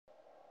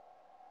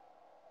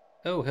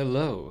Oh,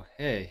 hello.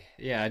 Hey,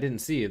 yeah, I didn't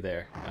see you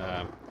there.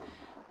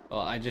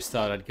 Well, I just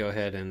thought I'd go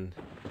ahead and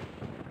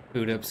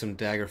boot up some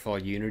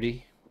Daggerfall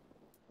Unity.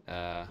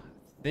 I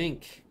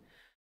think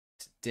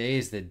today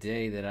is the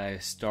day that I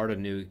start a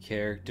new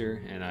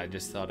character, and I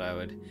just thought I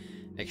would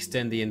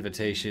extend the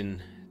invitation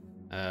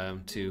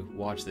to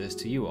watch this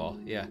to you all.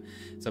 Yeah,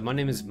 so my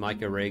name is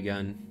Micah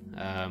Raygun.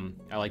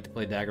 I like to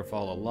play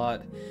Daggerfall a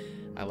lot.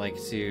 I like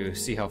to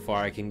see how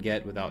far I can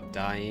get without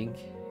dying,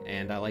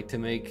 and I like to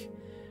make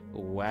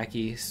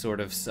wacky,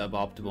 sort of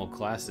suboptimal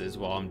classes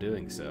while I'm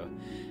doing so.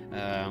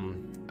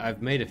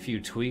 I've made a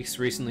few tweaks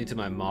recently to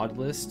my mod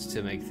list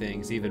to make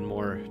things even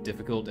more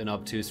difficult and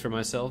obtuse for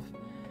myself.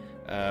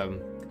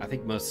 I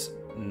think most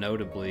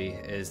notably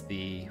is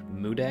the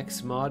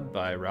Moodex mod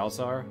by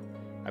Ralzar.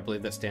 I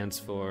believe that stands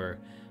for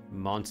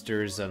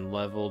Monsters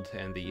Unleveled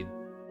and the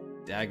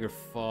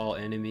Daggerfall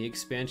enemy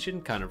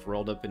expansion, kind of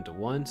rolled up into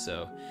one.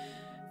 So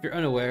if you're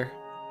unaware,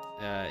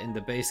 in the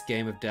base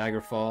game of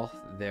Daggerfall,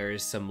 there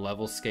is some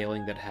level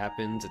scaling that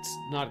happens. It's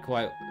not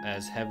quite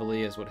as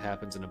heavily as what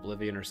happens in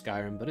Oblivion or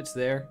Skyrim, but it's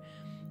there.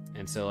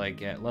 And so,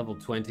 like, at level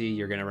 20,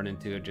 you're going to run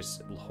into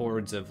just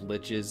hordes of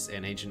liches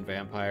and ancient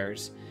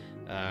vampires,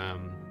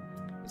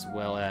 as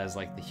well as,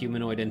 like, the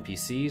humanoid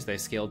NPCs. They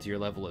scale to your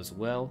level as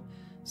well.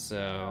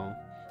 So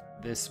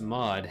this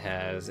mod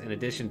has, in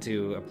addition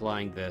to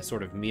applying the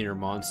sort of meaner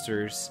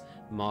monsters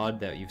mod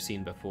that you've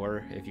seen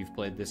before if you've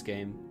played this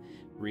game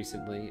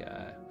recently,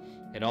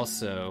 it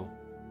also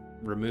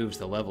removes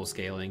the level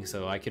scaling,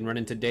 so I can run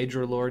into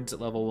Daedra Lords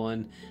at level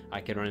 1,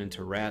 I can run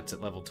into rats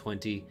at level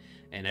 20,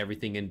 and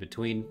everything in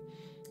between.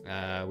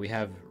 We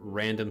have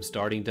random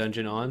starting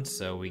dungeon on,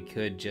 so we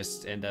could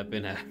just end up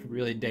in a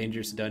really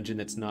dangerous dungeon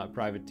that's not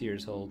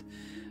Privateer's Hold.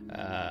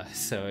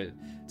 So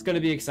it's going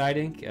to be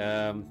exciting.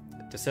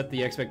 To set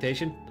the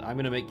expectation, I'm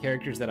going to make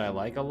characters that I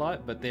like a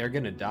lot, but they are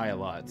going to die a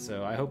lot,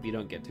 so I hope you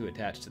don't get too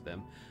attached to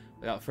them.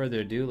 Without further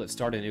ado, let's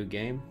start a new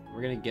game.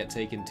 We're going to get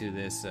taken to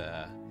this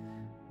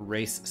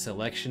race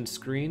selection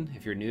screen.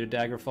 If you're new to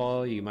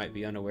Daggerfall, you might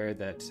be unaware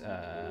that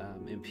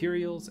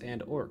Imperials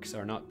and Orcs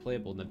are not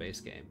playable in the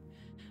base game.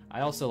 I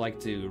also like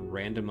to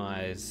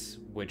randomize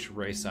which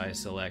race I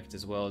select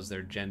as well as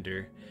their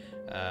gender,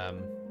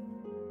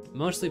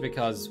 mostly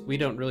because we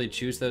don't really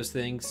choose those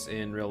things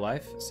in real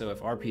life, so if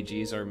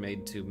RPGs are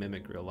made to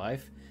mimic real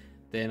life,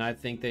 then I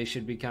think they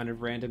should be kind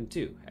of random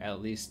too.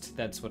 At least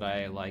that's what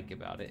I like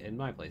about it in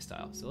my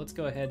playstyle. So let's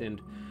go ahead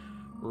and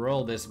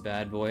roll this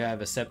bad boy. I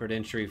have a separate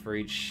entry for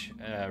each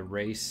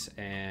race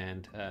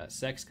and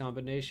sex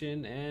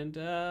combination, and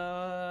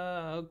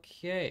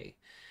okay.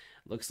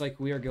 Looks like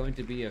we are going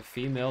to be a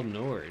female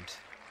Nord.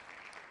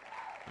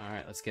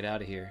 Alright, let's get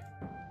out of here.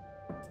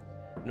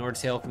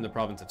 Nords hail from the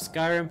province of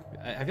Skyrim.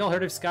 Have y'all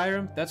heard of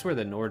Skyrim? That's where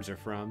the Nords are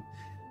from.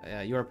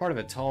 You are part of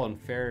a tall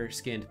and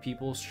fair-skinned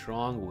people,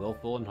 strong,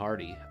 willful, and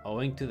hardy.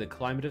 Owing to the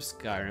climate of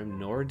Skyrim,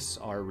 Nords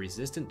are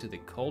resistant to the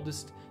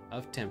coldest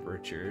of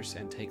temperatures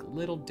and take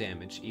little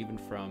damage even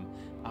from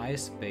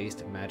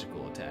ice-based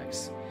magical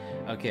attacks.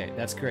 Okay,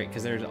 that's great,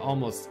 because there's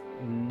almost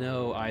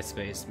no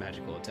ice-based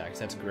magical attacks.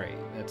 That's great.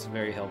 That's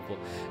very helpful.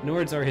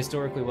 Nords are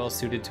historically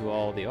well-suited to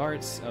all the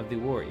arts of the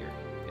warrior.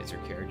 Is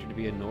your character to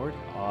be a Nord?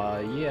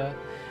 Yeah.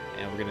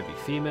 And we're going to be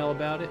female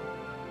about it.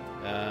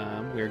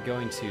 We're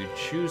going to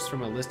choose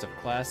from a list of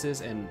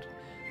classes, and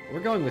we're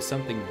going with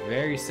something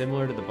very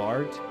similar to the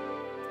Bard.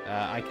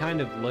 I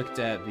kind of looked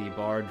at the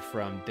Bard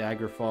from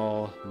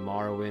Daggerfall,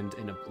 Morrowind,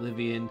 and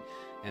Oblivion,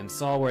 and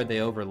saw where they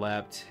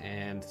overlapped,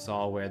 and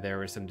saw where there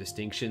were some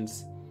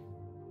distinctions.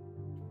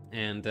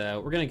 And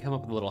we're going to come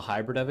up with a little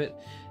hybrid of it.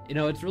 You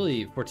know, it's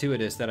really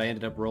fortuitous that I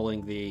ended up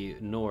rolling the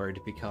Nord,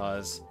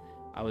 because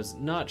I was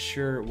not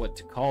sure what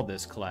to call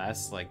this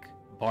class, like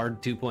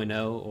Bard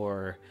 2.0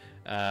 or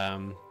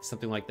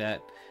something like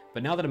that.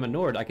 But now that I'm a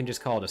Nord, I can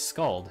just call it a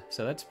Skald,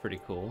 so that's pretty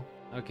cool.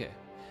 Okay,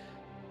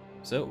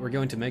 so we're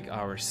going to make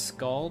our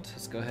Skald.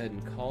 Let's go ahead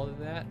and call it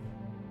that.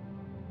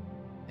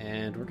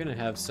 And we're gonna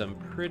have some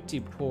pretty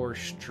poor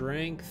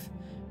strength,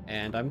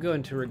 and I'm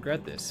going to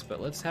regret this, but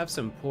let's have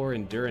some poor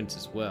endurance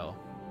as well.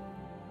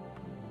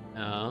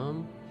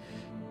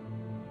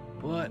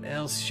 What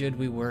else should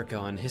we work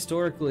on?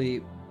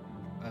 Historically,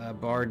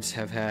 bards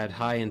have had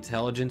high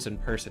intelligence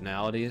and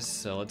personalities,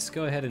 so let's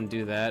go ahead and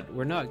do that.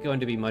 We're not going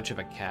to be much of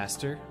a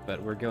caster,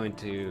 but we're going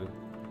to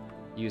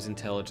use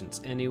intelligence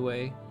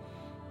anyway.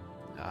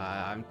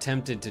 I'm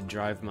tempted to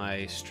drive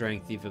my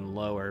strength even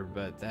lower,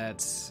 but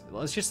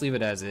let's just leave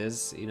it as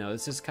is. You know,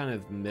 this is kind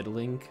of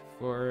middling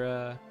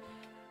for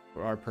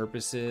our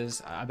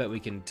purposes. I bet we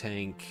can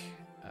tank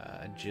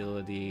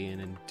agility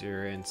and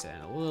endurance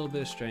and a little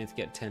bit of strength,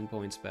 get 10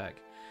 points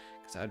back.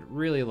 I'd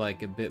really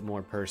like a bit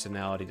more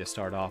personality to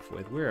start off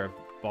with. We're a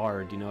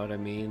bard, you know what I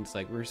mean? It's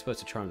like we're supposed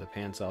to charm the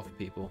pants off of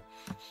people.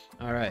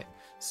 Alright,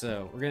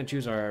 so we're going to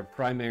choose our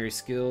primary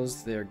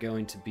skills. They're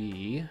going to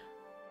be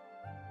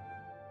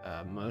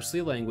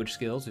mostly language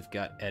skills. We've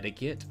got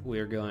etiquette.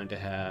 We're going to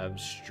have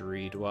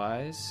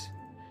streetwise.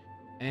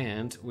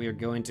 And we are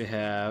going to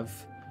have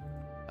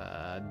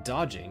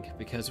dodging,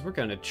 because we're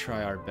going to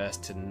try our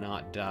best to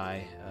not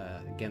die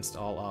against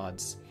all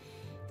odds.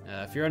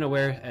 If you're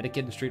unaware,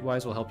 etiquette and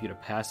streetwise will help you to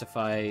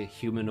pacify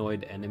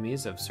humanoid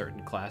enemies of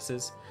certain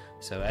classes.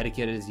 So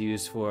etiquette is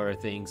used for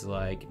things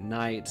like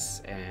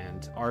knights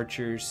and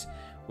archers,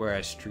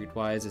 whereas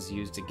streetwise is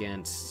used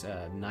against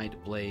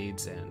knight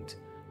blades and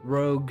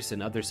rogues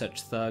and other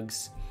such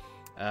thugs.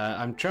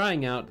 I'm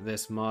trying out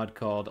this mod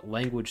called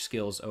Language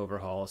Skills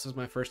Overhaul. This is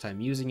my first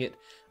time using it.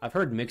 I've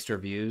heard mixed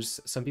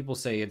reviews. Some people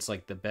say it's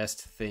like the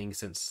best thing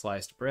since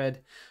sliced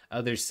bread.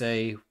 Others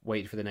say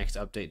wait for the next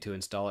update to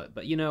install it.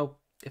 But you know,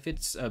 if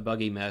it's a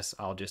buggy mess,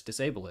 I'll just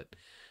disable it.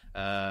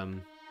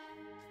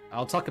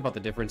 I'll talk about the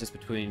differences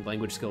between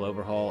Language Skill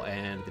Overhaul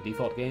and the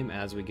default game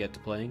as we get to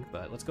playing,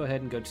 but let's go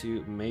ahead and go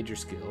to Major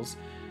Skills.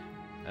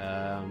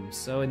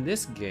 So in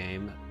this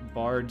game,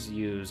 bards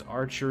use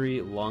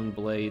archery, long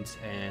blades,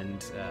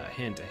 and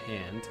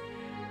hand-to-hand,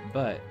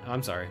 but,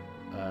 I'm sorry,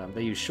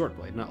 they use short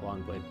blade, not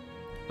long blade.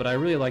 But I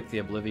really like the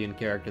Oblivion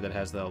character that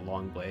has the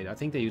long blade. I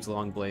think they use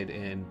long blade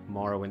in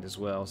Morrowind as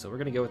well, so we're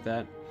going to go with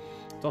that.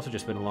 It's also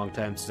just been a long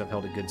time since I've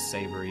held a good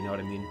saber, you know what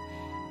I mean?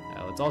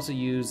 Let's also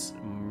use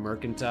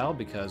Mercantile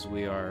because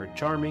we are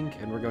charming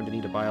and we're going to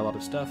need to buy a lot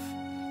of stuff.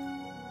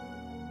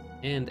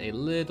 And a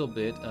little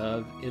bit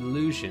of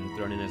Illusion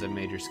thrown in as a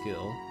major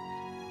skill.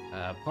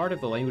 Part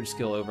of the Language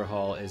Skill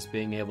Overhaul is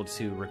being able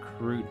to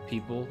recruit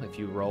people if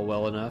you roll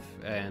well enough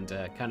and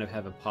kind of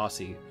have a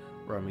posse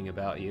roaming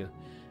about you,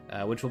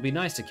 which will be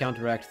nice to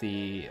counteract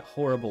the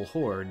horrible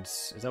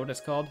hordes. Is that what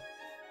it's called?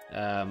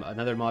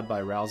 Another mod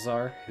by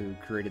Ralzar, who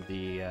created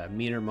the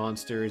Meaner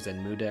Monsters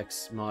and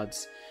Moodex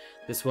mods.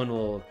 This one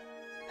will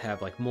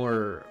have like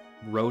more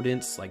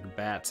rodents like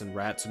bats and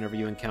rats whenever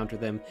you encounter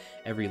them.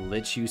 Every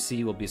lich you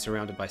see will be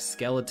surrounded by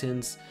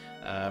skeletons.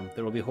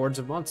 There will be hordes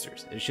of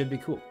monsters. It should be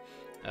cool.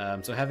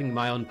 So having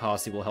my own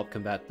posse will help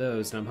combat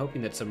those, and I'm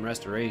hoping that some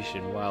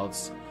restoration, while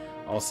it's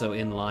also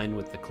in line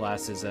with the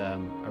class's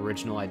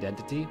original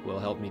identity, will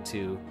help me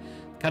to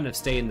kind of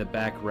stay in the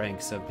back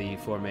ranks of the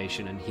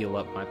formation and heal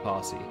up my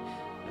posse.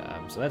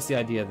 So that's the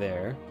idea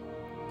there.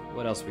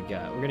 What else we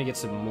got? We're going to get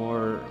some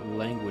more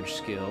language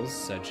skills,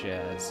 such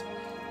as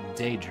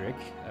Daedric,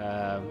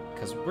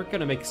 because we're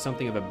going to make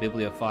something of a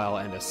bibliophile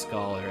and a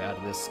scholar out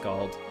of this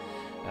Skald.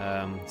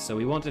 So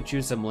we want to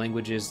choose some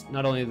languages,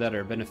 not only that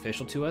are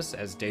beneficial to us,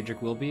 as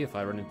Daedric will be if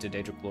I run into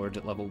Daedric Lords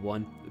at level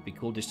 1. It would be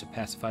cool just to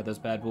pacify those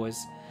bad boys.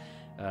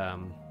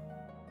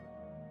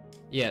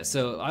 Yeah,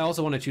 so I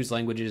also want to choose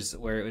languages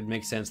where it would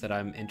make sense that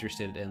I'm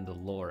interested in the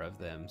lore of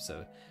them.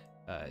 So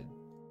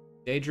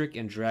Daedric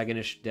and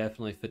Dragonish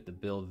definitely fit the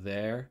bill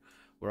there.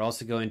 We're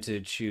also going to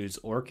choose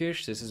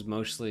Orcish. This is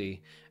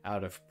mostly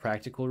out of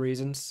practical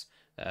reasons.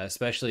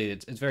 Especially,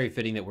 it's very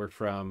fitting that we're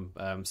from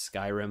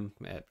Skyrim,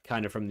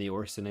 kind of from the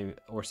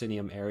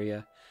Orsinium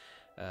area.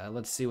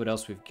 Let's see what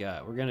else we've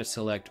got. We're going to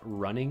select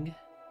Running,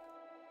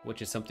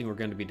 which is something we're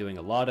going to be doing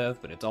a lot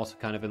of, but it's also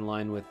kind of in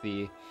line with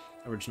the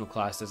original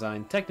class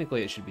design.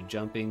 Technically, it should be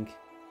Jumping.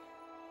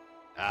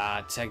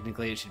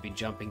 Technically, it should be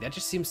Jumping. That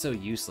just seems so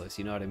useless,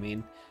 you know what I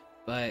mean?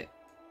 But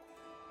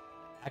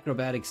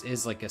Acrobatics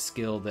is like a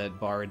skill that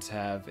bards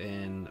have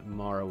in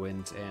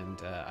Morrowind,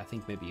 and I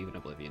think maybe even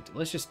Oblivion.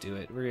 Let's just do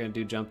it. We're gonna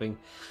do Jumping.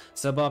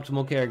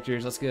 Suboptimal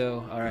characters, let's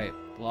go. Alright,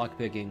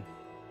 lockpicking.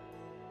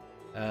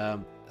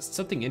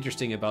 Something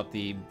interesting about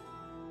the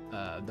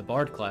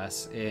bard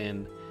class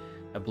in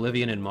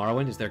Oblivion and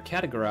Morrowind is they're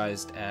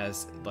categorized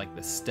as like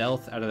the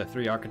stealth out of the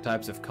 3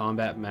 archetypes of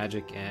combat,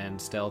 magic,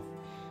 and stealth.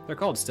 They're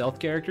called stealth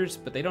characters,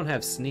 but they don't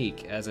have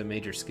sneak as a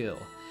major skill.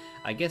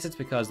 I guess it's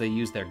because they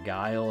use their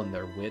guile and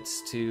their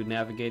wits to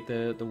navigate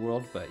the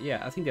world, but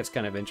yeah, I think that's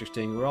kind of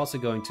interesting. We're also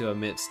going to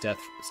omit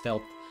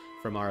stealth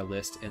from our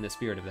list in the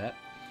spirit of that.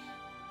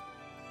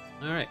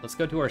 Alright, let's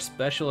go to our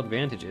special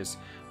advantages,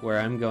 where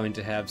I'm going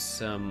to have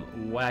some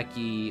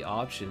wacky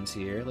options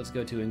here. Let's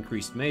go to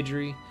increased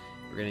magery.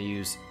 We're going to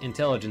use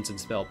intelligence and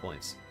spell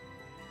points.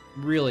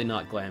 Really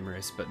not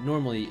glamorous, but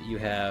normally you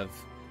have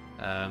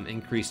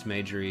increased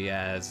magery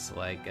as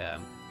like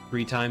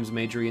 3 times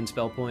magery and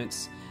spell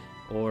points,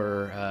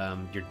 or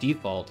your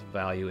default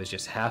value is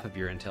just half of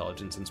your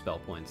intelligence and spell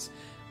points.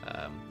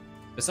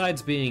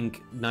 Besides being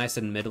nice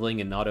and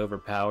middling and not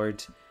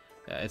overpowered,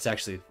 it's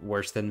actually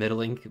worse than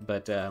middling,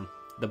 but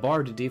the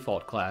Bard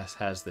default class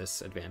has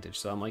this advantage,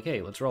 so I'm like,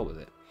 hey, let's roll with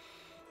it.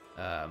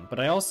 But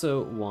I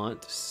also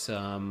want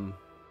some...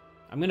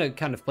 I'm going to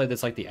kind of play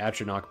this like the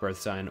Atronach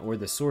Birth Sign or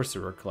the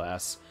Sorcerer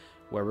class,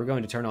 where we're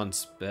going to turn on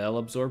Spell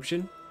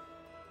Absorption.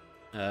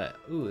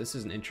 Ooh, this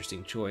is an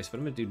interesting choice, but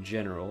I'm going to do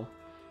General.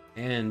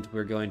 And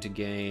we're going to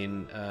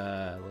gain,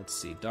 let's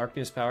see,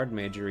 Darkness-powered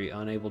magery,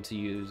 unable to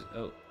use...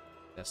 Oh,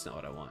 that's not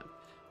what I want.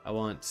 I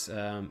want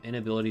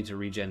inability to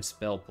regen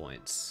spell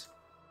points.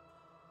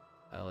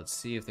 Let's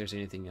see if there's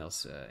anything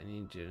else.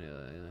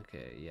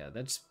 Okay, yeah,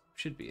 that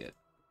should be it.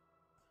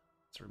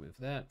 Let's remove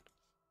that.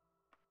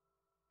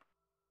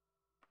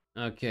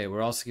 Okay,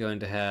 we're also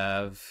going to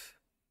have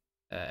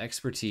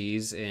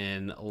expertise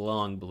in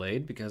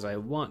Longblade, because I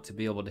want to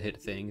be able to hit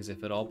things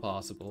if at all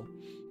possible.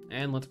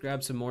 And let's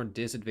grab some more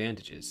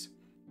disadvantages.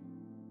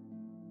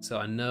 So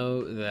I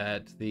know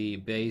that the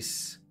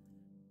base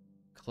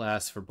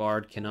class for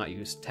Bard cannot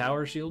use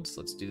tower shields.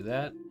 Let's do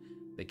that.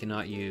 They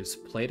cannot use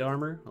plate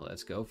armor.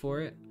 Let's go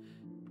for it.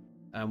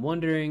 I'm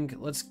wondering,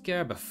 let's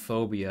grab a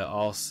phobia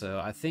also.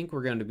 I think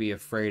we're going to be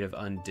afraid of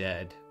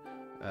undead.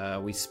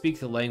 We speak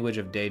the language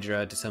of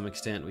Daedra to some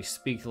extent. We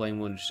speak the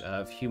language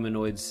of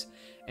humanoids.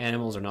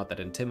 Animals are not that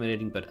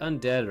intimidating, but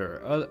undead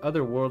are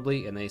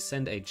otherworldly, and they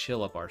send a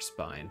chill up our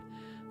spine.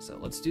 So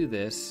let's do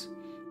this.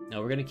 Now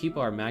we're going to keep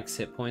our max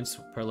hit points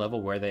per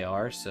level where they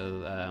are.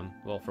 So,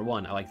 well, for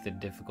one, I like the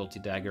difficulty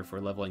dagger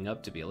for leveling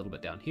up to be a little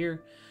bit down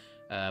here.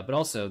 But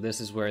also,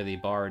 this is where the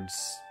Bard's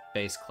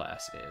base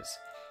class is.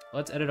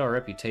 Let's edit our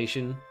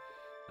reputation.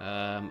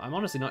 I'm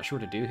honestly not sure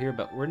what to do here,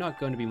 but we're not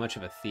going to be much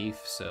of a thief,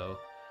 so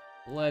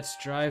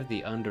let's drive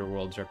the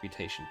Underworld's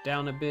reputation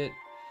down a bit.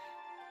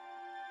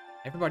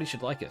 Everybody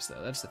should like us,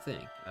 though. That's the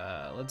thing.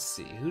 Let's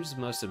see. Who's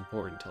most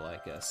important to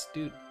like us?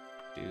 Doot.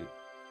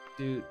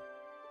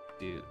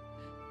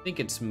 I think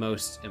it's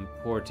most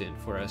important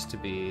for us to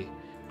be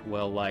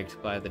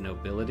well-liked by the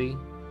nobility.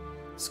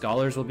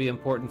 Scholars will be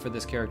important for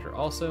this character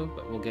also,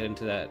 but we'll get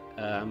into that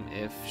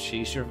if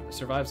she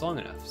survives long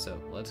enough. So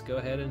let's go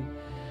ahead and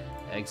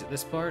exit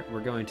this part.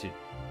 We're going to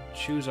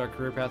choose our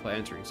career path by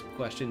answering some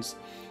questions.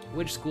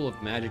 Which school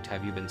of magic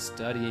have you been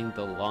studying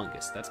the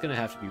longest? That's going to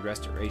have to be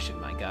Restoration,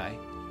 my guy.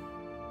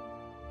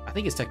 I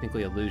think it's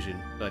technically Illusion,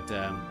 but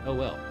oh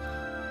well.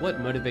 What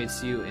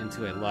motivates you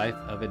into a life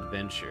of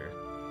adventure?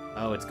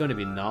 Oh, it's going to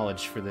be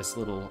knowledge for this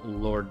little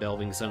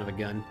lore-delving son of a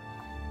gun.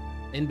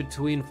 In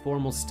between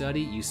formal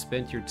study, you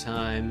spent your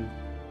time...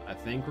 I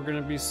think we're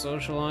going to be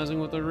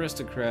socializing with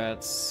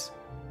aristocrats.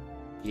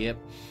 Yep.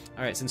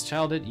 Alright, since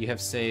childhood, you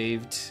have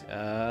saved...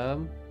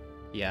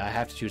 yeah, I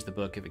have to choose the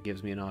book if it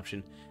gives me an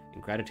option.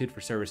 In gratitude for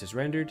services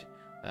rendered,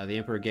 the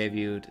Emperor gave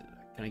you...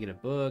 Can I get a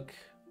book?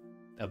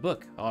 A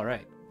book,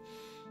 alright.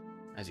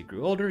 As you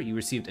grew older, you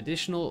received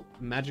additional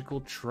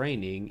magical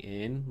training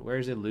in...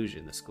 Where's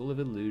Illusion? The School of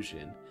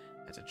Illusion.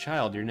 As a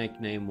child, your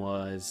nickname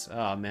was...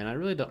 Oh man, I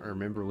really don't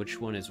remember which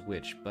one is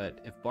which, but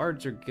if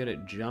bards are good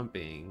at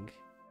jumping...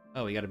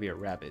 Oh, we gotta be a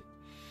rabbit.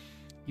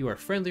 You are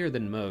friendlier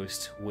than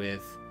most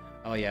with...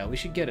 Oh yeah, we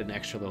should get an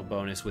extra little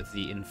bonus with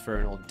the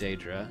Infernal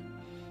Daedra.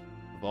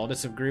 Of all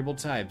disagreeable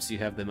types, you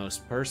have the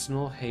most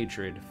personal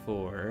hatred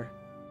for...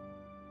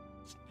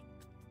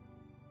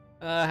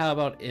 how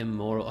about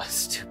immoral,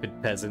 stupid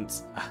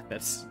peasants?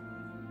 That's...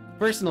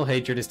 Personal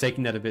hatred is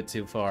taking that a bit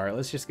too far.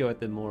 Let's just go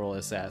with immoral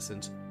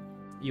assassins.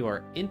 You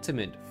are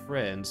intimate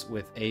friends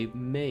with a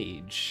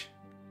mage.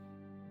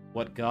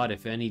 What god,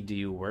 if any, do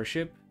you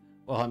worship?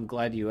 Well, I'm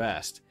glad you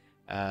asked.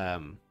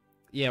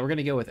 Yeah, we're going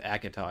to go with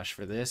Akatosh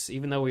for this.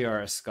 Even though we are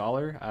a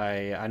scholar,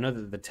 I know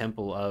that the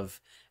temple of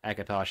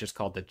Akatosh is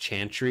called the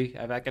Chantry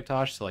of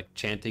Akatosh, so like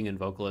chanting and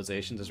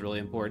vocalizations is really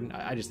important.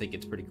 I just think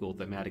it's pretty cool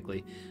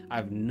thematically. I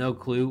have no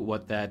clue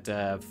what that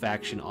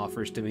faction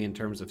offers to me in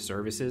terms of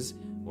services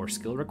or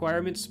skill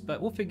requirements,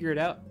 but we'll figure it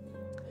out.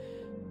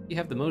 You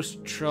have the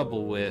most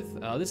trouble with...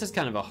 this is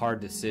kind of a hard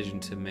decision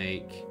to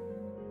make.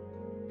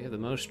 You have the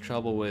most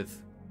trouble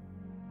with...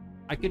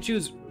 I could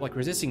choose... Like,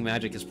 resisting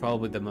magic is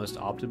probably the most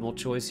optimal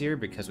choice here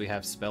because we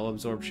have spell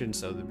absorption,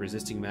 so the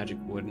resisting magic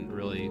wouldn't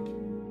really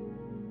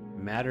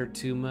matter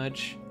too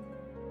much.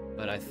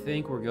 But I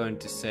think we're going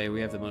to say we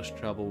have the most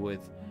trouble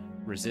with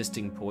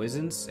resisting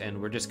poisons,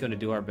 and we're just going to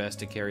do our best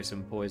to carry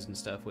some poison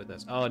stuff with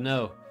us. Oh,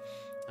 no.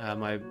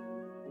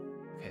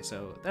 Okay,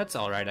 so that's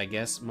alright, I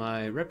guess.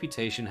 My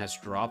reputation has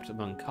dropped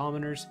among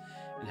commoners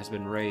and has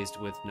been raised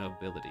with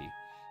nobility.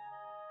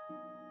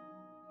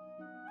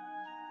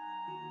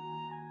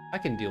 I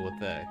can deal with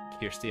the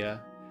Kirstia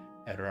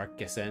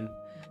Erarkesen.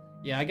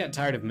 Yeah, I got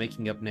tired of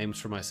making up names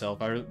for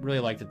myself. I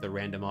really like that the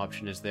random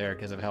option is there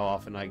because of how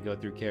often I go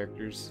through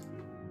characters.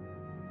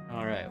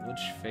 Alright, which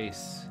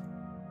face?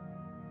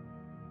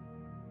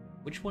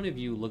 Which one of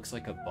you looks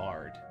like a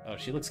bard? Oh,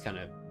 she looks kind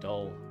of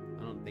dull.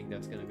 I don't think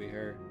that's gonna be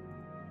her.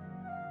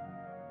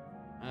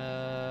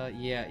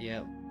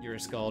 Yeah, you're a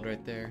Skald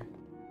right there.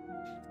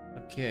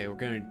 Okay, we're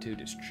going to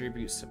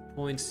distribute some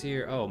points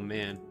here. Oh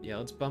man, yeah,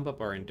 let's bump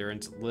up our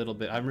endurance a little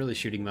bit. I'm really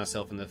shooting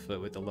myself in the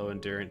foot with the low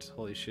endurance.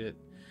 Holy shit.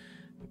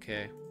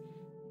 Okay.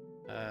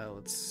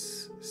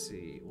 Let's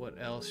see. What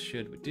else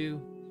should we do?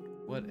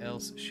 What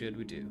else should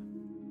we do?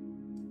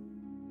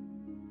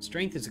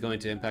 Strength is going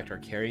to impact our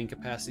carrying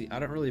capacity. I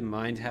don't really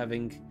mind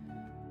having...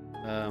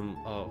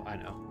 oh, I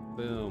know.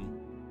 Boom.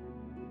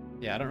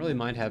 Yeah, I don't really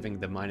mind having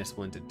the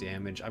 -1 to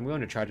damage. I'm going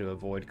to try to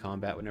avoid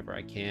combat whenever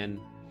I can,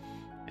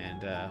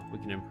 and we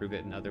can improve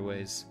it in other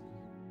ways.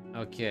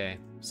 Okay,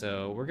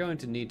 so we're going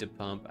to need to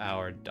pump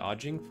our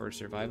dodging for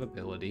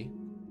survivability.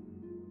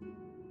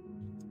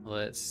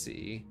 Let's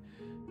see.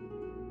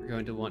 We're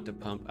going to want to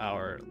pump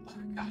our... Oh,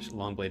 gosh,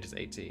 long blade is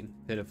 18.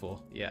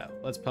 Pitiful. Yeah,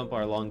 let's pump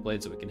our long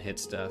blade so we can hit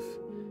stuff.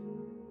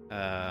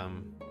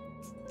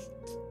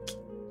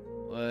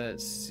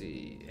 Let's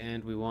see.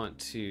 And we want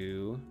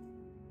to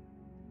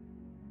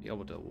be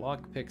able to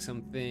lockpick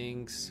some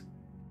things.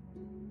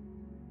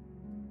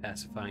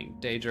 Pacifying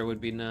Daedra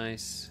would be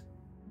nice.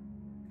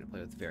 I'm gonna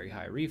play with very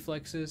high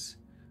reflexes.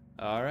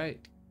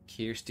 Alright,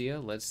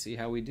 Kirstia, let's see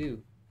how we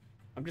do.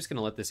 I'm just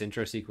gonna let this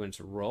intro sequence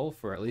roll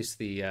for at least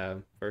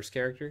the first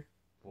character.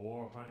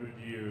 400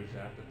 years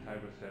after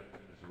Tiber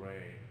Septim's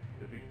reign,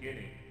 the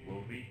beginning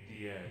will meet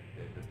the end,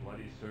 and the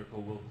bloody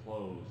circle will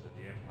close at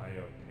the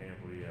Empire of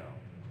Tamriel.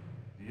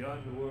 The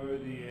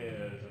unworthy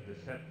heirs of the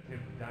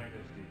Septim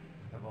dynasty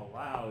have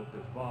allowed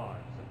the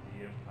bonds of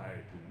the Empire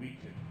to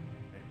weaken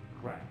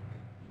and crack.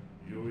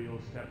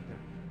 Uriel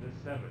Septim the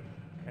Seventh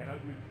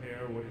cannot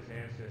repair what his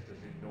ancestors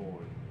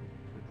ignored.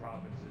 The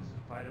provinces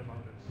fight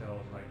among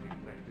themselves like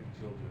neglected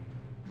children,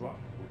 drunk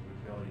with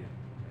rebellion,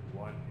 and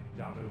one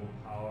indomitable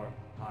power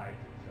hides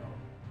itself,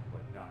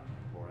 but not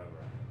forever.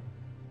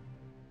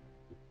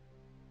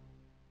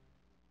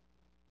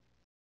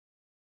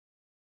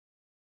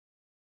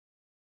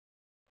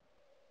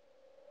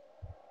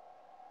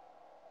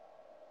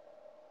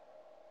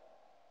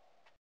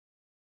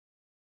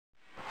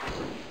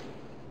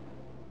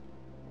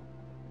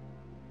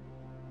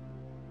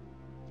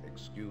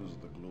 Excuse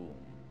the gloom,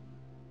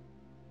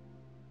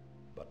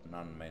 but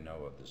none may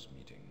know of this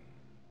meeting.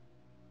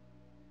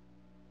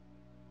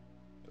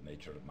 The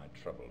nature of my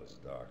trouble is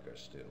darker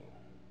still.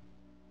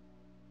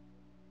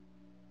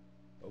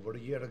 Over a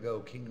year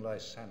ago, King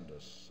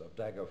Lysandus of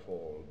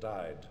Daggerfall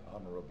died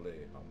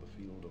honorably on the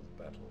field of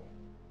battle.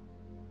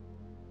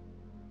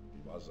 He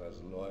was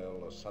as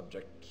loyal a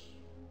subject,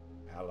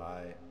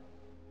 ally,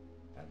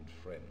 and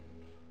friend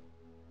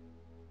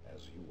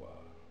as you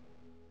are.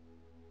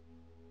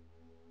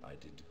 I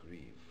did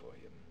grieve for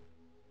him,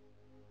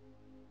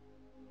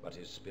 but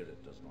his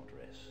spirit does not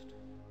rest.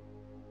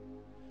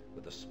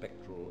 With a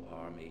spectral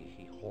army,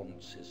 he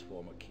haunts his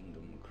former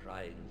kingdom,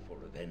 crying for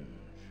revenge.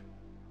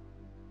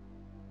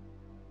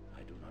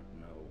 I do not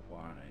know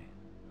why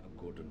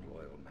a good and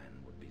loyal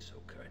man would be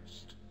so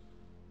cursed.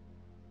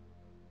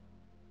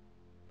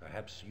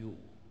 Perhaps you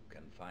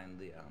can find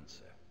the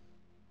answer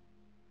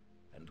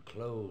and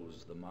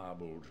close the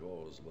marble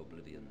jaws of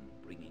oblivion,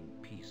 bringing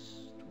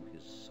peace to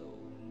his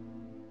soul.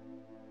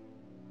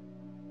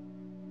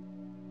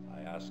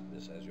 I ask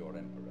this as your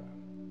emperor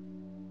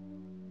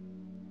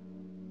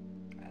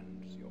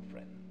and your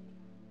friend.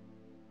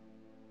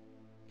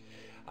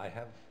 I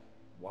have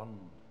one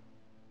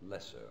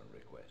lesser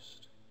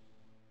request.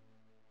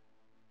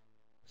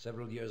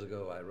 Several years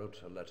ago, I wrote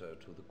a letter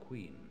to the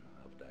Queen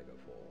of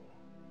Daggerfall.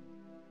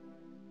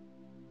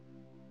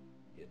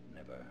 It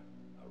never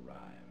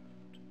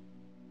arrived.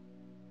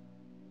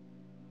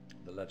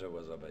 The letter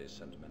was of a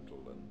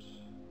sentimental and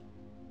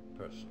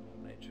personal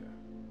nature.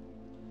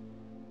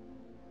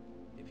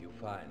 If you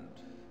find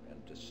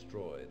and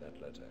destroy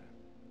that letter,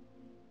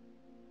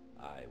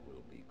 I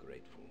will be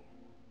grateful.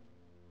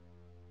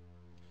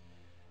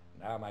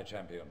 Now, my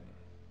champion,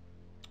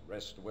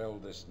 rest well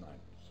this night,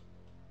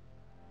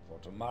 for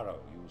tomorrow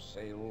you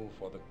sail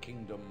for the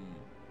kingdom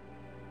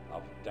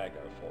of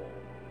Daggerfall.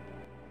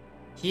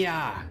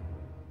 Yeah.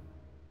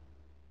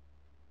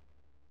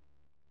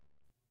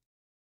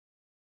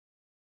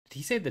 Did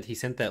he say that he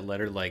sent that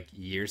letter like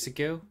years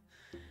ago?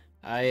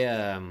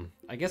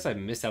 I guess I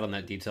missed out on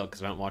that detail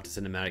because I don't watch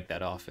the cinematic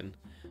that often,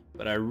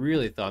 but I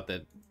really thought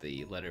that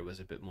the letter was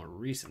a bit more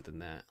recent than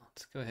that.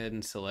 Let's go ahead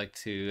and select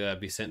to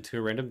be sent to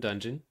a random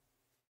dungeon.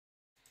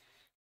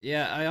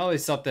 Yeah, I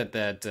always thought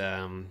that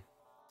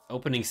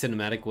opening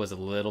cinematic was a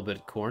little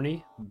bit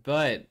corny,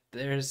 but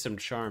there's some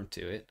charm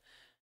to it.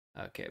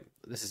 Okay,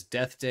 this is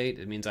death date.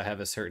 It means I have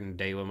a certain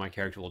day when my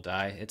character will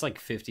die. It's like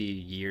 50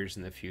 years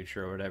in the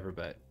future or whatever,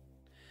 but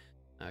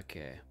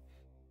okay.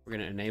 We're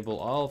going to enable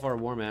all of our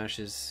warm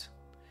ashes.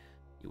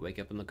 You wake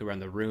up and look around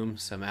the room.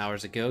 Some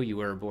hours ago, you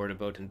were aboard a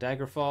boat in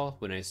Daggerfall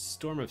when a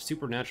storm of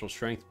supernatural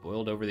strength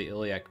boiled over the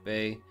Iliac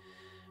Bay.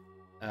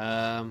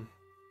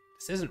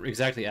 This isn't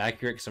exactly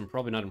accurate because I'm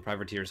probably not in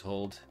Privateer's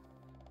hold.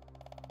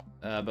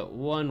 But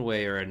one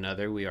way or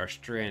another, we are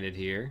stranded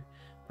here.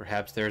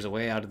 Perhaps there's a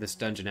way out of this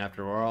dungeon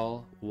after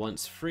all.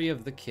 Once free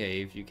of the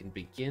cave, you can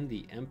begin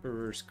the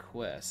Emperor's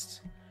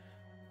quest.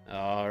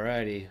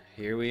 Alrighty,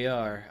 here we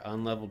are.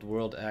 Unleveled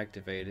world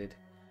activated.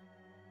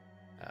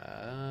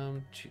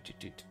 Do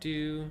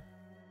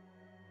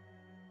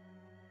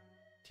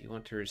you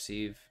want to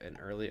receive an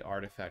early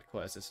artifact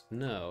quest? It's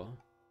no.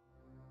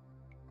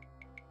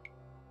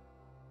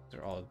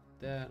 They're all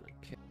that.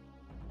 Okay.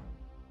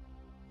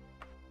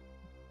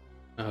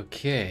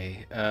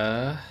 Okay.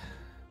 Let's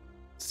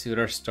see what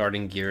our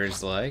starting gear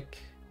is like.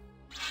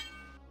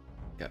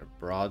 Got a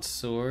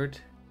broadsword.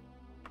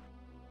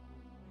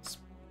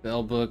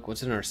 Spellbook.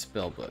 What's in our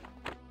spellbook?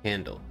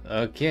 Handle.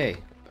 Okay.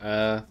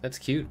 That's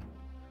cute.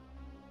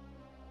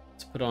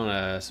 Let's put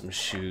on some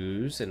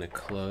shoes and a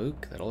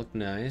cloak. That'll look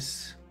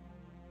nice.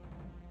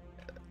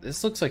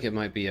 This looks like it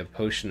might be a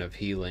potion of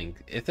healing.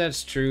 If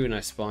that's true and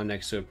I spawn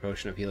next to a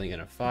potion of healing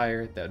and a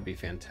fire, that would be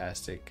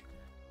fantastic.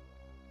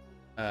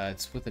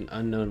 It's with an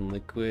unknown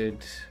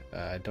liquid.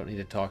 I don't need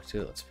to talk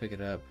to it. Let's pick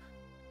it up.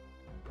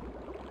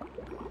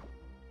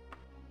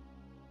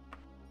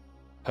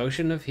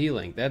 Potion of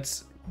healing.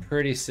 That's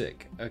pretty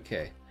sick.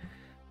 Okay.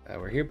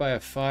 We're here by a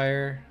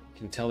fire. You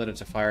can tell that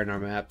it's a fire in our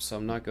map, so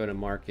I'm not going to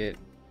mark it.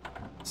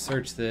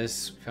 Search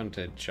this. Found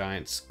a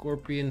giant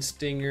scorpion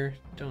stinger.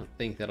 Don't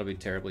think that'll be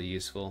terribly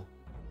useful.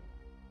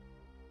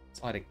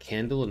 Let's light a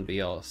candle and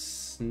be all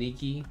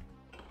sneaky.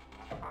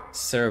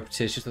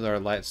 Surreptitious with our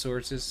light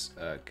sources.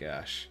 Oh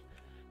gosh.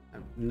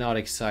 I'm not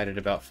excited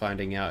about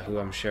finding out who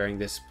I'm sharing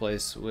this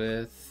place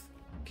with.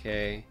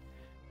 Okay.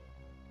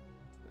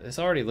 This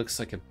already looks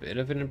like a bit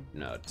of an...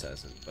 No, it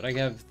doesn't. But I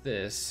have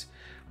this.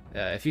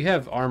 If you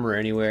have armor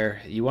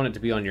anywhere, you want it to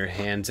be on your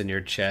hands and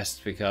your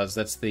chest because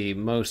that's the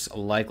most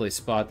likely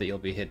spot that you'll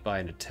be hit by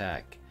an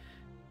attack.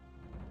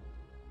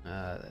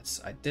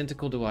 That's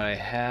identical to what I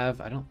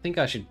have. I don't think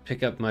I should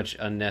pick up much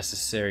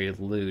unnecessary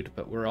loot,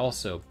 but we're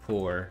also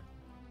poor.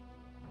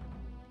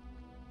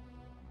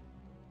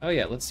 Oh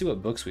yeah, let's see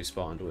what books we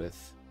spawned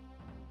with.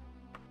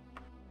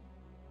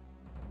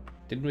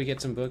 Didn't we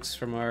get some books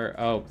from our...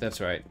 Oh,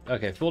 that's right.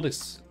 Okay, full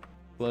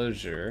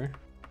disclosure.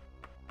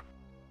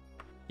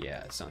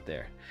 Yeah, it's not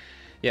there.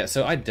 Yeah,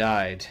 so I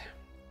died.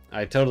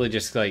 I totally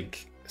just,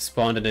 like,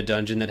 spawned in a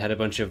dungeon that had a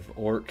bunch of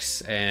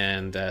orcs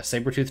and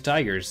saber-toothed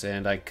tigers,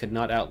 and I could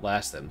not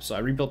outlast them. So I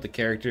rebuilt the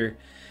character,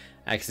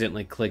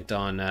 accidentally clicked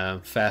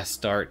on fast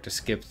start to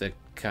skip the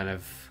kind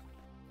of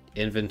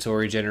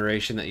inventory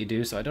generation that you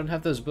do, so I don't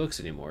have those books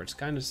anymore. It's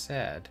kind of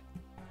sad.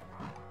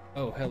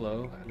 Oh,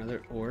 hello,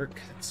 another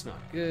orc. That's not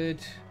good.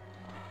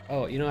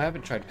 Oh, you know, I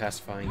haven't tried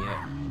pacifying yet.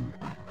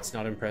 It's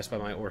not impressed by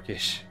my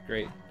orcish.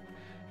 Great.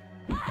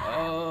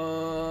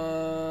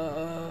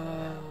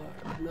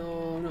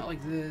 No, not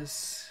like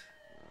this.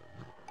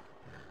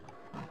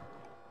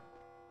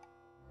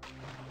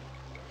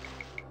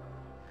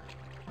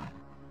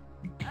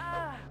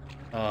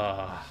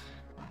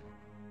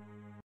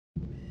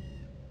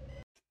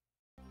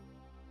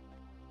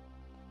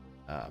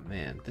 Oh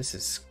man, this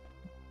is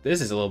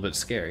a little bit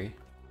scary.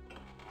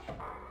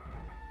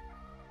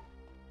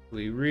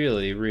 We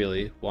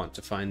really want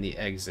to find the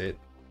exit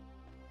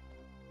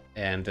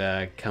and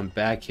come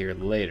back here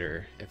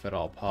later, if at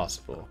all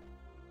possible.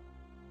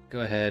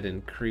 Go ahead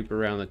and creep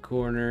around the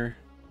corner.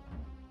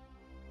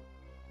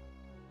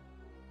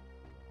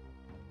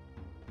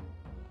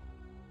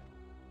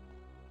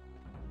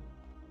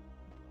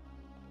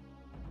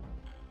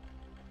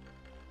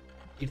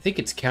 You'd think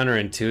it's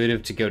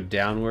counterintuitive to go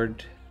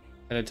downward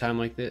at a time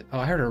like this. Oh,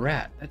 I heard a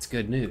rat. That's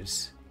good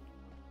news.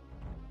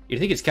 You'd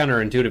think it's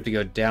counterintuitive to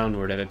go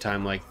downward at a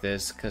time like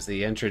this, because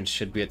the entrance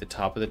should be at the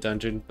top of the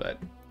dungeon, but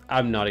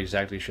I'm not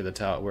exactly sure that's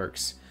how it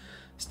works.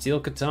 Steel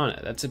katana.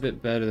 That's a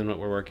bit better than what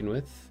we're working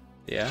with.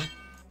 Yeah?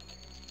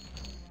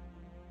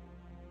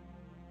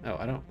 Oh,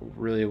 I don't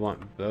really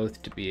want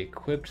both to be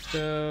equipped,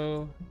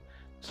 though.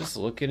 Does this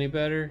look any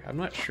better? I'm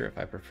not sure if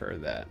I prefer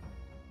that.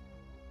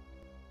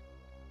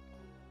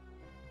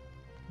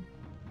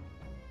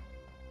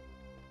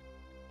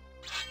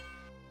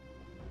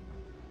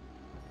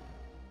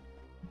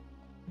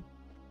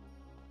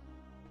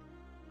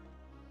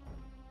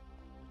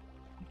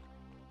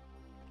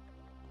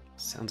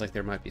 Sounds like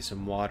there might be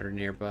some water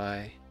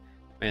nearby.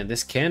 Man,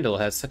 this candle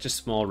has such a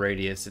small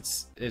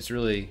radius. It's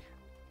really...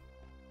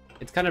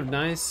 It's kind of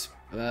nice,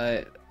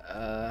 but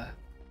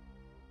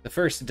the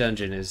first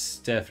dungeon is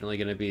definitely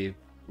going to be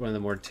one of the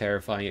more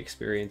terrifying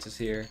experiences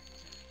here.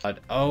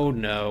 Oh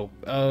no,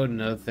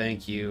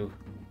 thank you.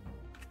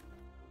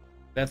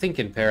 That thing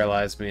can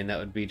paralyze me, and that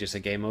would be just a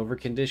game over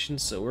condition,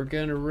 so we're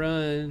gonna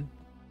run.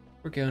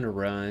 We're gonna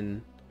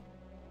run.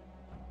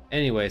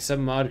 Anyway,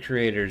 some mod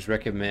creators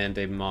recommend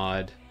a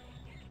mod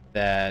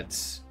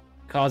that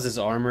causes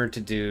armor to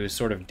do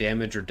sort of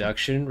damage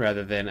reduction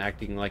rather than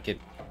acting like it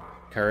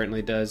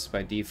currently does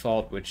by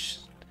default, which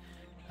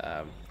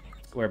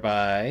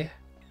whereby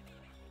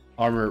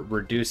armor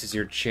reduces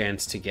your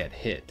chance to get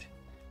hit.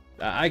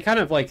 I kind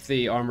of like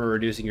the armor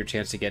reducing your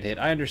chance to get hit.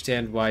 I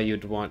understand why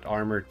you'd want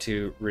armor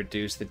to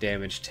reduce the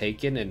damage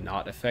taken and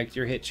not affect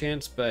your hit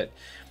chance, but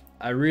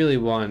I really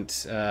want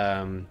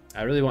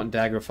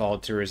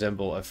Daggerfall to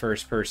resemble a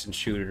first-person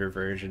shooter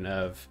version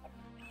of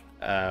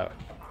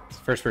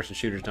first-person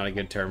shooter is not a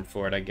good term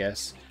for it, I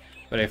guess,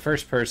 but a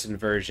first-person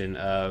version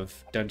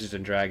of Dungeons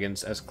and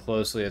Dragons as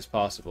closely as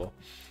possible.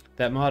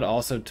 That mod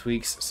also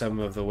tweaks some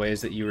of the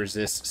ways that you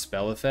resist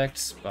spell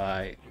effects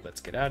by... Let's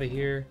get out of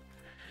here.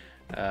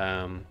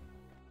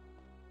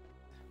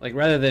 Like,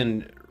 rather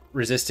than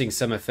resisting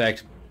some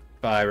effect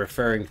by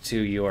referring to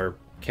your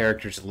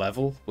character's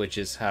level, which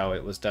is how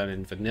it was done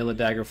in vanilla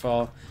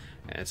Daggerfall,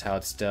 and it's how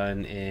it's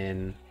done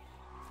in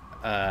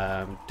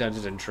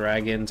Dungeons and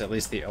Dragons, at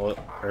least the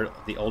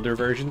older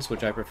versions,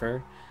 which I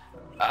prefer.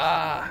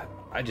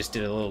 I just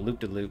did a little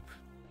loop-de-loop.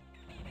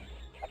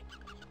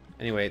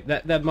 Anyway,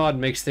 that mod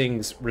makes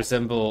things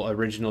resemble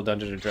original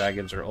Dungeons and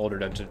Dragons or older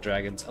Dungeons and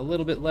Dragons a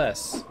little bit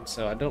less,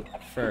 so I don't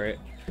prefer it.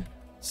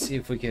 Let's see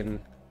if we can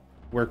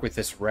work with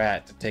this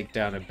rat to take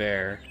down a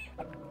bear.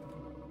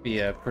 Be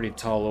a pretty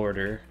tall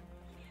order.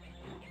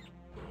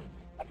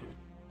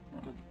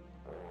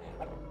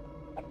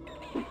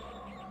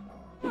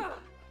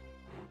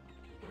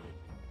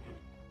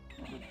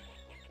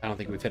 I don't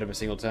think we've hit him a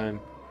single time.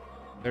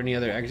 Are there any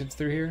other exits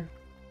through here?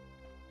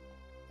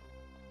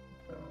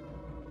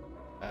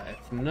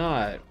 If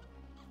not,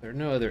 There are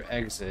no other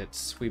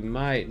exits. We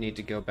might need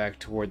to go back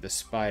toward the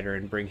spider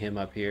and bring him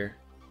up here.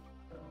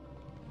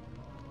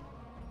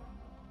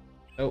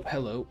 Oh,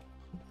 hello.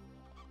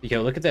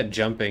 Yo, look at that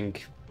jumping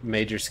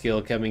major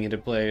skill coming into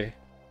play.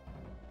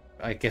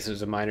 I guess it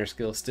was a minor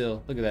skill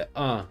still. Look at that.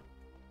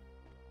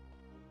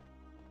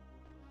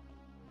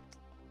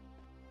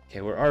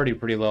 Okay, we're already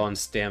pretty low on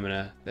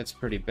stamina. That's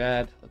pretty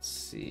bad. Let's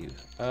see.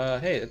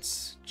 Hey,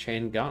 it's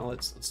chain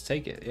gauntlets. Let's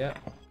take it, yeah.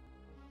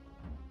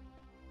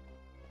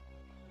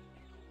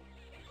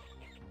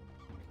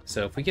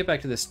 So if we get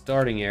back to the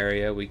starting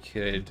area, we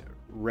could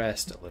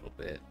rest a little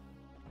bit.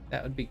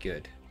 That would be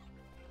good.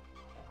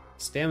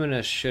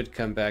 Stamina should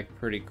come back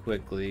pretty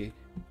quickly.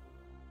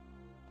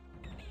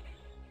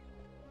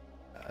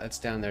 That's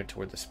down there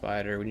toward the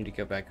spider. We need to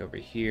go back over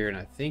here, and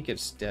I think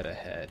it's dead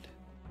ahead.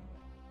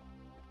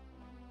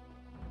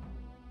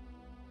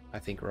 I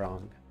think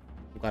wrong.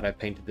 I'm glad I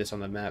painted this on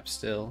the map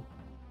still.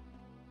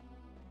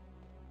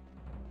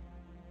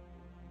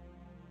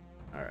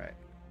 Alright.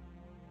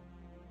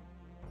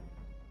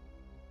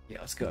 Yeah,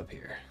 let's go up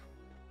here.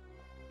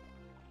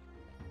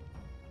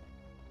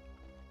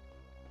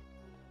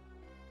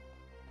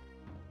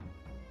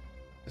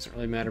 Doesn't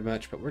really matter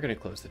much, but we're gonna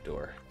close the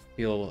door.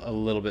 Feel a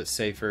little bit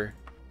safer.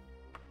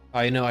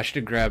 Oh, you know, I should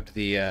have grabbed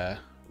the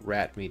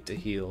rat meat to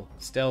heal.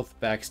 Stealth,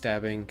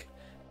 backstabbing.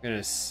 I'm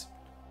gonna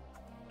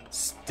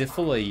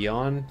stifle a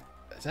yawn.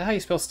 Is that how you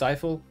spell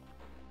stifle?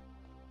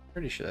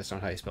 Pretty sure that's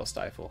not how you spell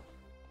stifle.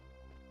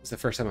 It's the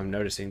first time I'm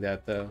noticing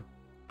that, though.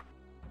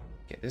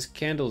 Okay, this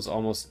candle's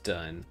almost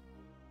done.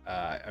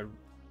 I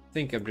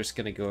think I'm just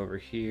gonna go over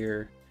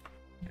here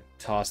and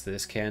toss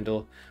this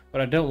candle,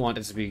 but I don't want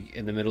it to be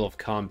in the middle of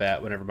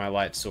combat whenever my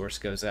light source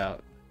goes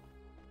out.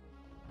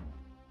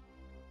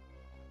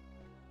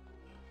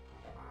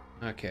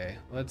 Okay,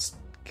 let's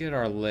get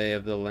our lay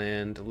of the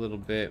land a little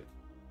bit.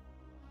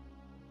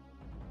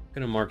 I'm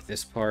gonna mark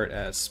this part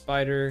as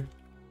spider.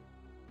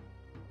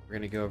 We're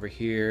gonna go over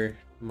here,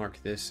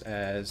 mark this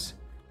as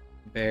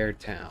Bear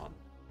Town.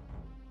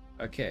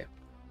 Okay.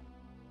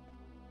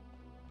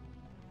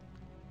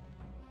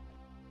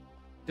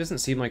 Doesn't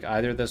seem like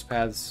either of those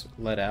paths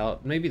led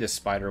out. Maybe the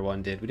spider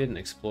one did. We didn't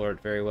explore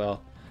it very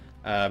well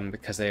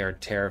because they are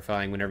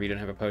terrifying whenever you don't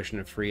have a potion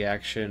of free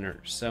action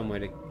or some way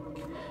to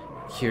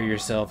cure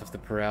yourself of the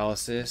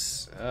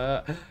paralysis.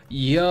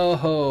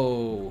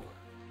 Yo!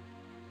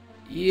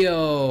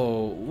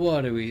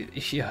 What do we...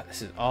 Yeah,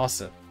 this is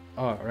awesome.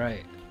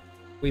 Alright.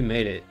 We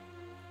made it.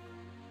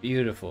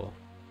 Beautiful.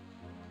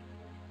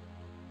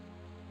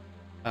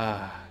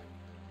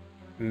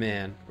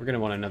 Man, we're gonna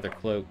want another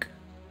cloak.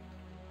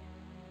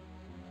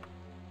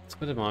 Let's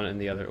put them on in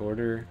the other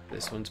order.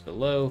 This one's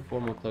below,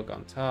 formal cloak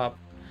on top.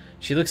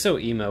 She looks so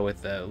emo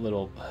with the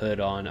little hood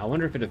on. I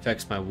wonder if it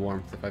affects my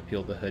warmth if I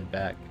peel the hood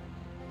back.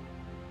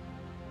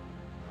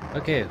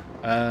 Okay,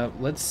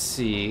 let's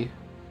see.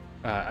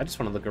 I just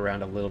want to look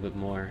around a little bit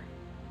more.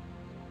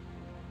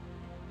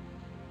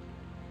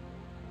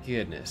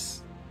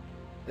 Goodness.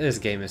 This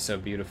game is so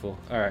beautiful.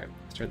 Alright,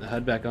 let's turn the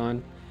HUD back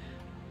on.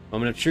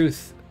 Moment of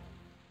truth.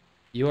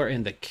 You are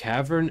in the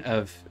Cavern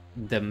of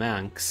the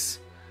Manx.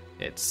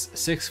 It's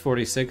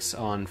 6:46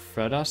 on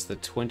Friday, the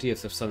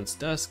 20th of Sun's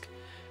Dusk.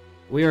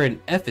 We are in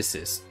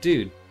Ephesus.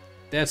 Dude,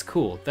 that's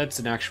cool. That's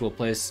an actual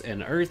place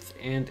in Earth,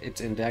 and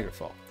it's in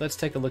Daggerfall. Let's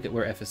take a look at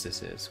where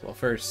Ephesus is. Well,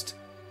 first,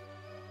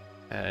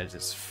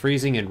 it's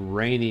freezing and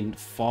raining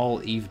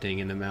fall evening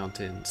in the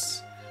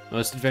mountains.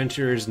 Most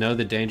adventurers know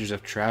the dangers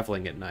of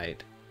traveling at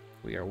night.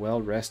 We are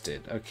well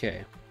rested.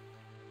 Okay.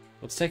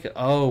 Let's take a...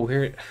 Oh,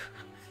 we're...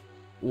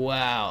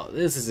 Wow,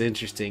 this is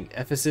interesting.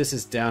 Ephesus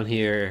is down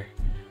here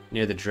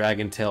near the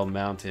Dragontail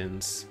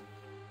Mountains.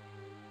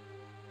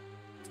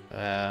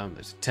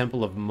 There's a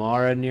Temple of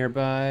Mara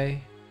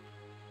nearby.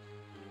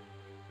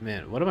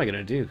 Man, what am I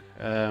gonna do?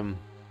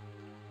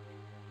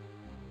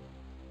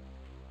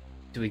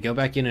 Do we go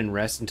back in and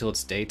rest until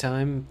it's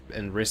daytime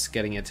and risk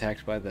getting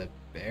attacked by the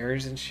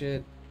bears and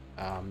shit?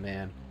 Oh,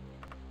 man.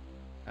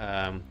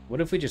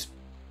 What if we just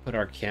put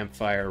our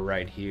campfire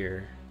right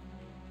here?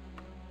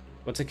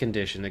 What's a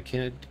condition?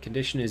 The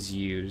condition is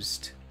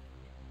used.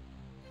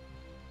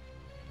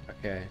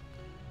 Okay.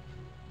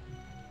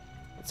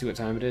 Let's see what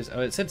time it is.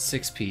 Oh, it said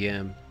 6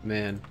 p.m.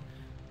 Man.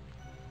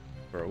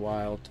 For a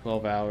while.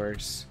 12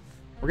 hours.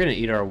 We're gonna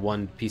eat our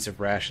one piece of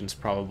rations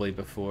probably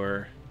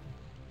before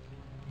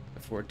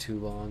too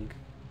long.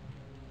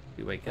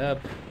 We wake up.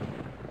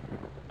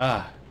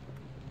 That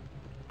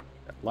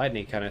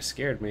lightning kind of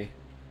scared me.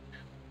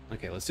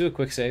 Okay, let's do a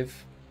quick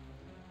save.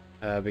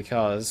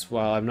 Because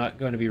while I'm not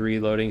going to be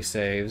reloading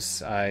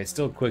saves, I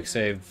still quick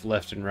save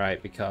left and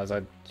right because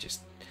I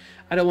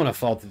don't want to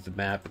fall through the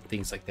map and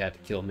things like that to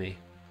kill me.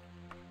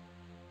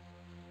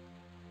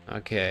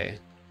 Okay.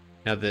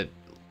 Now the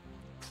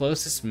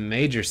closest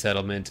major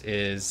settlement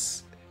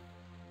is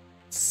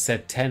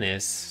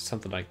Setenis,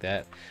 something like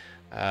that.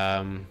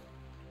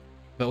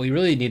 But we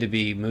really need to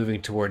be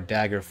moving toward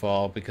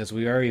Daggerfall because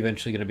we are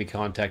eventually going to be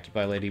contacted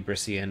by Lady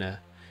Brisciana,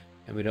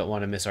 and we don't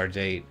want to miss our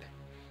date.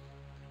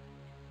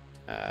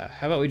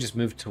 How about we just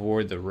move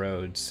toward the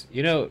roads?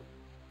 You know,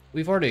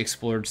 we've already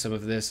explored some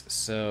of this,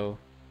 so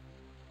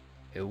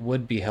it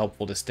would be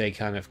helpful to stay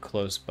kind of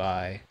close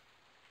by.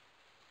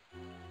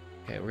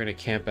 Okay, we're gonna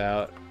camp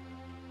out.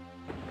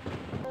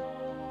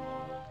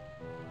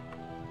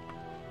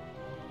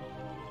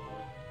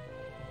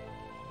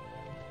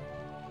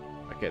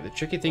 Okay, the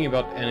tricky thing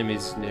about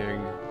enemies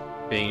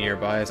being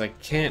nearby is I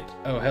can't...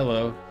 Oh,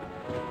 hello.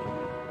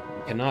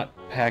 I cannot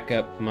pack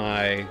up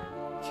my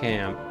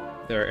camp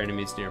if there are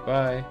enemies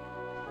nearby.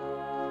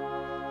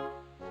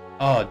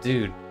 Oh,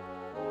 dude.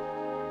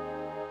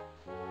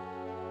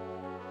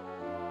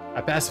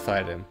 I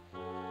pacified him.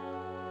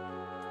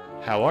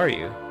 How are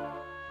you?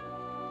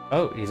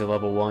 Oh, he's a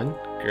level 1.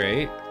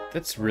 Great.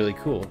 That's really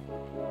cool.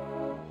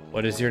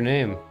 What is your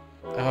name?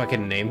 Oh, I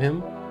can name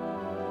him?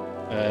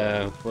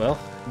 Well,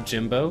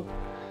 Jimbo.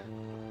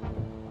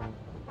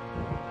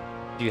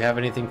 Do you have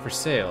anything for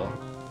sale?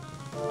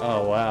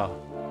 Oh, wow.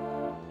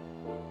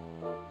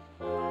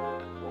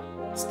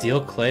 Steel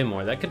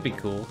Claymore, that could be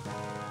cool.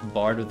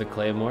 Bard with the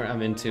Claymore,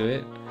 I'm into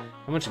it.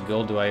 How much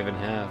gold do I even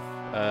have?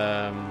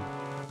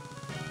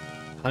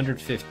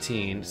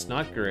 115, it's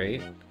not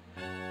great.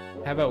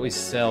 How about we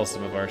sell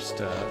some of our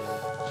stuff?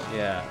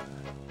 Yeah.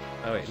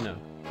 Oh wait, no.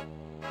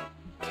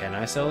 Can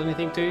I sell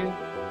anything to you?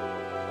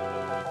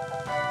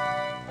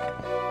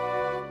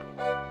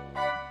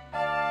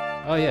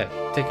 Oh yeah,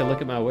 take a look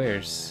at my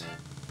wares.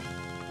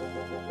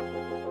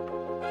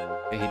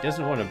 Okay, he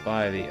doesn't want to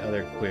buy the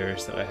other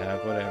queers that I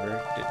have, whatever.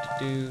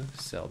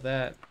 Sell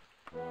that.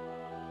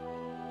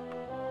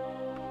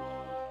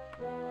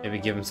 Maybe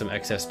give him some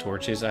excess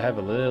torches. I have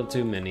a little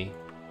too many.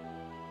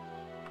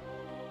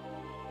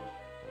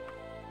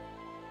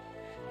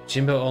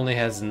 Jimbo only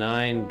has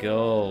 9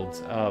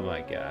 gold. Oh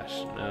my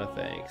gosh. No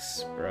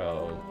thanks,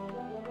 bro.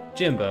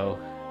 Jimbo.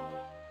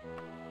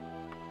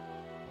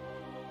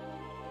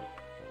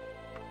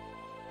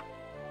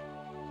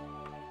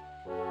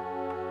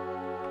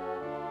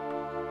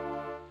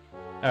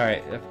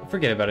 Alright,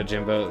 forget about it,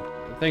 Jimbo.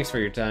 Thanks for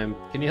your time.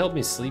 Can you help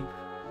me sleep?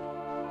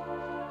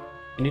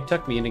 Can you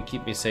tuck me in and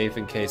keep me safe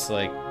in case,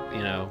 like,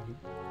 you know,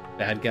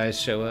 bad guys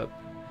show up?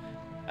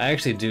 I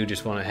actually do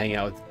just want to hang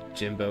out with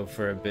Jimbo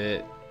for a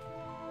bit.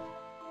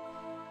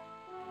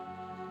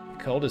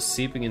 The cold is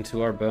seeping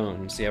into our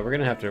bones. Yeah, we're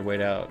gonna have to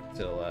wait out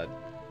till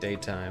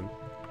daytime.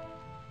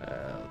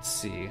 Let's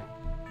see.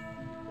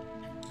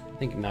 I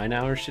think 9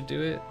 hours should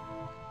do it.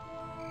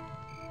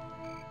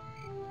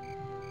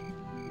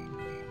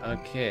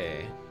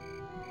 Okay.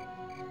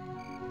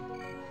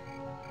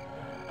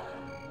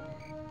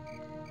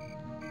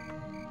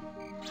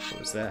 What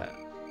was that?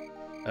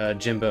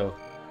 Jimbo.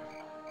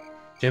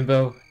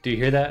 Jimbo, do you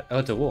hear that? Oh,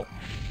 it's a wolf.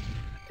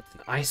 It's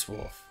an ice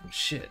wolf.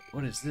 Shit,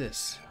 what is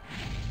this?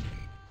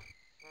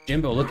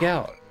 Jimbo, look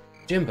out!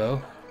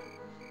 Jimbo!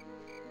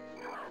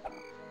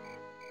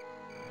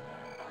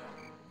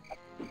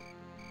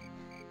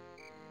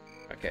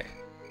 Okay.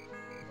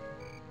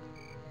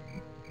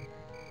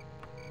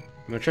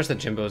 I'm gonna trust that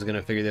Jimbo is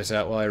gonna figure this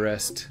out while I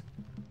rest.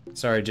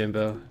 Sorry,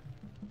 Jimbo.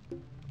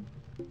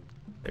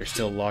 They're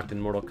still locked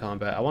in Mortal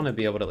Kombat. I want to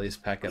be able to at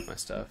least pack up my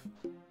stuff.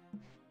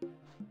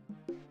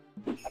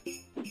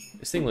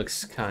 This thing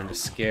looks kind of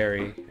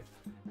scary.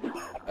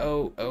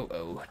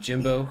 Oh.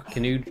 Jimbo,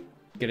 can you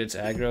get its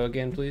aggro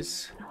again,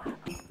 please?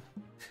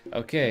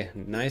 Okay,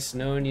 nice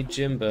knowing you,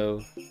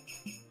 Jimbo.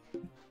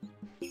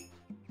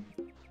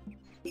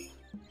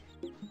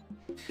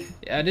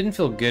 Yeah, I didn't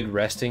feel good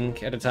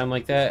resting at a time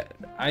like that.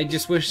 I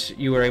just wish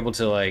you were able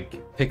to,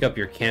 like, pick up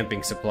your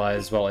camping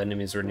supplies while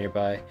enemies were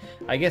nearby.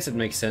 I guess it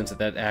makes sense that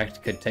that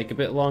act could take a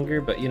bit longer,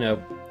 but, you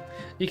know,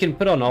 you can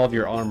put on all of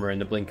your armor in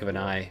the blink of an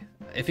eye.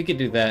 If you could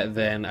do that,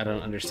 then I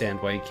don't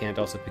understand why you can't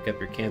also pick up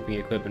your camping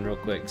equipment real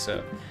quick,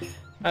 so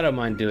I don't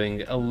mind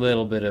doing a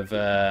little bit of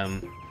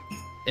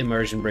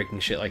immersion breaking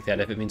shit like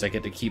that if it means I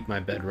get to keep my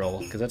bedroll,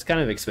 because that's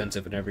kind of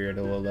expensive whenever you're at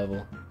a low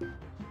level.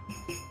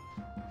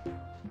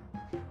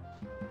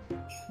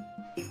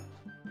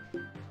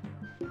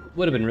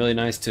 Would have been really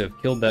nice to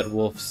have killed that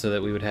wolf so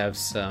that we would have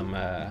some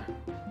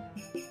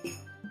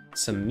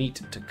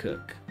meat to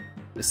cook.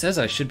 It says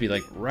I should be,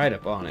 like, right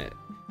up on it.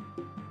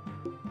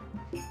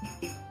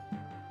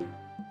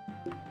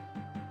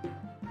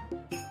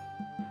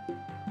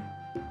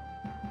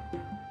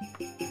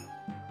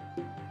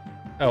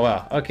 Oh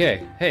wow,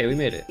 okay. Hey, we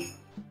made it.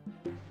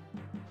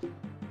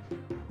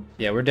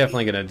 Yeah, we're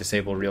definitely gonna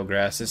disable real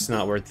grass. It's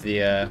not worth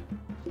the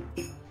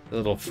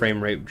little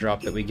frame rate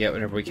drop that we get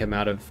whenever we come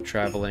out of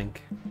traveling.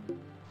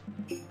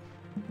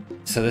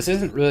 So this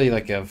isn't really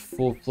like a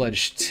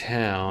full-fledged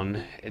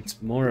town.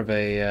 It's more of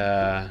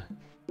a,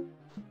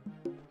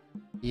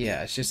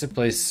 yeah, it's just a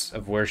place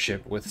of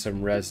worship with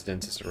some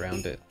residences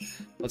around it.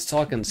 Let's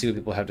talk and see what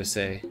people have to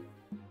say.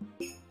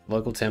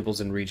 Local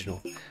temples and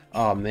regional.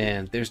 Oh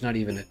man, there's not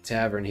even a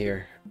tavern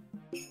here.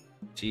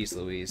 Jeez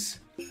Louise.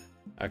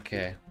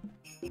 Okay.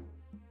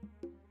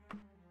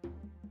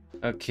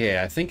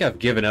 Okay, I think I've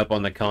given up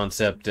on the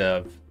concept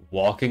of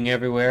walking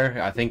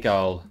everywhere. I think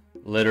I'll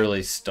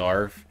literally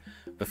starve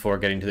before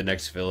getting to the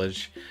next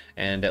village.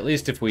 And at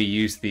least if we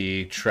use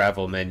the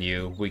travel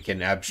menu, we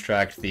can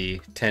abstract the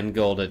 10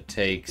 gold a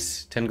day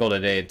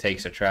it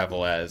takes to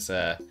travel as,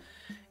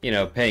 you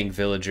know, paying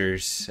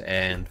villagers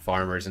and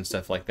farmers and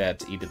stuff like that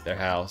to eat at their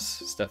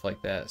house, stuff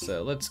like that.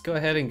 So let's go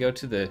ahead and go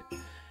to the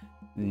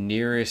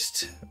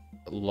nearest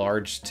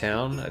large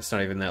town. It's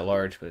not even that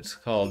large, but it's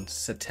called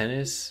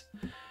Satenis.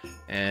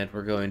 And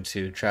we're going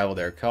to travel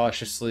there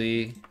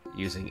cautiously,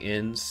 using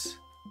inns.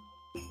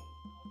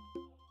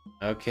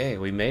 Okay,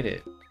 we made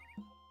it.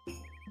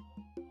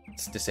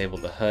 Let's disable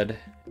the HUD,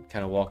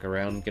 kind of walk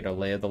around, get a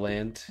lay of the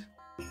land.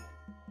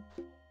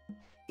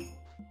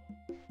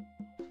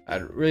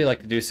 I'd really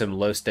like to do some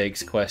low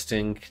stakes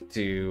questing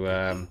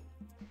to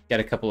get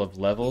a couple of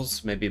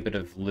levels, maybe a bit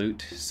of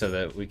loot so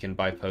that we can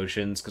buy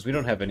potions, because we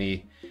don't have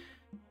any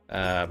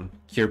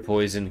cure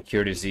poison,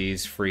 cure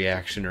disease, free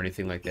action, or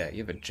anything like that.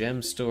 You have a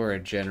gem store, a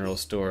general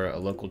store, a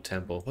local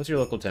temple. What's your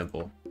local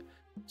temple?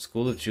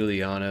 School of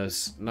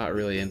Julianos. Not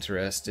really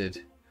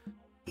interested.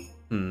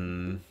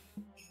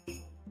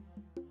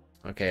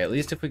 Okay, at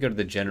least if we go to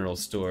the general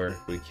store,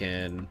 we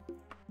can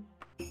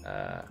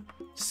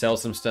sell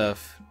some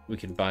stuff. We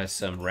can buy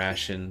some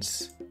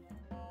rations,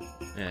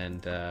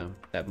 and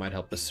that might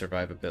help us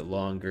survive a bit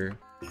longer.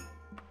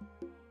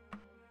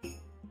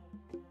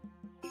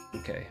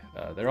 Okay,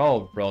 they're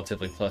all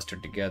relatively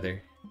clustered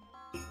together.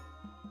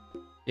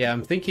 Yeah,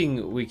 I'm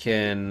thinking we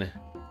can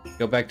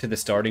go back to the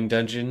starting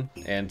dungeon,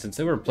 and since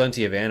there were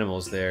plenty of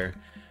animals there,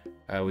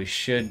 we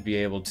should be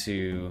able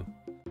to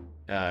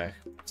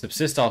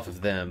subsist off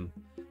of them.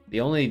 The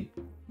only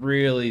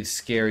really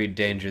scary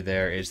danger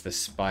there is the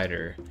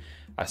spider.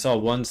 I saw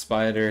one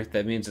spider.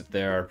 That means that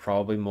there are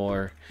probably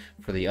more.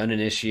 For the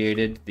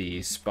uninitiated,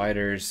 the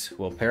spiders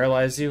will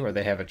paralyze you, or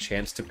they have a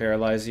chance to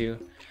paralyze you.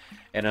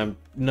 And I'm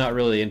not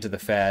really into the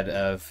fad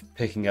of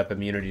picking up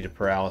immunity to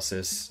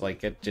paralysis.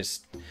 Like, it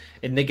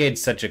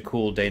negates such a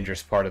cool,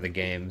 dangerous part of the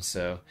game.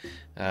 So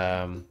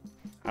I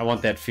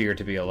want that fear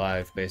to be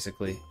alive,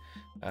 basically.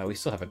 We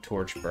still have a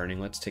torch burning.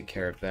 Let's take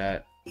care of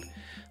that.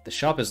 The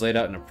shop is laid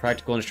out in a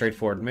practical and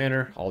straightforward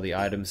manner. All the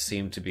items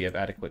seem to be of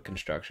adequate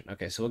construction.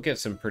 Okay, so we'll get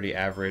some pretty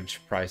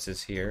average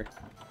prices here.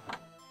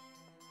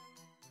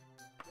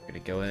 We're gonna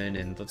go in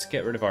and let's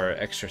get rid of our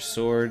extra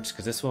swords,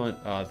 because this one,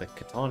 the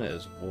katana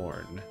is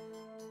worn.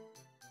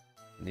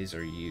 And these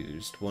are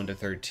used. 1 to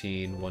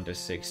 13, 1 to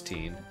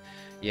 16.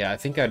 Yeah, I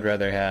think I'd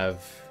rather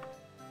have,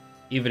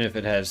 even if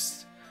it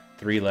has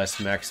 3 less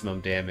maximum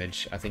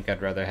damage, I think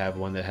I'd rather have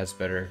one that has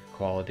better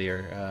quality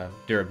or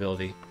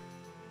durability.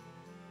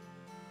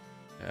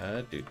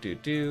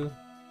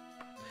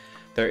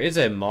 There is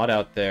a mod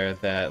out there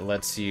that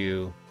lets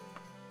you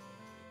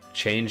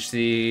change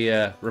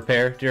the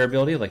repair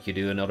durability like you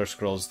do in Elder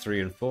Scrolls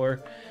 3 and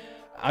 4.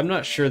 I'm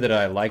not sure that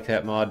I like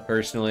that mod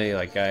personally.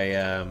 Like,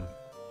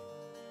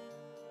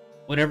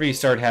 whenever you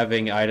start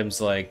having items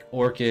like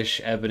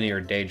Orcish, Ebony,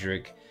 or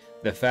Daedric,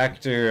 the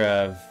factor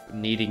of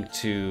needing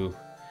to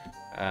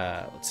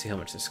let's see how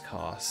much this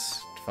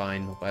costs.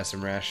 Fine, we'll buy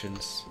some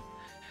rations.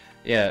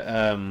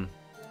 Yeah,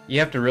 you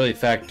have to really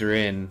factor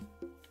in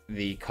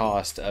the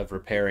cost of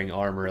repairing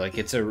armor. Like,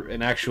 it's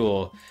an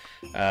actual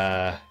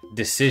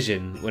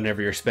decision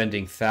whenever you're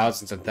spending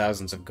thousands and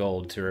thousands of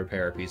gold to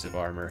repair a piece of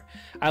armor.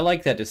 I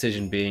like that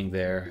decision being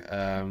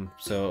there.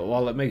 So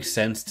while it makes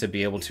sense to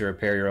be able to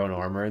repair your own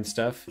armor and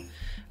stuff,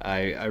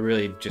 I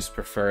really just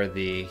prefer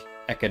the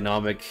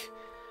economic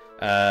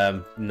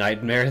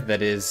nightmare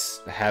that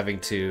is having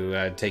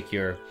to take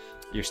your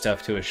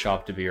stuff to a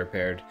shop to be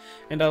repaired.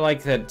 And I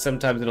like that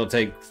sometimes it'll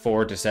take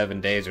 4 to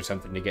 7 days or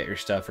something to get your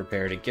stuff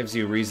repaired. It gives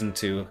you reason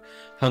to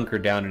hunker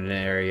down in an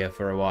area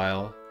for a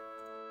while.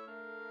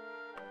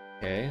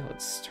 Okay,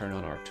 let's turn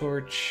on our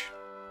torch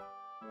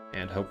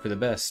and hope for the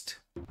best.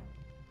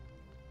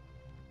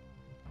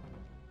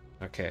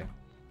 Okay,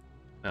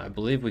 now, I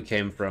believe we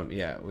came from,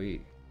 yeah,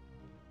 we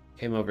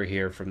came over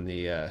here from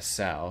the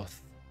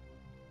south.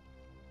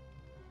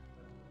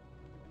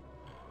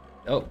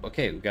 Oh,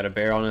 okay, we've got a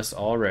bear on us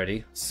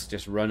already. Let's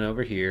just run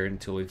over here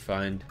until we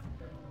find...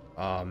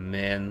 Oh,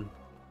 man.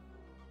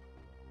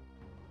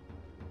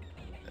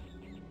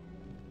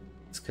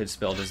 This could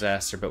spell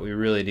disaster, but we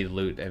really need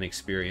loot and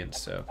experience,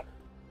 so...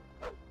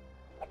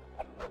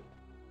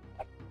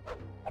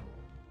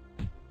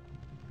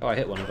 Oh, I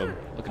hit one of them.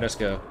 Look at us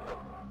go.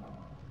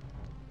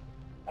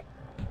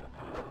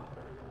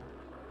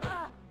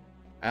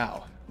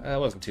 Ow. That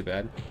wasn't too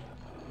bad.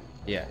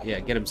 Yeah,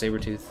 get him,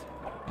 Sabretooth.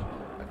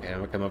 Okay, I'm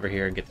gonna come over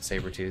here and get the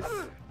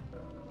Sabretooth.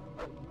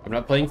 I'm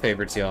not playing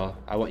favorites, y'all.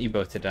 I want you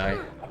both to die.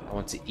 I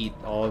want to eat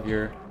all of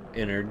your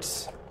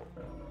innards.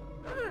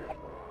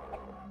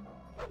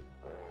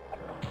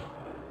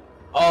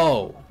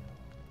 Oh!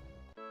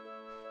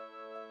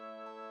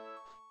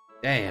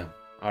 Damn.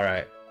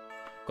 Alright.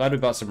 Glad we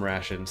bought some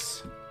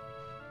rations.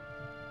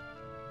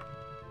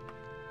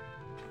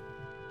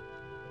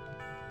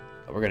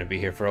 We're gonna be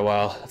here for a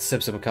while. Let's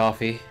sip some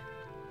coffee.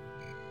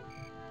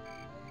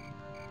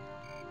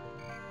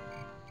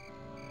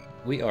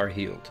 We are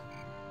healed.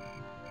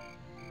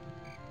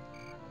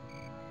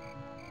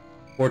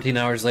 14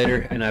 hours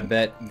later, and I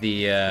bet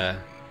the,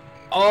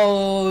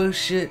 oh,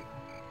 shit.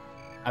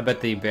 I bet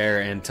the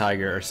bear and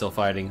tiger are still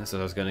fighting, that's what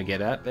I was going to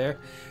get at there.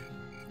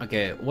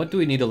 Okay, what do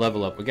we need to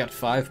level up? We got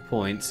 5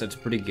 points, that's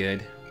pretty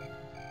good.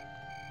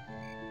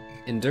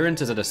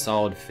 Endurance is at a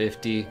solid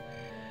 50.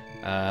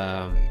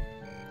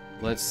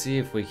 Let's see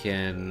if we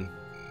can...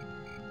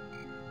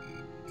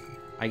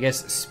 I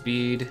guess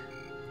speed...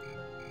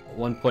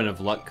 1 point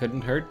of luck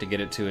couldn't hurt to get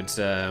it to its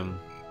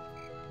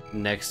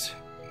next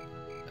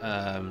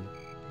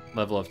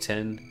level of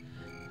 10.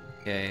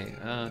 Okay,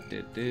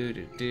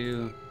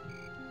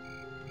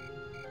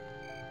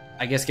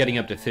 I guess getting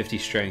up to 50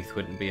 strength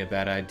wouldn't be a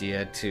bad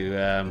idea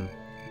to,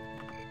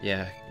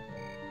 yeah.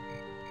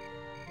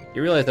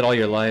 You realize that all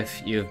your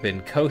life you have been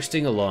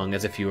coasting along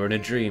as if you were in a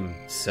dream.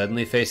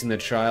 Suddenly facing the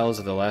trials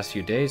of the last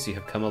few days, you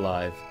have come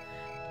alive.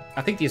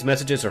 I think these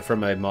messages are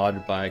from a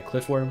mod by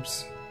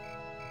Cliffworms.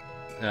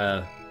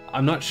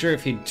 I'm not sure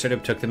if he sort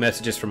of took the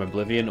messages from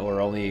Oblivion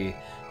or only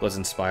was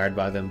inspired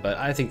by them, but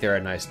I think they're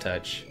a nice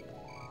touch.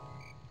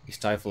 You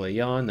stifle a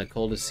yawn, the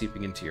cold is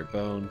seeping into your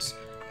bones.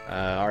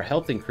 Our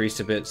health increased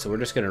a bit, so we're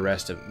just going to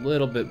rest a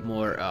little bit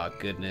more. Oh,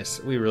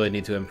 goodness. We really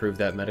need to improve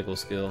that medical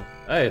skill.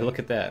 Hey, look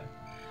at that.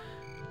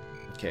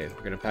 Okay, we're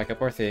going to pack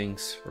up our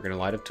things. We're going to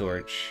light a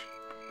torch.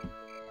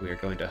 We are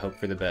going to hope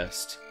for the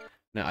best.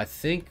 Now, I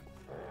think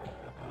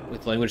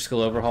with language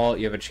skill overhaul,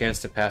 you have a chance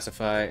to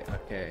pacify.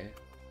 Okay.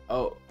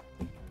 Oh.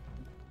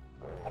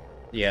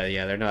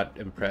 Yeah, they're not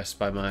impressed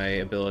by my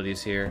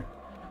abilities here.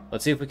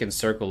 Let's see if we can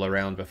circle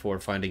around before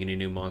finding any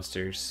new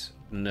monsters.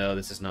 No,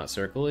 this is not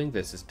circling.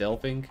 This is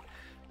delving.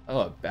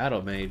 Oh, a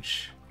battle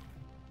mage.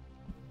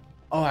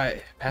 Oh,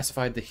 I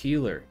pacified the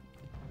healer.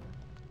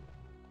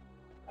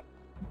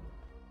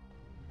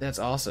 That's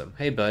awesome.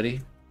 Hey,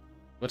 buddy.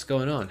 What's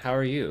going on? How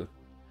are you?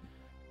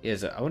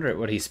 I wonder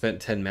what he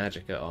spent 10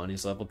 magicka on.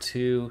 He's level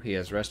 2. He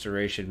has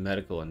restoration,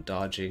 medical, and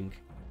dodging.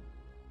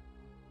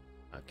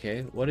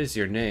 Okay, what is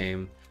your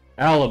name?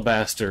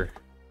 Alabaster.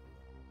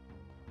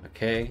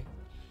 Okay.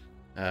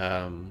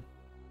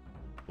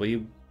 Will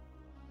you...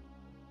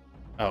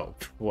 Oh,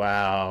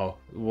 wow.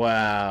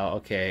 Wow,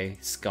 okay.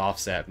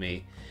 Scoffs at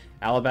me.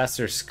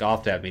 Alabaster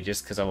scoffed at me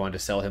just because I wanted to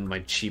sell him my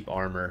cheap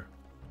armor.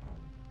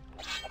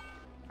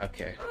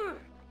 Okay.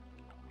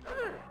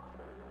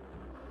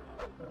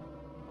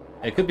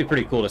 It could be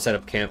pretty cool to set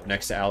up camp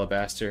next to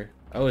Alabaster.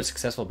 Oh, a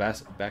successful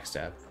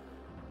backstab.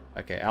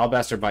 Okay,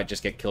 Alabaster might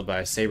just get killed by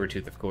a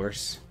saber-tooth, of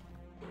course.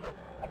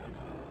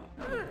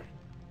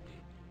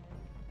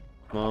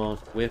 Come on,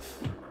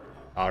 whiff.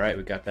 Alright,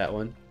 we got that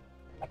one.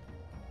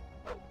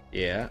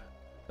 Yeah.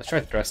 Let's try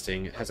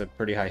thrusting. It has a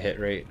pretty high hit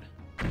rate.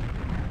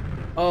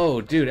 Oh,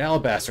 dude,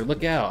 Alabaster,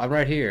 look out. I'm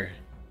right here.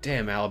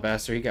 Damn,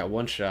 Alabaster, he got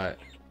one shot.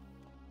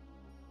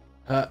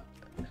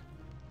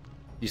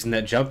 Using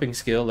that jumping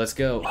skill, let's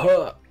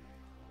go.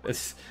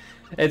 It's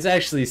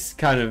actually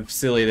kind of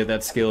silly that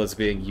that skill is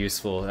being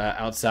useful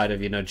outside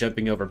of, you know,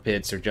 jumping over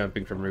pits or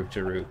jumping from roof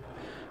to roof.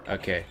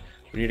 Okay,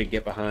 we need to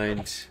get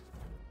behind.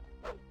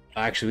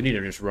 Actually, we need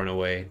to just run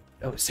away.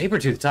 Oh,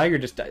 saber-tooth tiger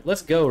just died.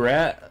 Let's go,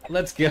 rat.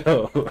 Let's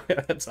go.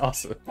 That's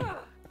awesome.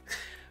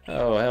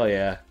 Oh, hell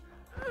yeah.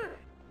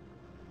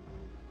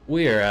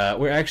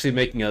 We're actually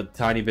making a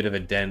tiny bit of a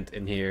dent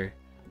in here.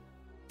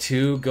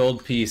 2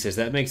 gold pieces.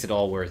 That makes it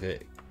all worth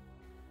it.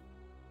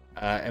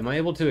 Am I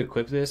able to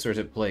equip this, or is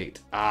it plate?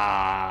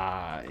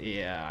 Ah,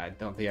 yeah, I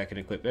don't think I can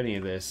equip any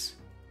of this.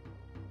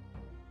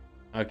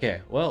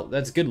 Okay, well,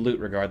 that's good loot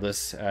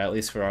regardless, at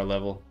least for our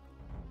level.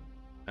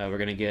 We're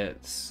gonna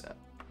get a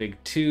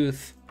big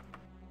tooth.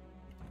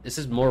 This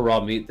is more raw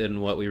meat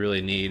than what we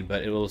really need,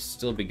 but it will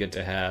still be good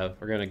to have.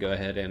 We're gonna go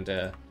ahead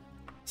and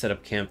set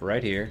up camp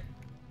right here.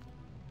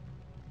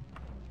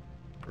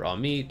 Raw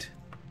meat.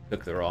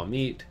 Cook the raw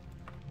meat.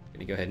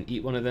 Gonna go ahead and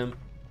eat one of them.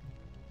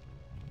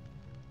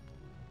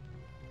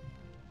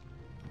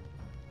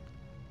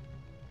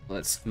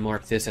 Let's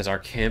mark this as our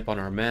camp on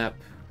our map.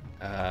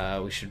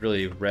 We should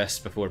really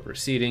rest before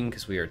proceeding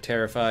because we are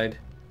terrified.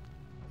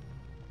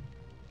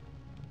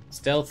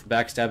 Stealth,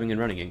 backstabbing,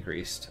 and running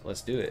increased. Let's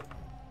do it.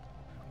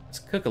 Let's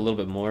cook a little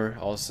bit more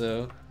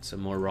also. Some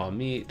more raw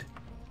meat.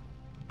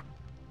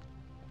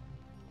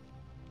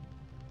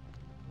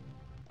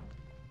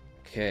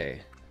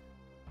 Okay.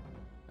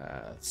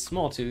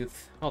 Small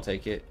tooth. I'll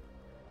take it.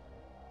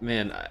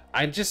 Man,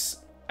 I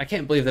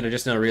can't believe that I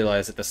just now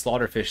realized that the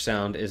slaughterfish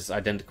sound is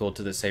identical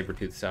to the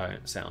saber-tooth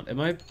sound. Am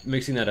I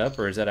mixing that up,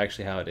 or is that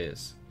actually how it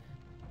is?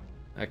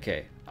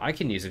 Okay, I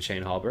can use a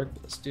chain halberd.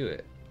 Let's do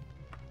it.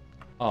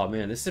 Oh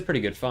man, this is a pretty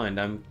good find.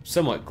 I'm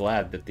somewhat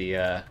glad that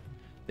the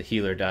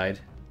healer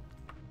died.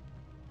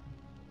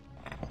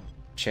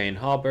 Chain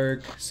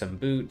halberd, some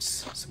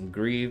boots, some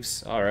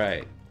greaves. All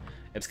right,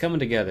 it's coming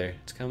together.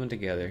 It's coming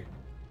together.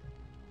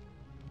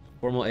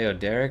 Formal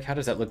Eoderic. How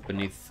does that look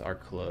beneath our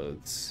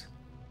clothes?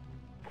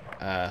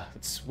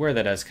 Let's wear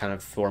that as kind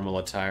of formal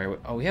attire.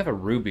 Oh, we have a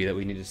ruby that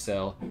we need to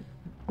sell.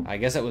 I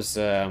guess that was,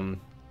 you know,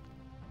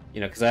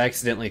 because I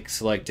accidentally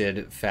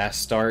selected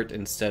fast start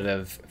instead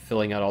of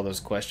filling out all those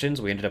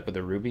questions. We ended up with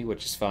a ruby,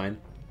 which is fine.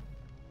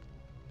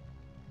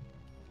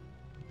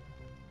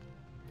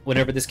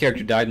 whenever this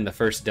character died in the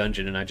first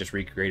dungeon and I just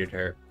recreated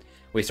her,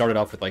 we started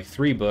off with like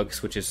 3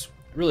 books, which is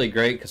really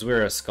great because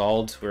we're a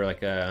Skald. We're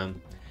like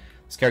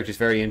this character's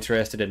very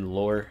interested in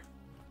lore,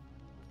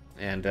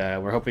 and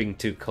we're hoping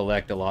to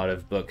collect a lot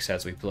of books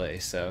as we play.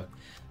 So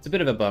it's a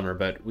bit of a bummer,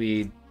 but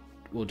we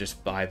will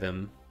just buy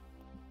them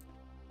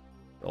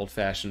the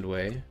old-fashioned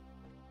way.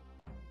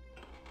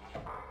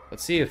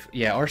 Let's see if,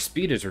 yeah, our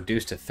speed is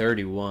reduced to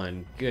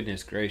 31.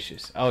 Goodness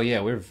gracious. Oh yeah,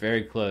 we're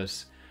very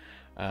close.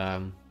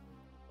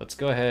 Let's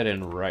go ahead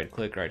and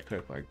right-click,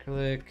 right-click,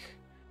 right-click.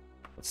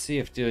 Let's see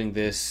if doing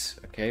this...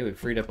 Okay, we've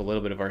freed up a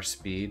little bit of our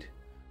speed.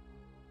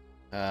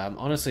 I'm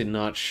honestly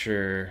not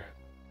sure.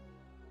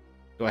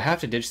 Do I have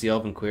to ditch the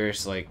Elven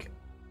Cuirass? Like,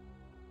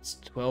 it's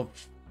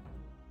 12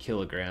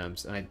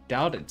 kilograms, and I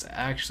doubt it's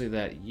actually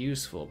that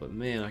useful, but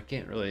man, I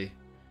can't really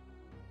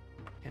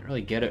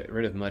get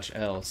rid of much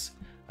else.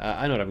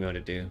 I know what I'm going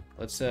to do.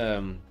 Let's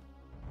pick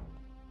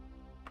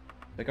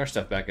our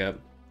stuff back up.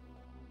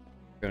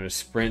 We're going to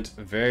sprint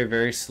very,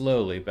 very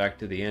slowly back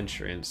to the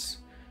entrance,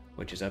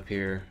 which is up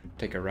here.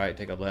 Take a right,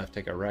 take a left,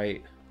 take a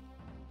right,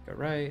 take a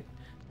right,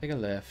 take a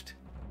left,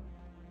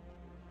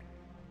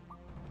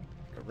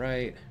 take a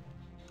right.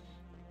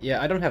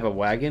 Yeah, I don't have a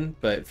wagon,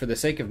 but for the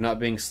sake of not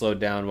being slowed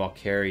down while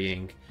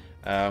carrying,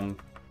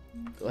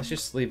 let's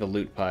just leave a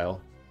loot pile.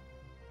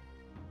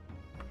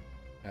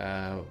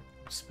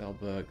 Spell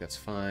book, that's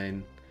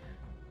fine.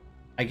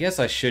 I guess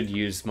I should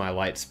use my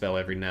light spell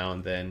every now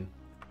and then.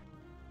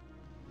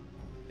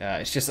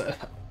 It's just...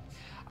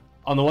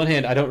 on the one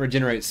hand, I don't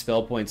regenerate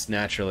spell points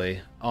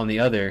naturally. On the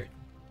other,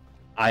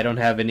 I don't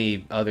have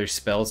any other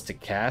spells to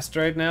cast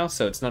right now,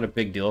 so it's not a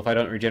big deal if I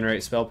don't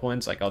regenerate spell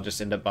points. Like, I'll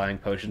just end up buying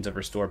potions of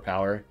restore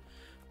power.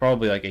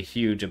 Probably like a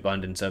huge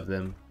abundance of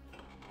them.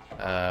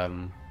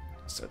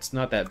 So it's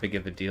not that big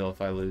of a deal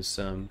if I lose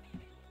some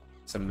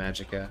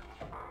magicka.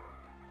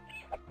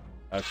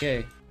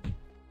 Okay.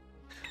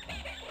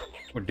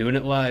 We're doing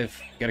it live.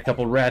 Got a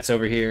couple rats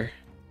over here.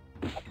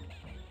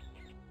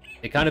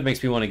 It kind of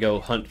makes me want to go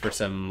hunt for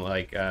some,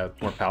 like,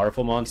 more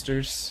powerful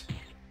monsters.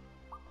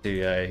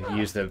 To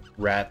use the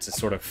rats as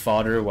sort of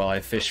fodder while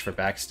I fish for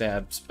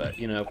backstabs, but,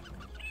 you know...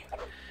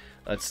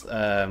 Let's,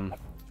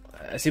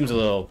 it seems a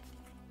little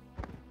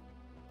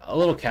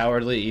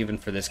cowardly, even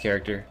for this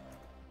character.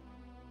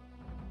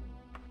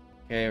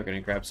 Okay, we're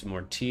gonna grab some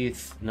more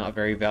teeth. Not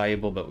very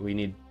valuable, but we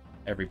need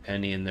every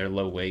penny and they're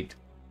low weight.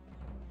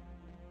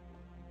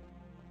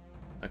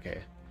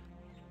 Okay.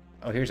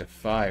 Oh, here's a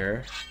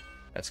fire.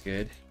 That's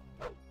good.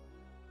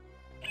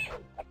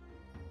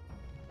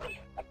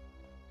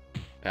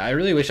 I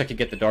really wish I could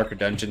get the Darker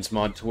Dungeons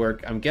mod to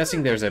work. I'm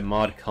guessing there's a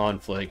mod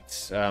conflict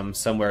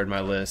somewhere in my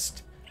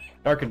list.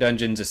 Darker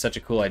Dungeons is such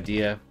a cool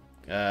idea,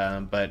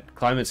 but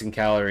Climates and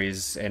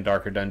Calories and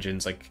Darker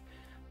Dungeons, like,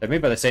 they're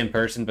made by the same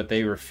person, but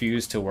they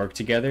refuse to work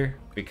together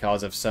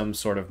because of some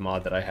sort of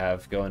mod that I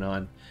have going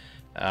on.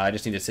 I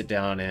just need to sit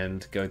down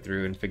and go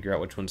through and figure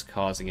out which one's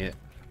causing it.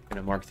 I'm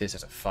going to mark this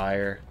as a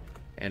fire,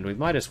 and we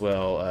might as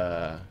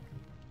well,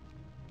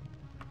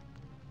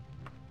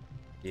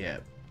 yeah,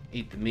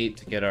 eat the meat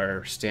to get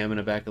our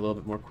stamina back a little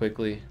bit more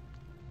quickly.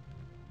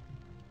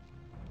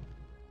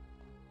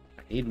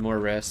 I need more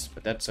rest,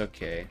 but that's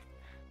okay.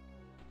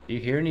 Do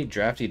you hear any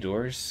drafty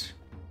doors?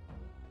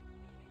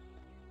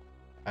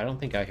 I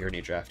don't think I hear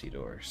any drafty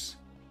doors.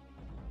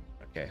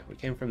 Okay, we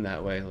came from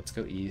that way. Let's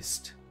go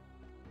east.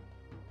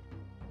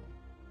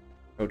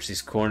 Approach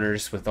these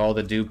corners with all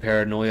the due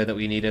paranoia that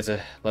we need as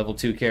a level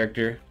 2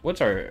 character.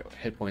 What's our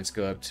hit points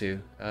go up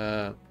to?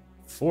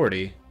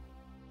 40.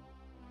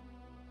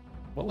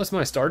 What was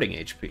my starting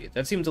HP?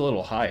 That seems a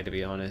little high, to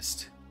be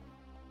honest.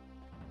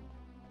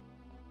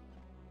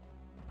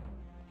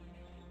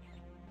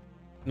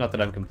 Not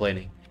that I'm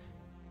complaining.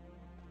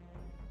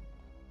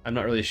 I'm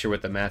not really sure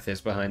what the math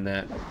is behind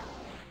that.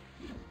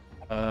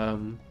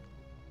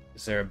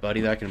 Is there a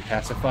buddy that I can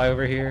pacify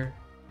over here?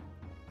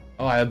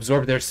 Oh, I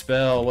absorbed their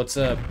spell. What's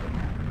up?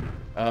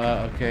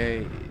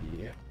 Okay.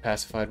 Yeah,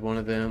 pacified one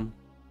of them.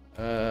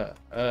 Okay.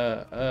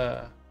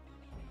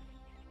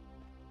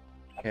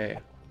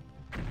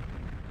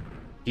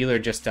 Healer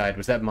just died.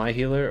 Was that my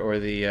healer or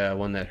the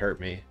one that hurt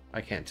me?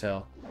 I can't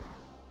tell.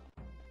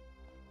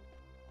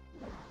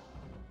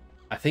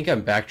 I think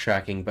I'm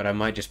backtracking, but I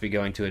might just be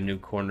going to a new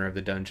corner of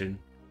the dungeon.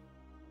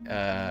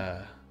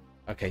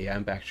 Okay, yeah,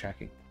 I'm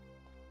backtracking.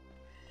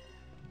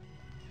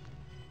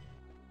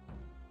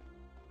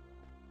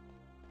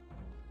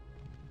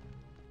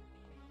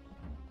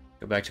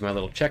 Go back to my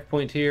little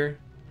checkpoint here.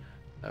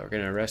 We're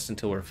gonna rest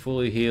until we're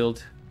fully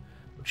healed.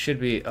 Which should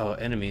be... oh,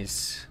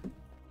 enemies.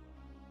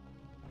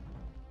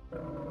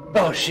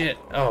 Oh, shit!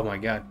 Oh, my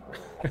God.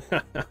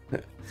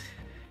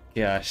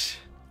 Gosh.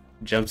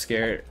 Jump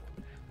scare.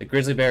 The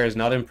grizzly bear is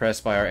not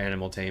impressed by our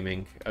animal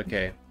taming.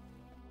 Okay.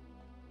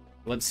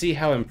 Let's see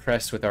how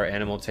impressed with our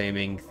animal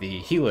taming the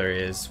healer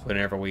is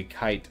whenever we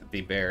kite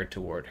the bear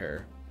toward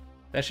her.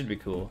 That should be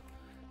cool.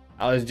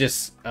 I was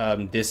just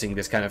dissing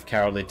this kind of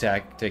cowardly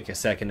tactic a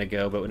second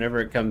ago, but whenever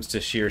it comes to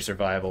sheer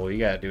survival, you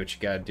gotta do what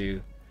you gotta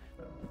do.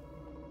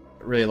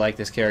 really like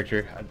this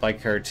character. I'd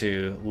like her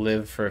to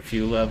live for a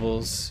few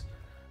levels.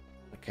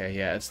 Okay,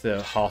 yeah, it's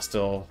the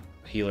hostile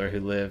healer who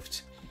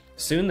lived.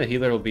 Soon the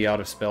healer will be out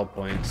of spell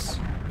points.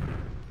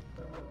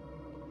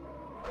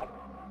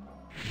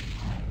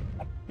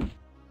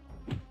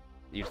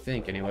 You'd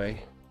think,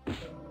 anyway.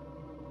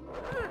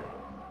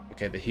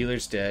 Okay, the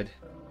healer's dead.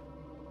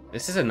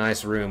 This is a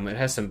nice room. It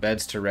has some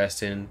beds to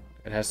rest in.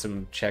 It has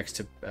some chests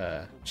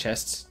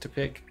to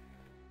pick.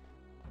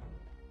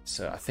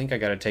 So I think I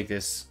gotta take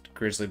this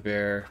grizzly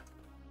bear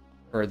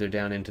further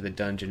down into the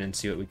dungeon and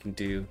see what we can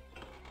do.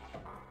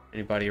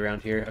 Anybody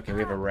around here? Okay, we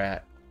have a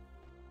rat.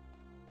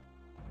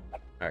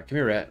 Alright, come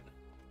here, rat.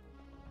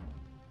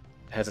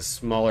 It has a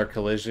smaller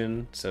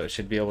collision, so it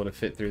should be able to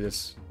fit through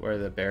this where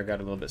the bear got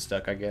a little bit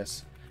stuck, I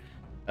guess.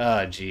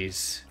 Ah,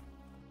 jeez.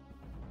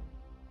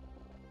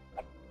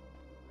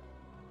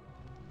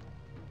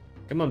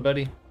 Come on,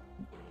 buddy.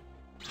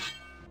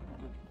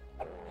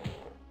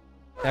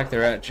 Attack the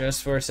rat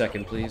just for a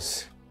second,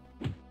 please.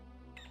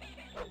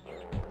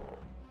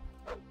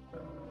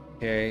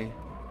 Okay.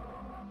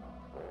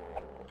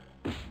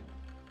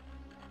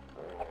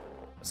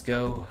 Let's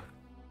go.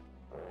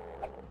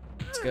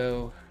 Let's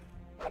go.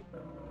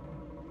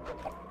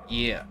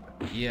 Yeah.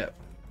 Yep.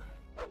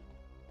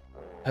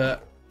 Huh.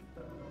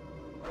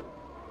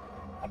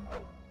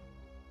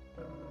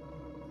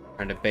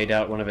 Trying to bait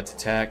out one of its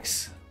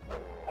attacks.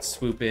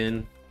 Swoop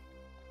in.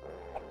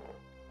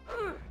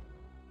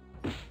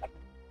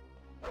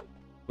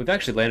 We've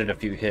actually landed a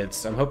few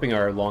hits. I'm hoping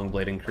our long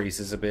blade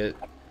increases a bit.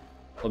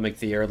 It'll make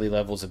the early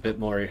levels a bit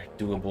more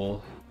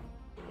doable.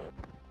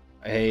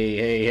 Hey,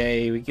 hey,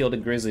 hey, we killed a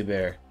grizzly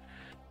bear.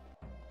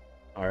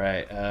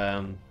 Alright,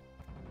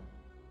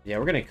 yeah,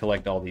 we're gonna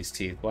collect all these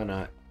teeth. Why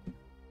not?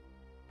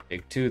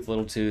 Big tooth,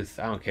 little tooth,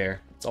 I don't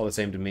care. It's all the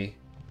same to me.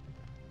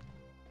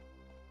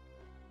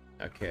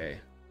 Okay.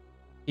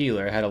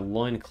 Healer had a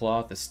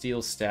loincloth, a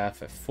steel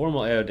staff, a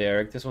formal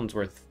Eoderic. This one's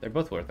worth... They're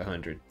both worth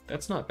 100.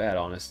 That's not bad,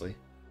 honestly.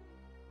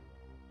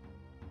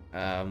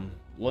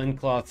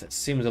 Loincloth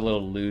seems a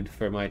little lewd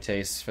for my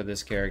taste for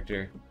this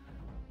character.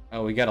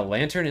 Oh, we got a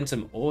lantern and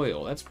some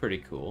oil. That's pretty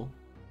cool.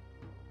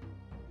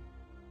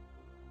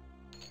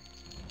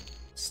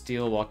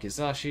 Steel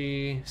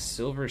wakizashi,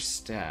 silver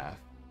staff.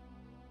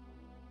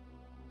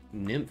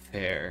 Nymph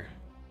hair.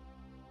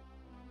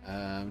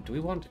 Do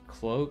we want a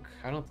cloak?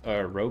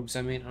 Robes,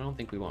 I mean. I don't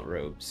think we want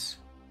robes.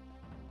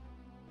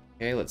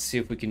 Okay, let's see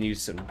if we can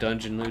use some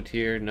dungeon loot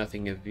here.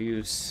 Nothing of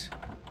use.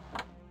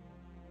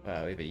 We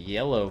have a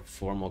yellow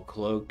formal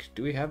cloak.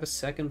 Do we have a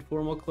second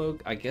formal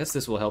cloak? I guess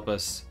this will help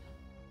us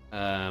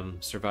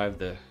survive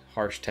the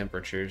harsh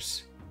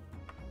temperatures.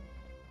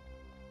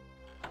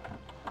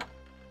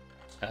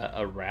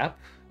 A wrap?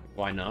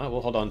 Why not?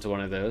 We'll hold on to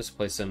one of those.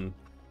 Play some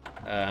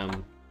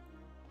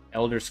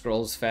Elder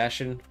Scrolls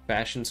fashion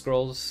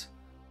scrolls.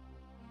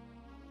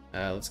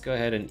 Let's go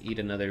ahead and eat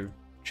another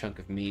chunk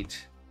of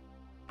meat.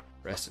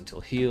 Rest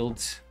until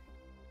healed.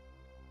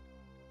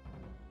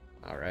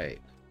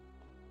 Alright.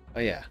 Oh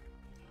yeah.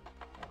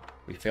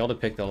 We failed to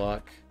pick the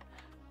lock.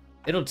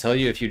 It'll tell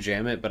you if you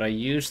jam it, but I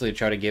usually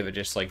try to give it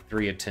just like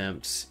 3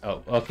 attempts.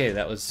 Oh, okay,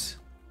 that was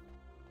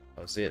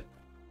it.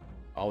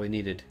 All we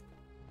needed.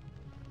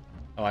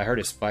 Oh, I heard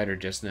a spider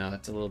just now.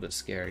 That's a little bit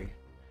scary.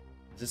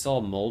 Is this all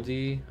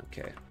moldy?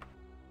 Okay.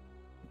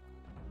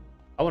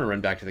 I want to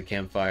run back to the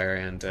campfire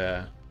and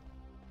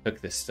cook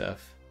this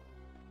stuff.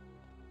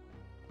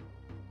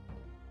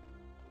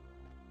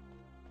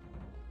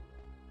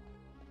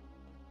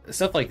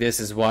 Stuff like this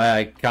is why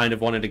I kind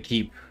of wanted to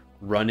keep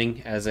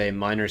running as a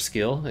minor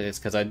skill. It's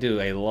because I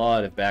do a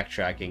lot of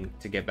backtracking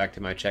to get back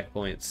to my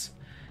checkpoints.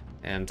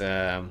 And,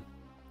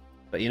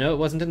 but you know, it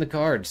wasn't in the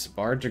cards.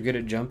 Bards are good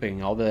at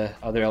jumping. All the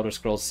other Elder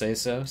Scrolls say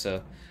so,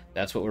 so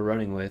that's what we're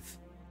running with.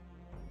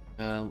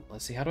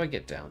 Let's see, how do I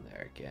get down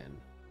there again?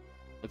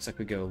 Looks like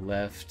we go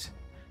left,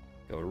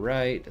 go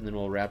right, and then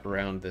we'll wrap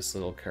around this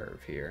little curve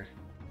here.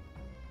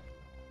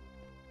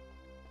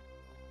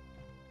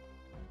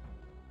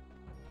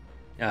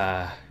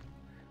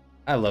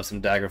 I love some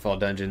Daggerfall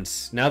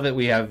dungeons. Now that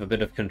we have a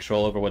bit of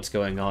control over what's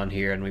going on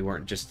here and we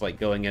weren't just like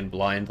going in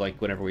blind like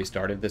whenever we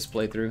started this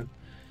playthrough,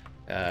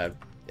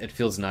 it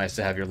feels nice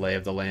to have your lay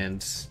of the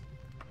land.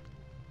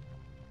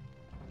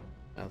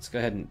 Let's go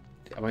ahead and...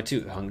 Am I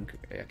too hungry?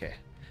 Okay.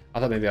 I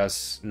thought maybe I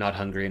was not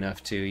hungry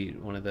enough to eat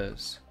one of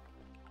those.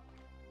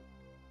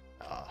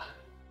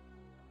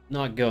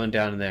 Not going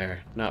down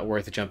there. Not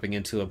worth jumping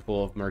into a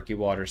pool of murky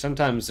water.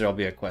 Sometimes there'll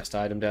be a quest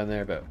item down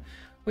there, but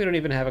we don't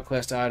even have a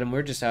quest item.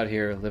 We're just out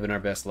here living our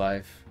best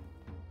life.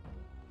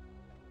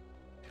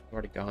 We've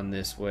already gone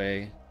this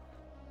way.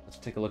 Let's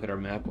take a look at our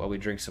map while we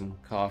drink some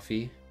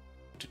coffee.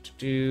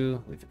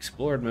 We've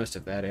explored most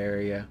of that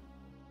area.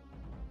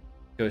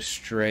 Go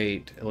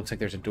straight. It looks like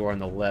there's a door on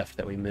the left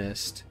that we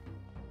missed.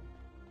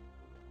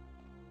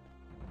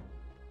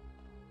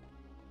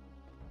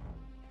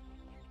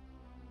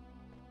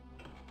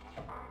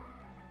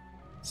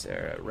 Is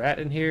there a rat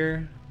in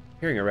here? I'm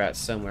hearing a rat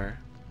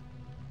somewhere.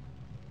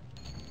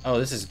 Oh,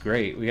 this is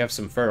great. We have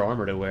some fur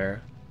armor to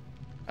wear.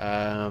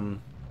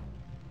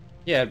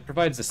 Yeah, it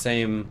provides the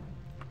same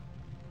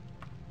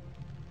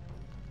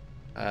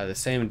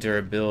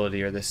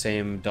durability or the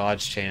same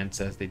dodge chance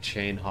as the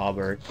chain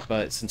halberd,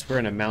 but since we're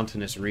in a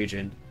mountainous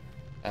region,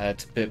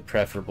 it's a bit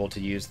preferable to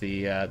use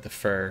the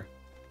fur.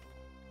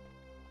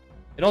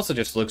 It also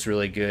just looks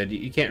really good.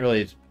 You can't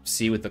really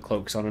see with the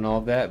cloaks on and all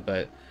of that,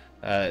 but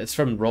it's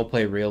from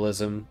roleplay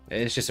realism.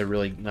 It's just a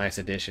really nice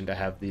addition to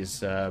have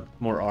these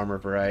more armor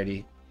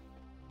variety.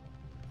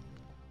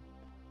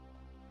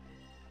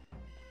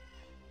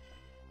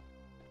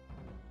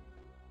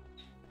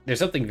 There's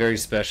something very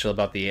special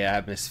about the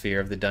atmosphere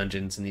of the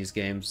dungeons in these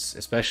games,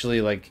 especially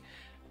like,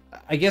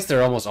 I guess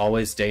they're almost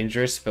always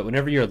dangerous, but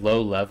whenever you're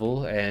low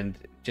level and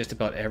just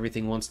about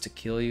everything wants to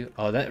kill you.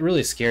 Oh, that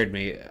really scared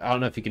me. I don't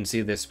know if you can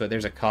see this, but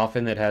there's a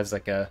coffin that has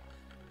like a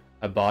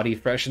body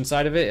fresh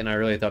inside of it, and I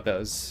really thought that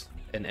was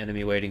an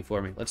enemy waiting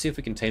for me. Let's see if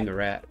we can tame the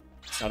rat.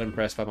 Not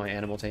impressed by my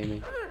animal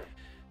taming.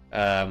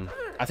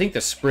 I think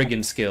the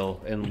Spriggan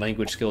skill in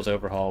Language Skills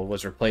Overhaul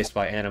was replaced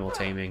by animal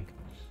taming.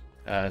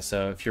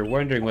 So if you're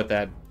wondering what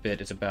that bit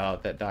is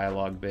about, that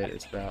dialogue bit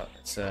is about,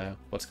 it's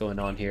what's going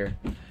on here.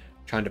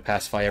 Trying to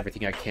pacify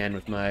everything I can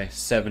with my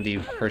 70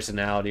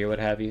 personality or what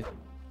have you.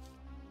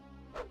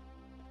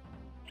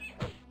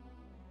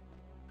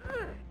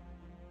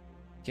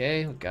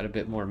 Okay, we got a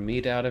bit more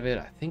meat out of it.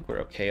 I think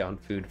we're okay on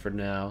food for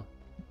now.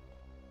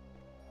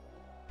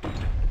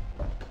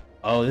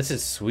 Oh, this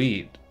is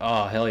sweet.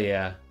 Oh, hell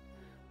yeah.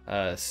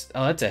 Oh,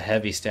 that's a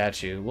heavy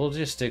statue. We'll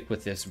just stick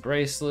with this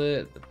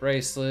bracelet, the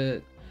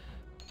bracelet,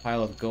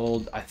 pile of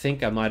gold. I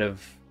think I might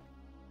have...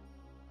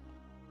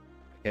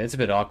 Okay, it's a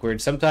bit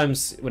awkward.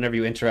 Sometimes whenever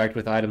you interact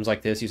with items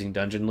like this using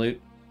dungeon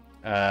loot,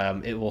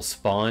 it will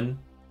spawn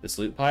this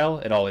loot pile.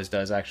 It always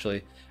does,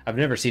 actually. I've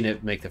never seen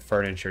it make the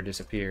furniture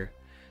disappear.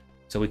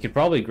 So we could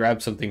probably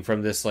grab something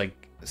from this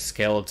like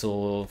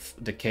skeletal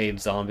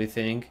decayed zombie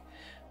thing,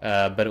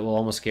 but it will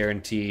almost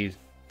guarantee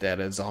that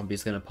a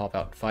zombie's gonna pop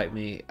out and fight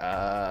me.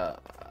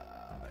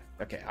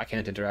 Okay, I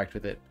can't interact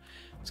with it.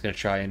 I was gonna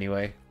try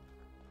anyway.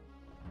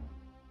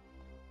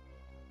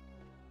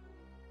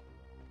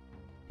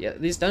 Yeah,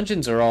 these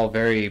dungeons are all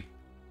they're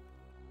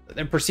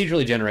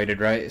procedurally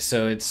generated, right?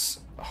 So it's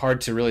hard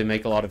to really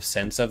make a lot of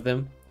sense of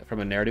them from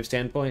a narrative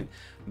standpoint,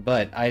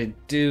 but I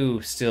do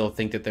still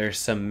think that there's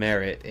some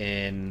merit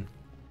in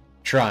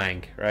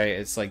trying, right?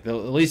 It's like the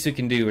least we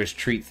can do is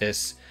treat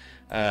this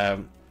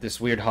this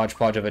weird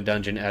hodgepodge of a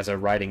dungeon as a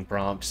writing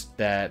prompt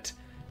that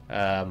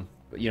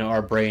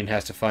our brain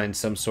has to find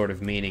some sort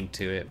of meaning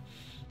to it.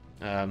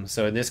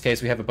 So in this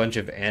case, we have a bunch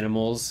of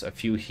animals, a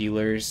few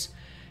healers,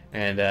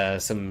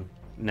 and some.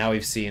 Now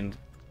we've seen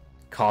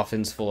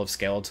coffins full of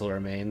skeletal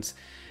remains.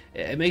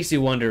 It makes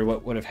you wonder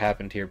what would have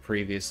happened here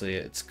previously.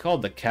 It's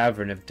called the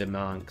Cavern of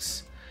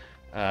Demanx.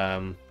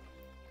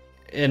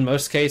 In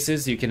most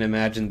cases, you can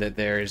imagine that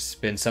there's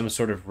been some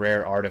sort of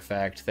rare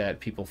artifact that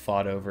people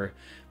fought over.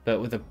 But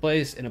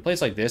in a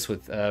place like this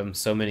with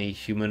so many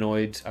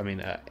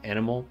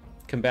animal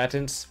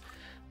combatants,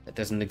 that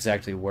doesn't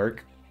exactly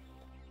work.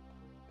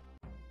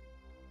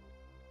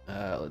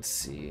 Let's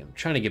see. I'm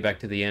trying to get back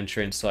to the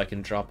entrance so I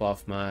can drop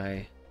off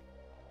my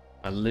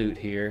loot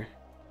here.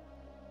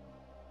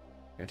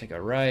 I'm gonna take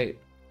a right.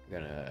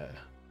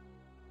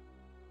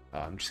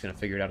 I'm just gonna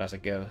figure it out as I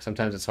go.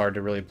 Sometimes it's hard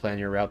to really plan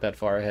your route that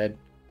far ahead.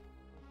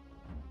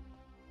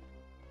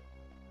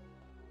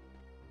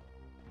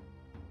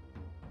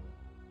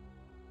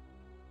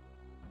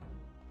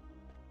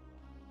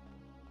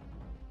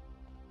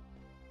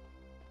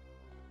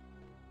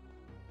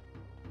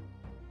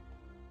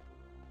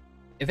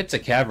 If it's a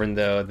cavern,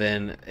 though,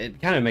 then it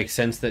kind of makes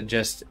sense that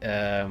just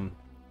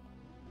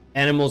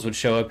animals would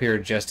show up here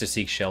just to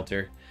seek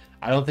shelter.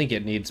 I don't think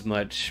it needs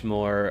much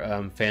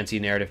more fancy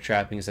narrative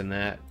trappings than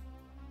that.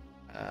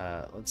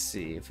 Let's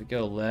see. If we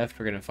go left,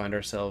 we're going to find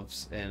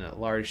ourselves in a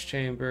large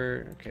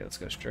chamber. Okay, let's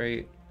go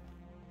straight.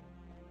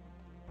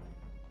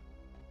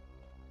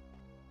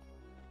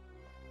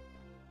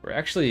 We're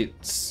actually...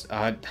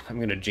 I'm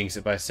going to jinx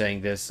it by saying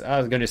this. I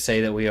was going to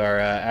say that we are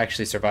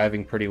actually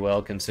surviving pretty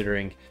well,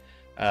 considering...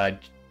 I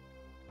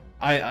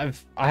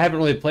haven't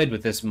really played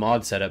with this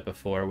mod setup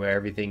before, where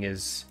everything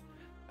is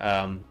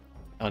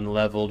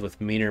unleveled with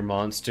meaner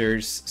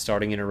monsters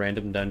starting in a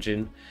random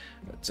dungeon.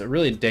 It's a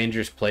really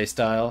dangerous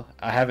playstyle.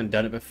 I haven't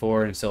done it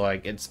before, and so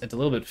like it's a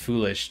little bit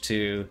foolish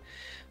to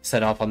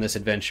set off on this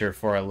adventure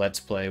for a let's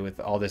play with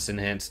all this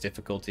enhanced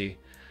difficulty.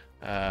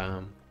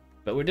 But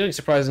we're doing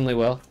surprisingly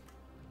well.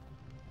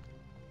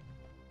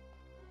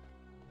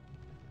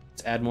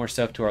 Let's add more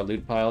stuff to our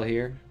loot pile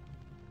here.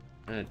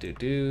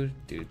 Do.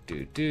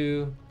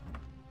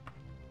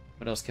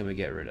 What else can we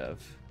get rid of?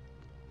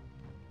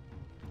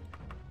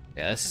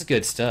 Yeah, this is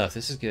good stuff.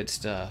 This is good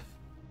stuff.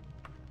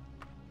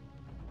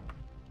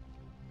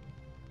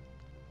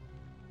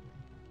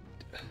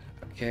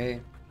 Okay.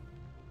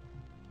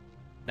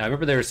 Now, I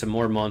remember there were some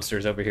more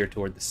monsters over here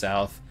toward the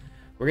south.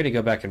 We're going to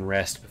go back and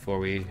rest before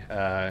we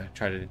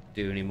try to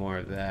do any more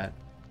of that.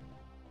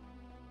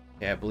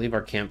 Yeah, I believe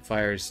our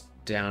campfire's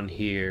down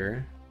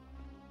here.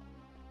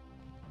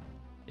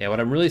 Yeah, what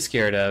I'm really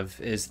scared of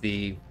is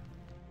the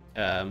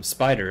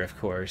Spider, of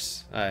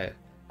course.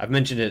 I've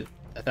mentioned it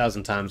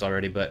 1,000 times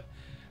already, but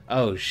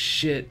oh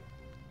shit!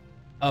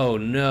 Oh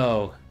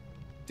no,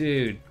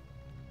 dude.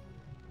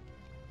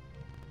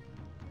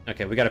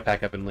 Okay, we gotta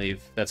pack up and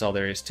leave. That's all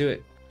there is to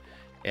it.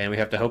 And we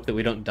have to hope that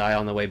we don't die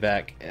on the way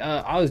back.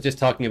 I was just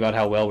talking about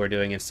how well we're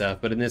doing and stuff,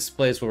 but in this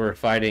place where we're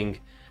fighting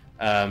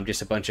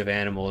just a bunch of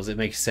animals, it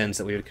makes sense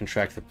that we would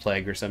contract the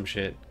plague or some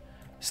shit.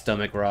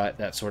 Stomach rot,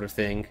 that sort of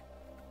thing.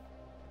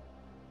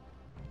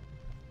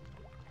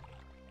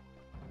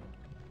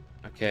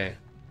 Okay.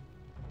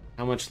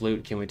 How much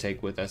loot can we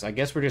take with us? I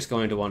guess we're just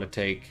going to want to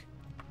take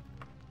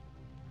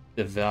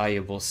the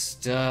valuable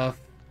stuff.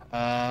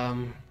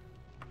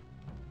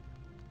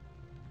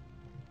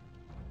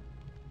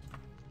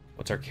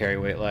 What's our carry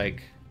weight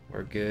like?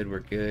 We're good, we're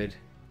good.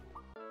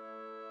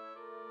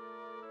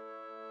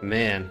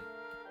 Man.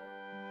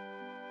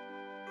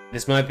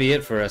 This might be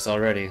it for us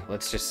already.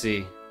 Let's just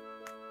see.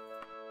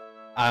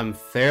 I'm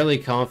fairly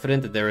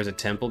confident that there is a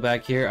temple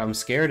back here. I'm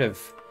scared of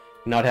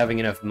not having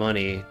enough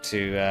money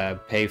to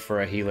pay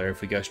for a healer if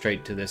we go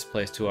straight to this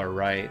place to our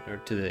right, or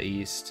to the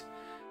east.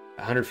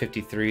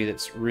 153,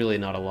 that's really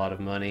not a lot of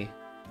money.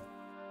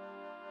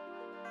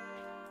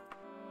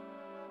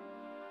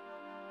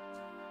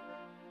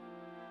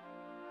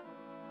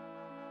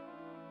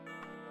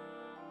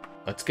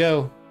 Let's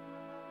go.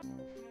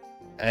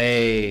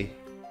 Hey.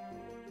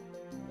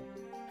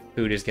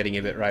 Food is getting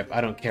a bit ripe.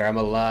 I don't care. I'm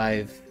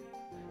alive.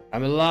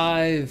 I'm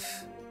alive.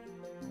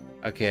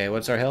 Okay,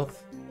 what's our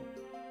health?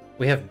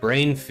 We have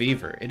brain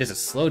fever. It is a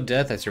slow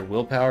death as your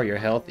willpower, your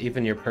health,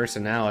 even your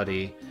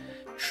personality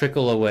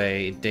trickle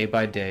away day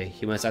by day.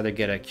 You must either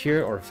get a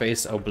cure or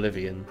face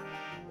oblivion.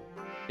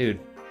 Dude.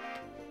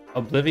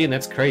 Oblivion,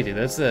 that's crazy.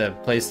 That's the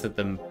place that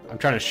I'm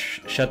trying to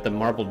shut the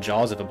marble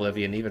jaws of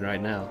oblivion even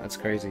right now. That's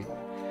crazy.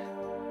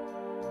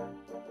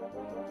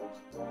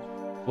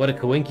 What a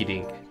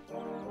coinky-dink.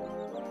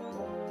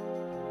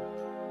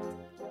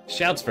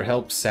 Shouts for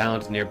help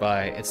sound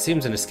nearby. It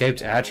seems an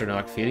escaped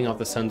Atronach feeding off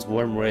the sun's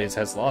warm rays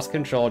has lost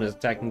control and is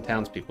attacking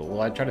townspeople.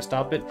 Will I try to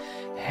stop it?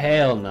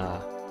 Hell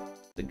nah.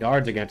 The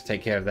guards are gonna have to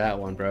take care of that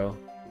one, bro.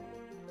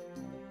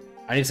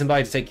 I need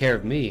somebody to take care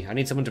of me. I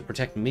need someone to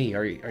protect me.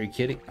 Are you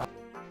kidding?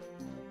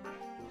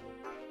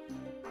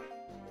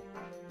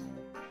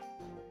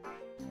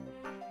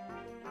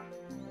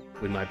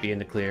 We might be in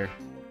the clear.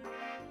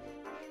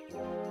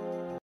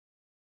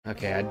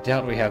 Okay, I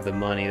doubt we have the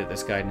money that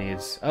this guy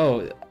needs.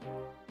 Oh,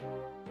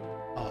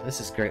 this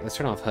is great. Let's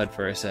turn off HUD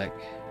for a sec.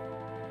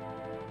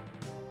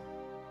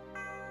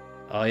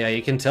 Oh yeah,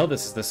 you can tell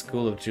this is the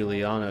School of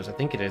Julianos. I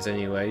think it is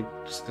anyway,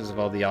 just because of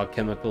all the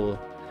alchemical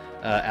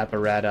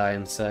apparati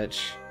and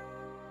such.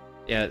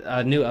 Yeah,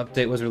 a new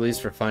update was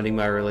released for Finding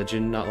My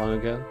Religion not long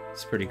ago.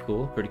 It's pretty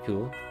cool, pretty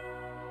cool.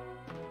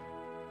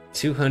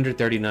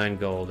 239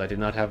 gold. I did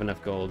not have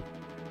enough gold.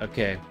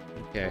 Okay,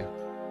 okay.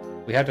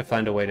 We have to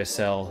find a way to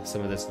sell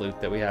some of this loot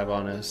that we have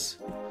on us.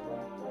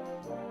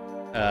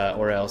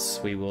 Or else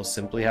we will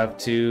simply have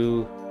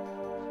to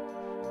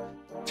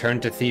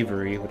turn to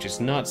thievery, which is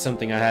not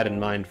something I had in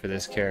mind for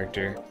this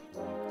character.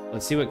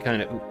 Let's see what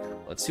kind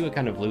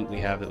of loot we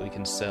have that we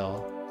can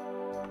sell.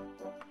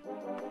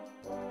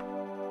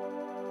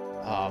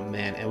 Oh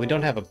man, and we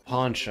don't have a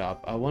pawn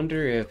shop. I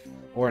wonder if,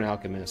 or an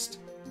alchemist.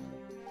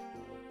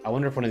 I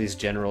wonder if one of these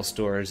general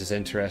stores is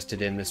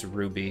interested in this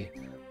ruby.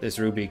 This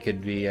ruby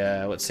could be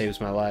what saves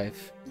my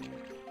life.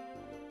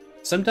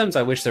 Sometimes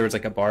I wish there was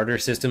like a barter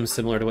system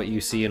similar to what you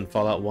see in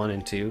Fallout 1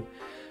 and 2.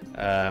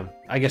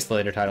 I guess the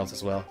later titles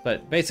as well.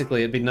 But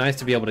basically, it'd be nice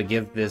to be able to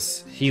give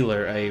this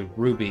healer a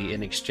ruby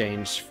in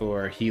exchange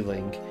for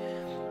healing.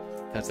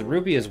 Because the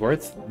ruby is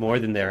worth more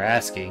than they're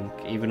asking,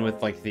 even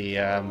with like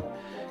the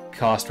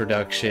cost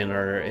reduction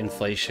or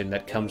inflation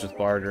that comes with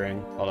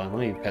bartering. Hold on, let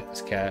me pet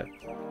this cat.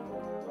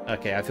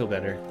 Okay, I feel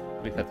better.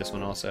 Let me pet this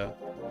one also.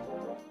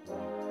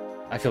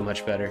 I feel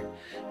much better.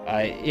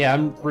 Yeah,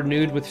 I'm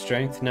renewed with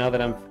strength now that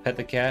I'm pet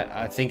the cat.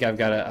 I think I'm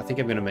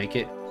gonna make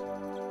it.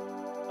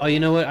 Oh, you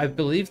know what? I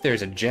believe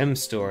there's a gem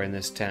store in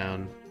this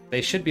town.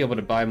 They should be able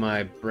to buy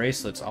my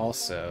bracelets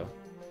also.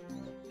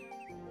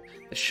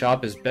 The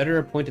shop is better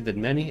appointed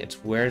than many.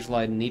 Its wares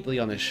lie neatly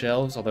on the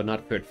shelves, although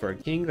not fit for a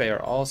king. They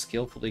are all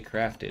skillfully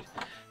crafted.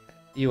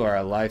 You are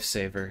a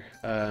lifesaver.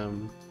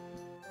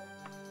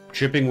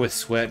 Dripping with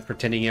sweat,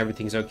 pretending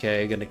everything's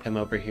okay. Gonna come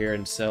over here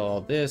and sell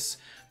all this.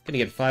 Gonna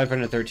get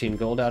 513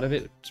 gold out of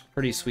it. It's a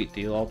pretty sweet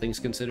deal, all things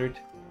considered.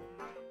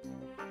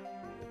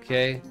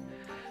 Okay.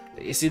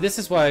 You see, this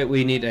is why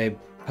we need a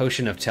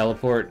potion of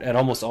teleport at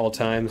almost all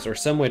times, or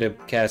some way to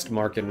cast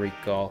Mark and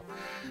Recall.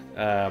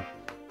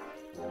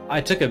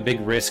 I took a big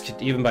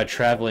risk, even by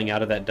traveling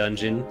out of that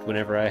dungeon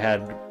whenever I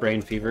had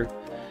brain fever.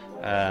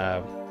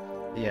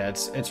 Yeah,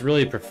 it's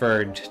really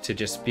preferred to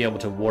just be able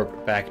to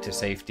warp back to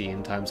safety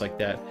in times like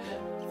that.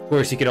 Of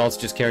course, you could also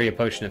just carry a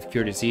potion of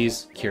cure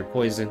disease, cure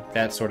poison,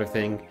 that sort of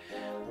thing.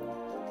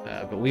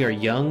 But we are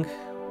young,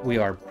 we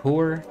are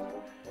poor,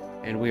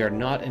 and we are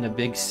not in a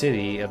big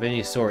city of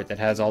any sort that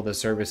has all the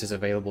services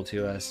available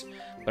to us.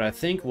 But I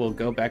think we'll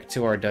go back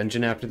to our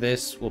dungeon after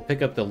this. We'll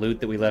pick up the loot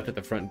that we left at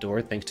the front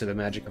door, thanks to the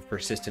magic of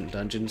persistent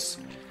dungeons.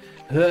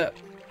 And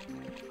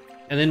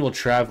then we'll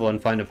travel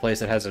and find a place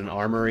that has an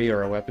armory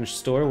or a weapons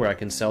store where I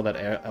can sell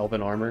that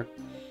elven armor.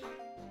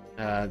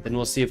 Then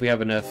we'll see if we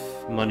have enough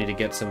money to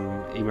get some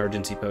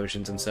emergency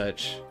potions and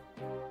such.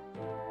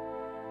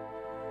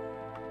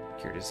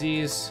 Cure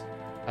disease.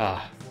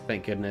 Ah,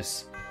 thank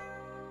goodness.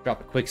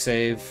 Drop a quick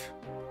save,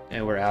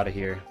 and we're out of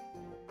here.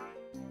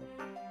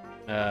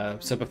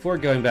 So before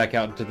going back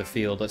out into the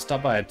field, let's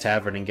stop by a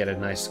tavern and get a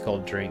nice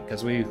cold drink,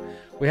 because we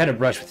had a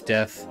brush with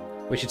death.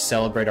 We should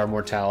celebrate our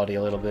mortality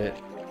a little bit.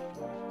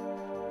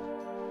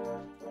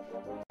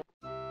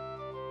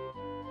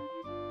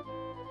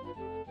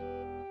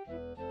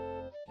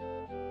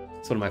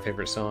 It's one of my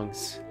favorite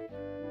songs.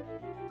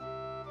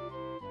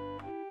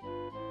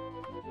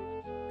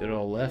 Good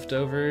old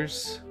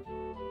leftovers.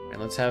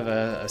 And let's have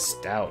a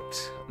stout.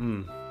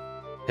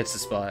 Hits the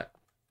spot.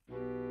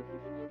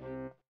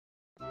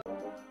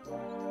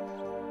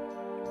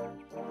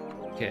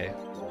 Okay.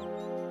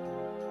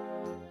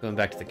 Going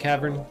back to the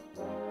cavern.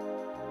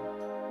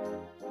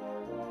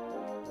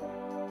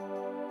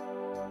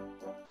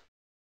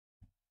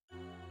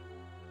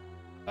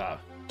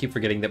 Keep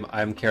forgetting that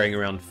I'm carrying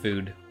around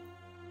food.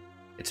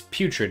 It's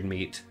putrid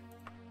meat.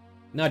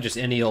 Not just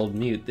any old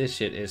meat, this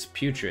shit is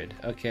putrid.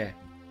 Okay.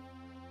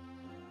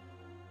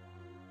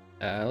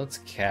 Let's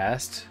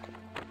cast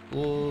a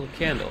little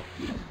candle.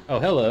 Oh,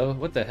 hello.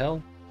 What the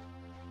hell?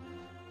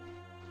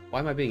 Why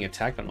am I being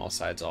attacked on all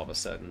sides all of a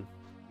sudden?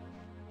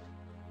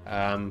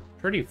 I'm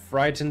pretty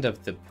frightened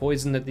of the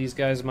poison that these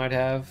guys might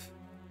have.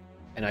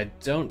 And I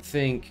don't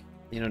think,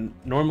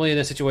 normally in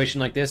a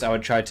situation like this, I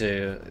would try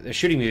to... They're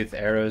shooting me with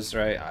arrows,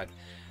 right?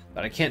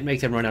 But I can't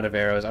make them run out of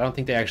arrows. I don't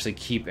think they actually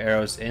keep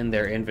arrows in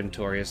their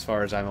inventory as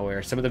far as I'm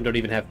aware. Some of them don't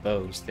even have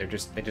bows. They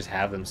just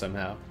have them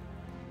somehow.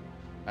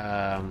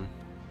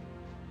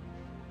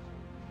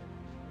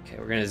 Okay,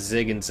 we're gonna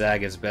zig and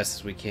zag as best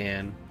as we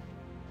can.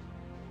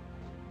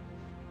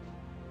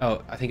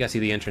 Oh, I think I see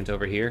the entrance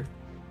over here.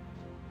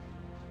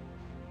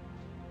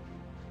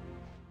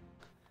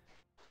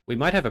 We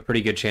might have a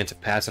pretty good chance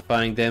of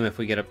pacifying them if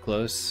we get up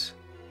close.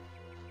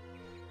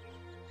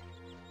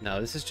 No,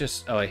 this is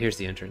just... Oh, here's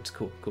the entrance.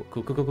 Cool.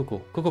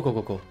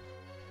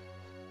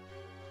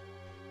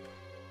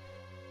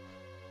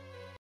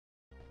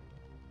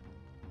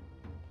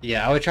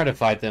 Yeah, I would try to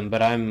fight them,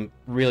 but I'm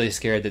really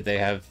scared that they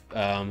have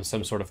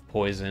some sort of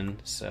poison,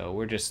 so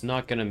we're just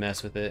not gonna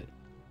mess with it.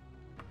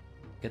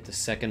 Get the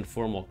second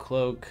formal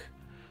cloak.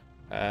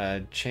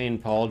 Chain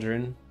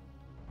pauldron.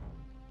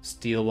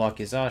 Steel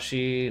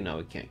wakizashi. No,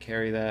 we can't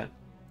carry that.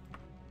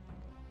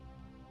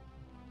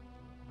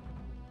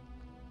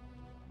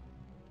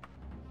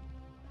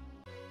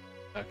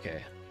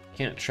 Okay.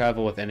 Can't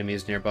travel with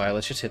enemies nearby.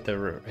 Let's just hit the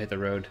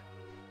road.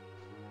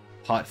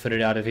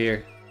 Hot-footed out of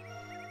here.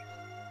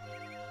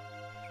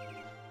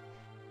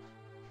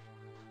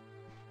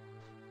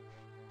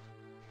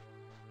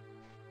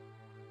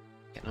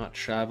 Cannot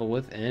travel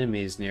with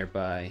enemies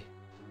nearby.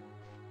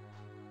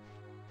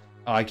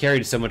 Oh, I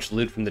carried so much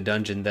loot from the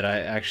dungeon that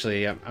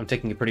I'm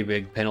taking a pretty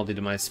big penalty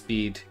to my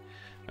speed.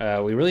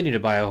 We really need to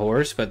buy a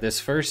horse, but this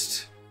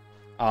first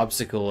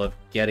obstacle of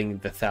getting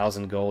the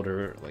 1,000 gold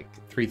or like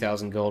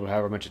 3,000 gold or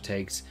however much it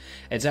takes,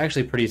 it's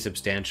actually pretty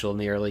substantial in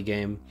the early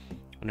game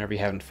whenever you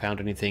haven't found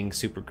anything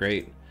super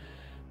great.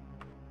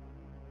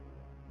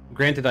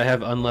 Granted, I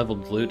have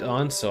unleveled loot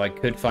on, so I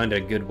could find a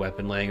good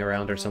weapon laying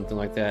around or something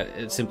like that.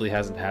 It simply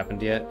hasn't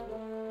happened yet.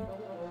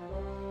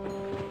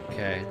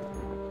 Okay.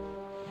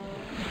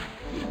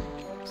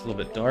 It's a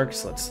little bit dark,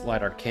 so let's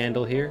light our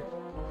candle here.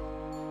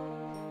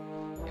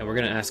 And we're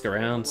gonna ask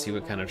around, see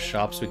what kind of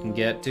shops we can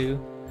get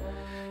to.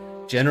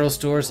 General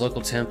stores,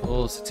 local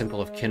temples, Temple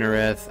of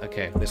Kinnereth.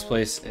 Okay, this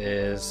place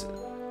is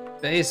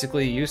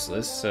basically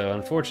useless, so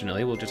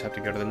unfortunately we'll just have to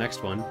go to the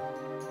next one.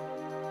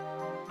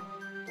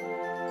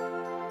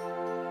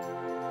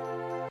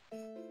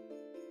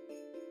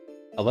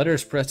 A letter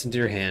is pressed into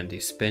your hand. You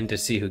spin to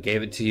see who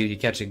gave it to you. You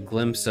catch a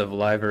glimpse of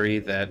livery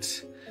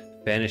that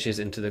vanishes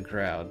into the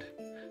crowd.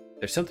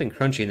 There's something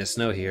crunchy in the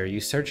snow here.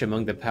 You search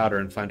among the powder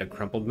and find a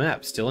crumpled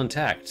map, still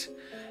intact.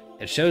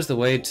 It shows the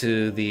way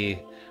to the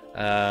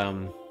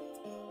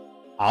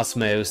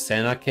Osmeo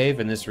Sana cave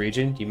in this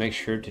region. You make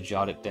sure to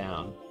jot it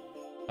down.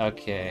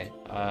 Okay.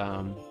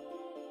 So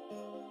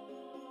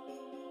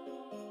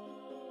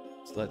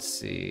let's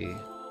see.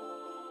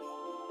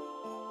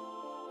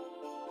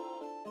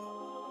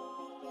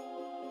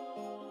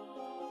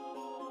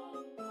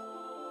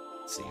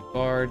 See,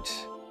 Bard.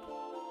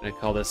 I'm gonna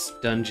call this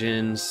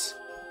Dungeons.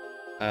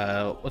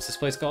 What's this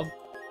place called?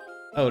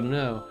 Oh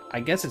no, I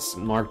guess it's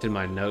marked in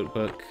my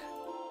notebook.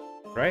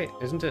 Right,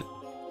 isn't it?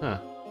 Huh.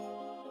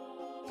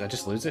 Did I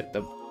just lose it?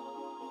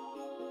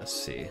 Let's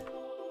see.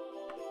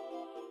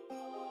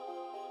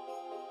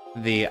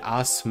 The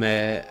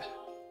Osmeo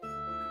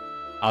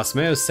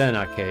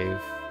Sena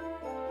cave.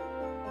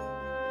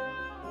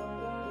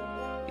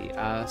 The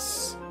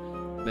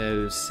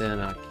Osmeo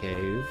Sena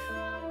cave.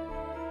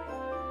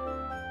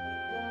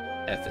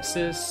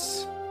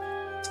 Ephesus.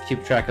 Let's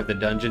keep track of the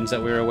dungeons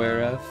that we're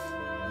aware of.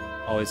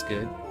 Always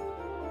good.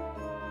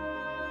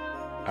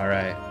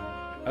 Alright.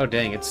 Oh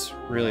dang, it's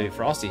really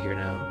frosty here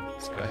now.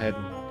 Let's go ahead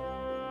and...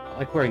 I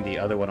like wearing the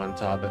other one on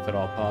top if at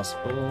all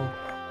possible.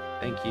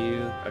 Thank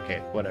you. Okay,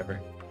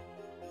 whatever.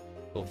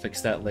 We'll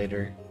fix that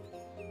later.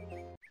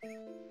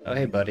 Oh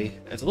hey buddy.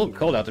 It's a little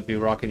cold out to be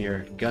rocking your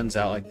guns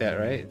out like that,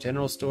 right?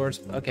 General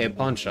stores? Okay,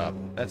 pawn shop.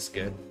 That's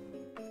good.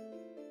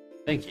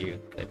 Thank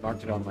you. They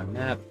marked it on my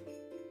map.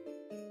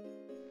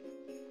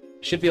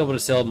 Should be able to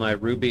sell my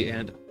ruby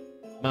and...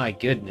 My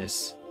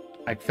goodness.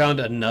 I found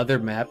another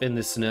map in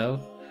the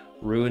snow.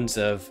 Ruins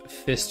of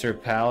Pfister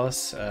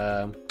Palace.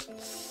 I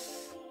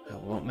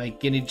won't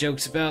make any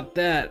jokes about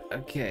that.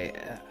 Okay.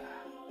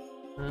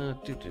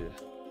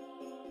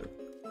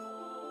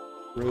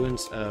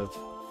 Ruins of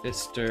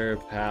Pfister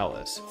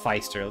Palace.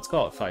 Feister. Let's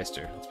call it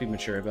Feister. Let's be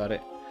mature about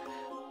it.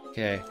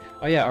 Okay.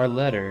 Oh yeah, our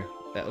letter.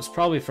 That was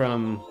probably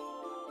from...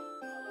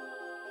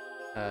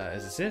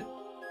 is this it?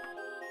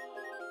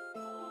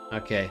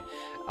 Okay.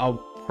 I'll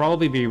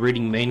probably be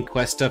reading main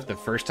quest stuff the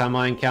first time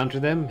I encounter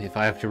them. If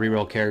I have to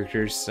reroll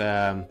characters,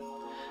 I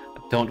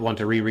don't want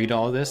to reread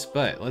all of this,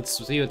 but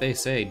let's see what they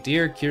say.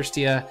 Dear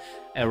Kirstia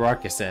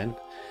Erarkisen,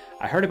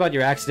 I heard about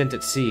your accident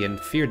at sea and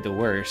feared the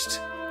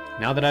worst.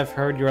 Now that I've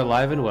heard you're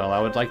alive and well,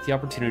 I would like the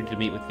opportunity to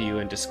meet with you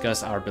and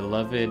discuss our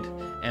beloved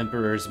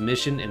Emperor's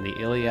mission in the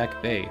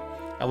Iliac Bay.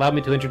 Allow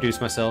me to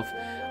introduce myself.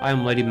 I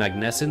am Lady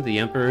Magnessen, the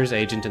Emperor's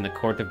agent in the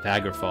court of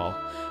Daggerfall.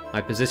 My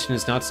position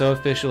is not so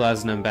official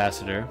as an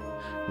ambassador.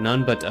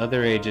 None but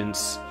other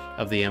agents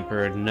of the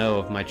Emperor know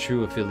of my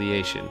true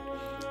affiliation.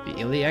 The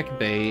Iliac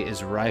Bay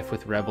is rife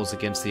with rebels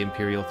against the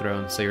Imperial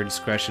throne, so your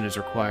discretion is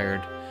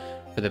required.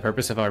 For the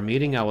purpose of our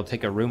meeting, I will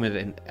take a room at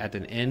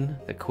an inn,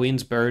 the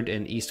Queen's Bird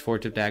in East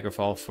Fort of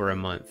Daggerfall, for a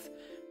month.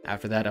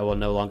 After that, I will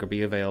no longer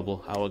be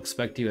available. I will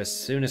expect you as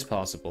soon as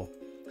possible.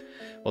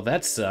 Well,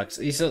 that sucks.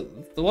 So,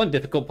 the one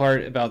difficult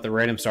part about the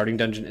random starting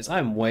dungeon is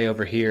I'm way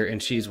over here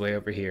and she's way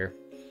over here.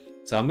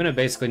 So I'm gonna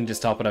basically need to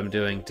stop what I'm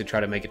doing to try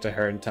to make it to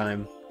her in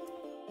time.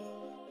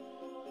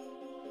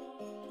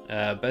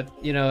 But,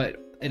 you know,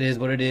 it is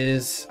what it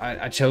is.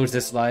 I chose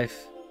this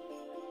life.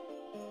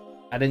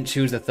 I didn't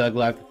choose the thug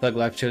life. The thug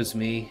life chose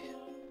me.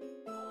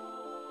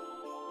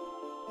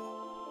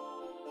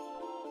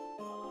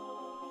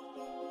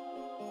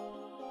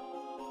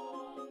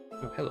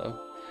 Oh, hello.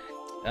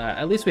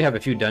 At least we have a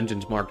few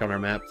dungeons marked on our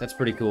map. That's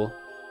pretty cool.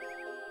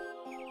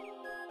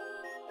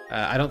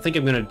 I don't think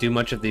I'm going to do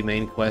much of the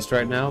main quest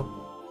right now.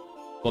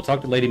 We'll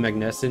talk to Lady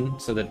Magnessen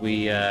so that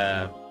we...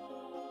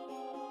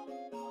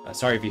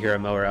 sorry if you hear a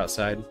mower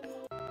outside.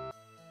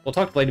 We'll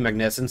talk to Lady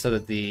Magnessen so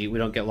that we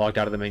don't get logged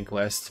out of the main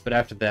quest, but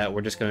after that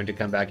we're just going to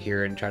come back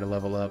here and try to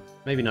level up.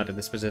 Maybe not to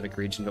the specific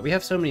region, but we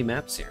have so many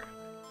maps here.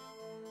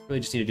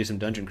 Really just need to do some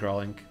dungeon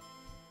crawling.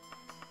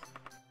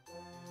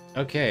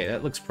 Okay,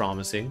 that looks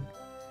promising.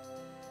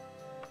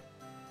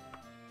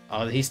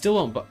 He still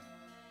won't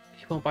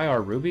buy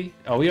our ruby?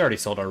 Oh, we already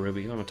sold our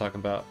ruby. What am I talking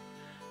about?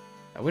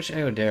 Which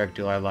Eoderic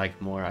do I like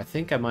more? I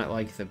think I might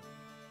like the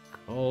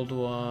gold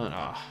one.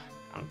 Ah,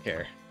 I don't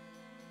care.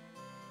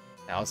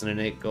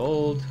 1,008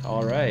 gold.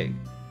 Alright.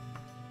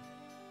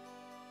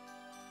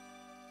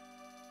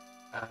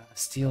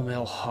 Steel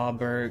Mail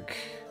Hauberk.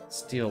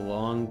 Steel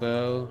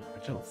Longbow.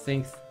 I don't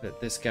think that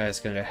this guy is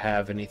going to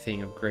have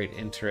anything of great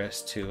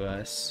interest to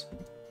us.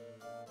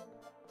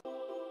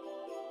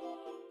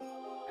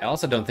 I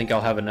also don't think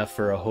I'll have enough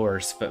for a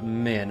horse, but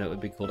man, it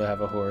would be cool to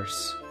have a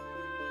horse.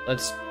 I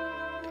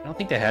don't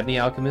think they had any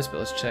alchemists, but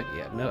let's check.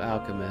 Yeah, no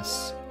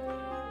alchemists.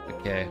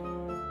 Okay.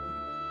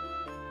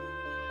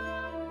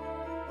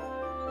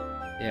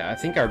 Yeah, I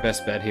think our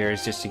best bet here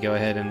is just to go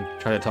ahead and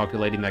try to talk to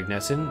Lady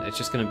Magnessen. It's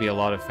just going to be a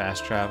lot of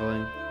fast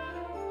traveling.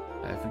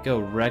 If we go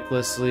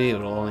recklessly, it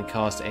will only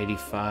cost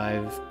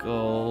 85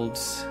 gold.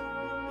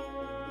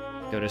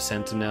 Go to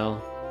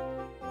Sentinel.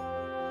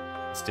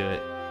 Let's do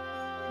it.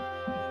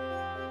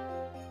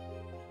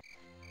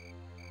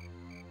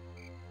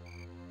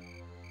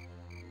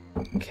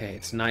 Okay,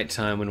 it's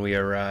nighttime when we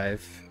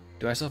arrive.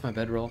 Do I still have my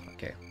bedroll?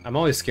 Okay. I'm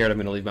always scared I'm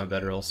going to leave my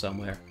bedroll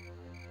somewhere.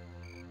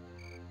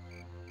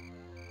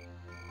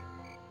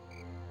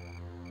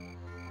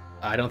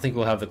 I don't think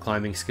we'll have the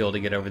climbing skill to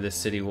get over this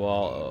city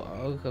wall.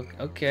 Oh,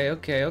 okay.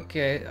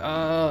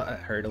 I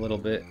hurt a little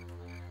bit.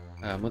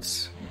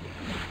 Let's...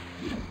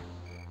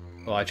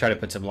 Well, I try to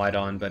put some light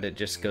on, but it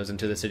just goes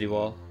into the city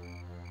wall.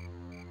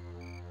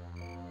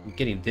 I'm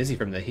getting dizzy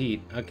from the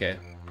heat. Okay.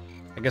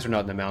 I guess we're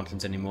not in the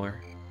mountains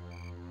anymore.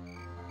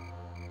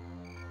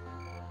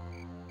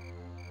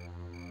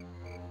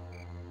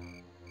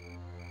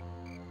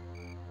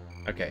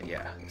 Okay,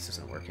 yeah, this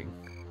isn't working.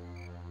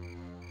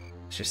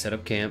 Let's just set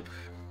up camp.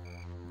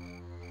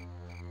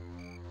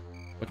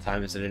 What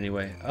time is it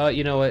anyway?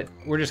 You know what?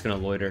 We're just gonna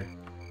loiter.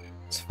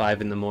 It's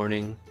 5 in the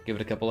morning. Give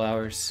it a couple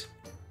hours.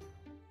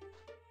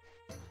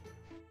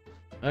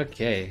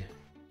 Okay.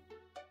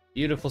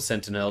 Beautiful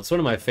Sentinel. It's one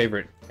of my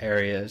favorite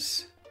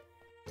areas.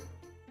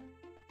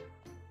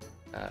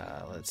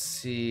 Let's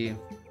see.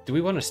 Do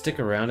we want to stick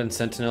around in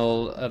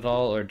Sentinel at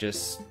all, or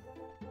just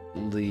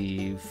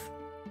leave.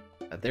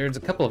 There's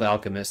a couple of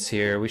alchemists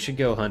here. We should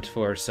go hunt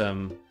for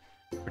some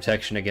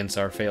protection against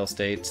our fail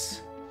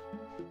states.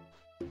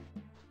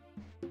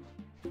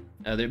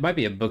 There might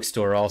be a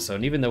bookstore also,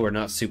 and even though we're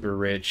not super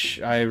rich,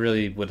 I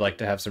really would like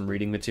to have some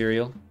reading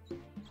material.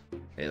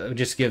 It would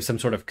just give some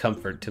sort of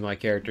comfort to my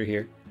character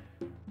here.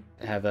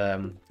 Have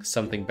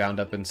something bound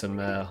up in some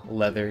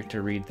leather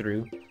to read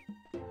through.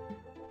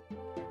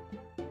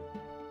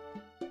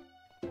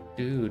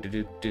 Do do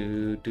do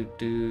do do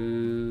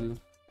do.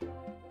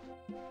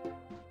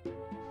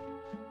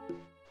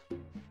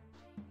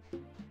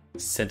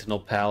 Sentinel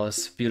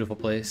Palace, beautiful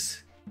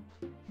place.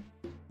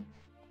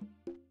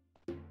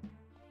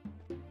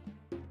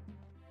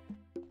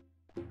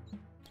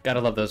 Gotta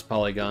love those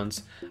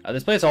polygons.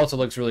 This place also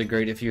looks really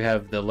great if you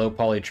have the low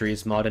poly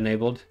trees mod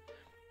enabled.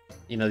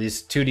 You know,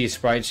 these 2D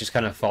sprites just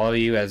kind of follow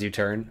you as you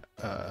turn.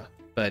 Yeah,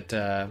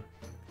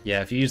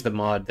 if you use the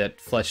mod that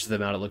fleshes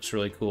them out, it looks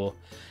really cool.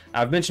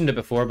 I've mentioned it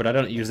before, but I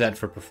don't use that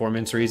for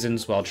performance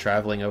reasons while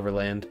traveling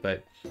overland,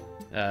 but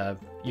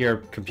your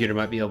computer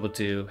might be able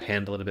to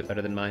handle it a bit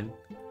better than mine.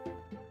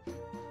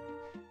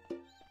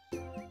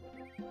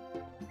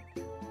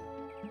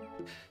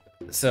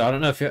 So I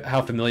don't know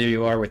how familiar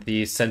you are with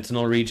the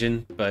Sentinel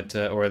region, but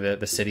or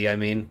the city, I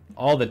mean.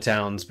 All the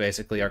towns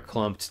basically are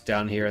clumped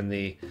down here in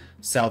the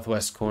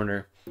southwest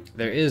corner.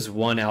 There is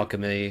one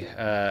alchemy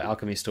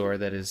store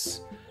that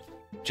is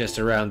just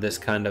around this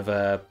kind of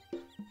a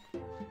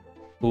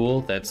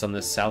pool that's on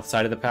the south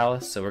side of the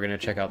palace, so we're gonna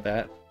check out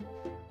that.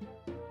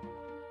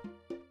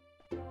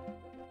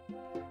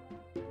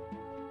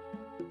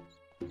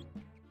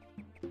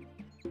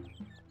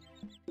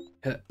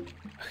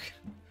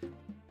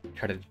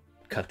 Try to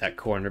cut that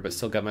corner, but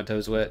still got my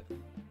toes wet.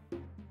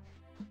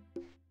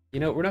 You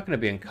know, we're not going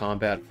to be in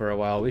combat for a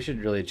while. We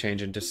should really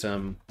change into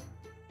some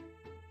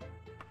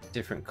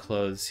different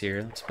clothes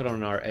here. Let's put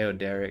on our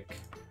Eoderic.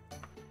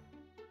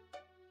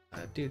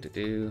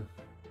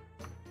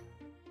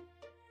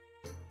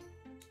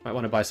 Might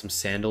want to buy some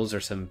sandals or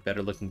some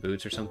better looking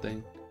boots or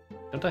something.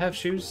 Don't I have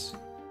shoes?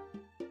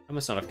 I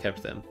must not have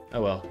kept them.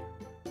 Oh well.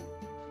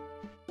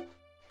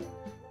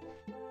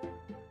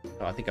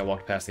 Oh, I think I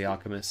walked past the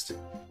alchemist.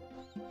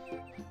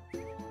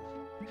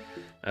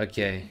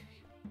 Okay.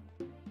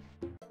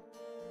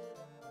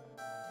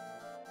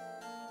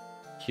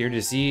 Cure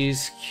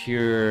disease,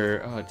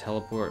 cure... Oh,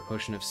 teleport,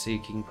 potion of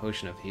seeking,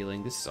 potion of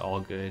healing. This is all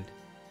good.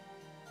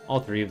 All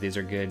three of these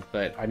are good,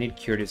 but I need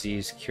cure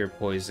disease, cure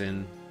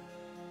poison,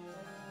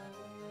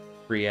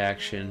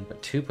 reaction,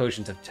 but 2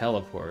 potions of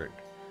teleport.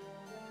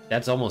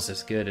 That's almost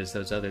as good as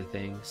those other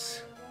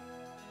things.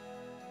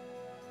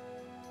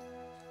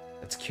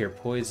 That's cure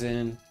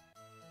poison.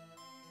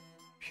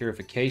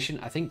 Purification.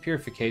 I think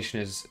purification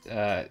is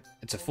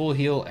it's a full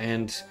heal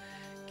and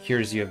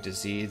cures you of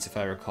disease, if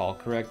I recall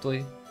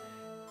correctly.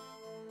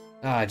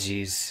 Ah,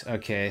 geez.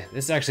 Okay,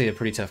 this is actually a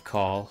pretty tough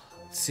call.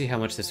 Let's see how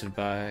much this would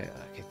buy.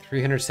 Okay,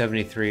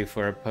 373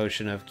 for a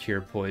potion of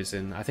cure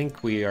poison. I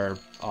think we are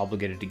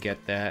obligated to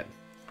get that.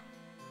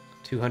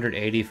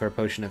 280 for a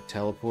potion of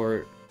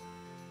teleport.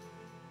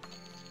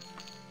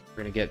 We're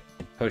gonna get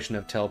potion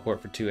of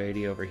teleport for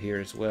 280 over here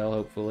as well,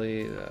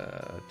 hopefully.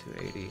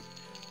 280.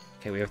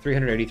 Okay, we have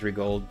 383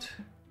 gold.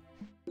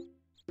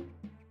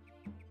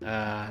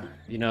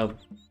 You know,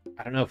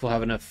 I don't know if we'll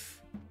have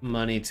enough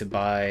money to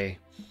buy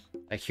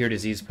a cure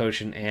disease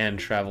potion and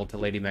travel to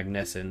Lady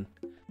Magnessen.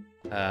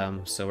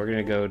 So we're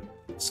gonna go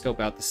scope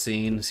out the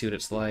scene, see what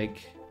it's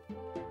like.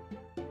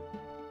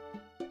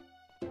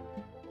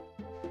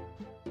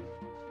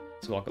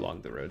 Let's walk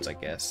along the roads, I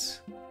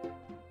guess.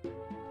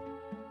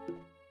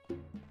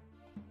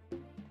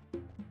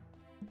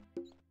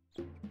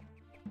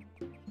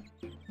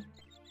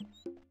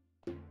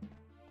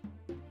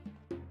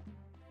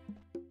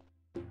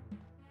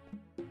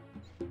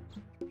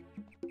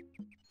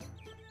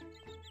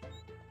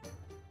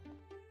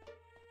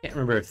 Can't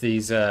remember if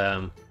these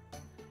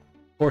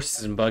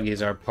horses and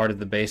buggies are part of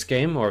the base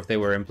game or if they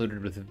were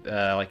included with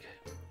like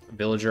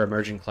Villager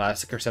Emerging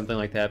Classic or something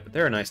like that, but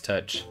they're a nice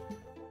touch.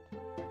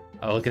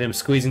 Oh, look at him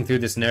squeezing through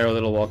this narrow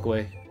little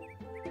walkway.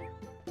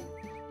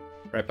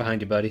 Right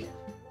behind you, buddy.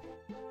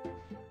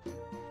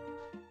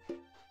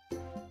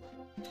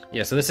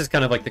 Yeah, so this is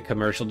kind of like the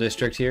commercial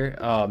district here.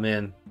 Oh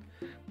man,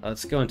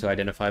 let's go into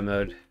identify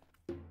mode.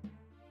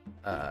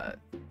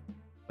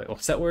 Wait,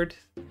 what's that word?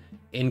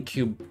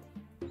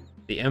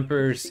 The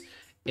Emperor's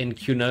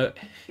incunabula?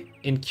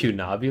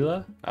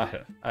 I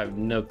have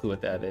no clue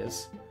what that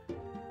is.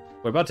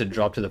 We're about to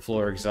drop to the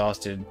floor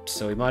exhausted,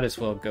 so we might as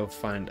well go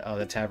find... Oh,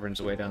 the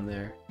tavern's way down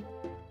there.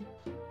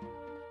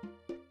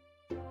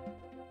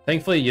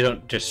 Thankfully, you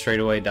don't just straight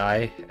away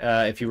die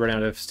if you run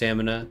out of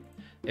stamina.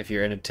 If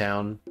you're in a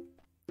town,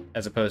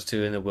 as opposed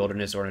to in the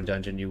wilderness or in a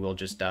dungeon, you will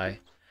just die.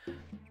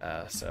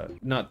 So,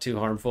 not too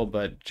harmful,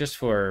 but just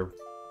for,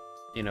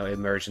 you know,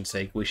 immersion's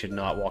sake, we should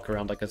not walk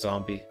around like a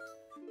zombie.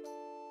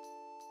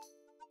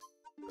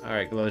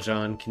 Alright,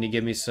 Glojan, can you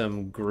give me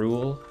some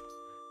gruel?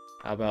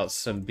 How about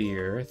some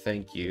beer?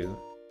 Thank you.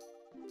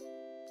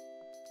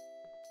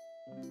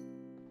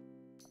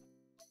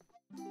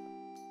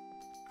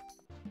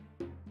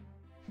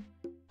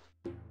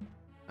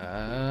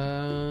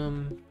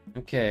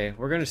 Okay,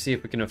 we're gonna see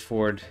if we can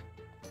afford...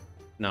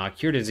 Nah,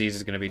 Cure Disease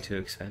is gonna be too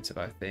expensive,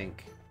 I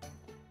think.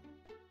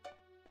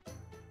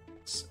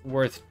 It's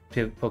worth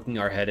poking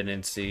our head in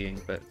and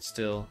seeing, but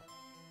still.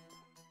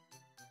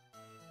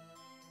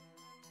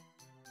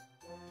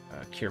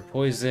 Cure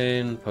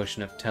Poison,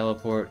 Potion of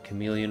Teleport,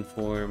 Chameleon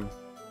Form.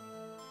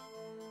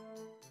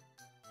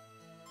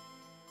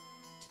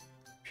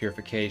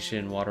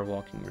 Purification, Water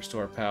Walking,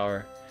 Restore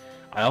Power.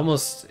 I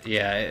almost,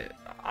 yeah,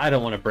 I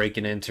don't want to break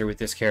and enter with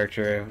this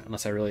character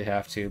unless I really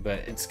have to, but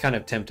it's kind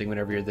of tempting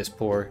whenever you're this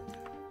poor.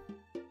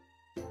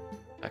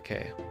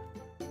 Okay.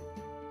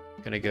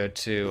 Gonna go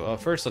to,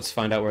 first let's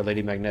find out where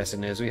Lady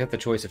Magnesson is. We have the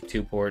choice of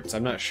 2 ports.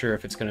 I'm not sure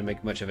if it's gonna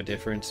make much of a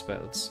difference,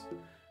 but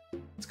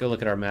let's go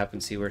look at our map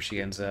and see where she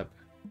ends up.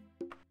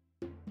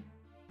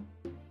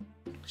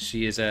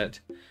 She is at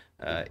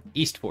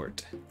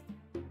Eastport.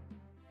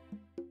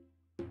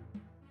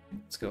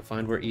 Let's go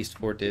find where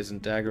Eastport is in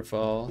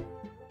Daggerfall.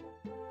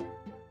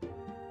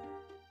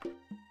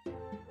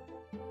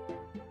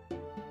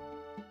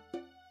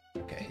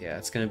 Okay, yeah,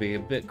 it's gonna be a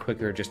bit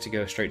quicker just to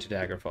go straight to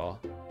Daggerfall.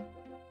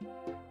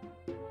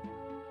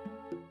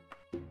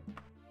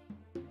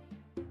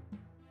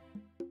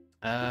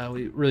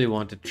 We really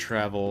want to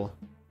travel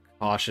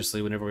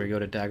cautiously whenever we go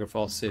to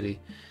Daggerfall City.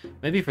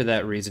 Maybe for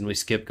that reason we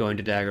skip going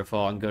to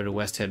Daggerfall and go to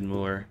West Head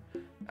Moor.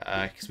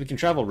 Because we can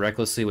travel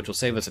recklessly, which will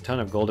save us a ton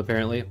of gold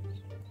apparently.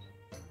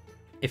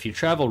 If you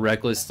travel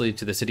recklessly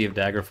to the city of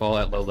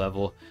Daggerfall at low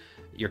level,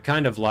 you're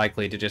kind of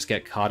likely to just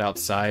get caught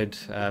outside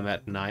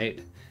at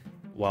night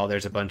while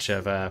there's a bunch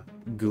of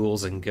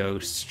ghouls and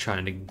ghosts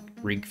trying to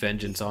wreak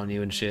vengeance on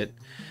you and shit.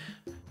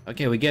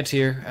 Okay, we get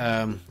here.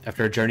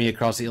 After a journey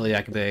across the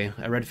Iliac Bay,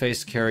 a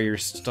red-faced carrier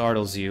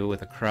startles you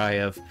with a cry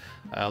of,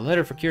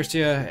 letter for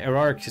Kirstia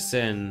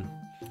Erarksen.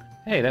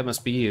 Hey, that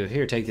must be you.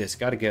 Here, take this.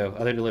 Gotta go.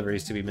 Other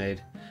deliveries to be made.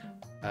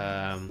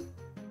 I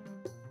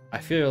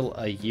feel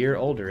a year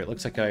older. It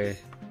looks like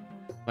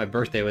my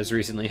birthday was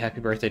recently.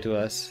 Happy birthday to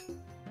us.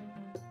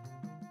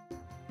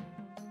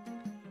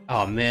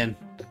 Oh, man.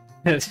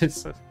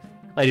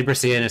 Lady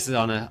Brissiana is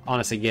on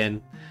us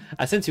again.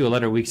 I sent you a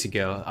letter weeks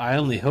ago. I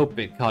only hope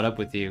it caught up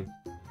with you.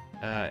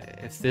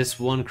 If this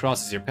one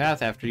crosses your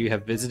path after you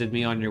have visited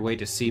me on your way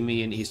to see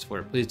me in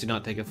Eastport, please do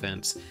not take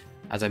offense.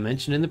 As I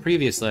mentioned in the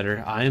previous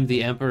letter, I am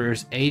the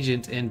Emperor's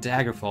agent in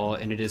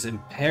Daggerfall, and it is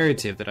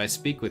imperative that I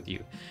speak with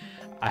you.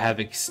 I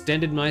have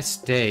extended my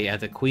stay at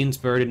the Queen's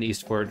Bird in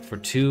Eastport for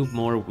 2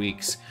 more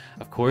weeks.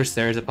 Of course,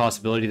 there is a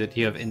possibility that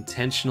you have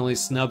intentionally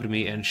snubbed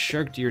me and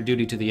shirked your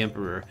duty to the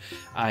Emperor.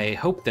 I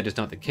hope that is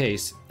not the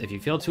case. If you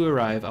fail to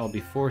arrive, I'll be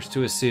forced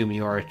to assume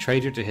you are a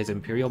traitor to His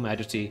Imperial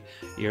Majesty,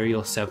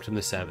 Uriel Septim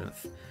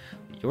VII.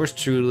 Yours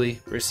truly,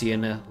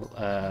 Brissiana,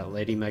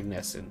 Lady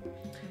Magnesson.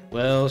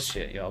 Well,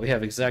 shit, y'all. We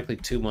have exactly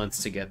 2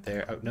 months to get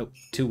there. Oh, nope,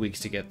 2 weeks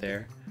to get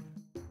there.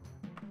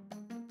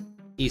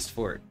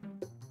 Eastport.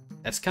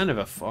 That's kind of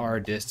a far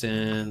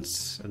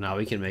distance. No,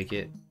 we can make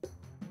it.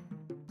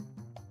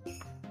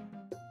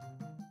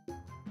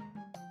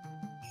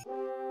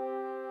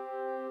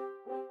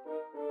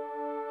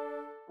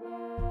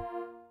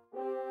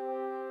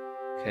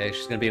 Okay,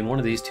 she's gonna be in one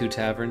of these 2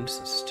 taverns.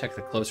 Let's check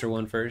the closer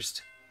one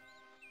first.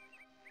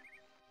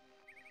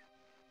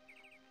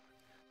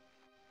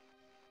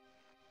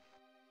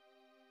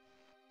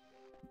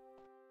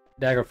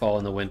 Daggerfall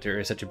in the winter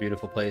is such a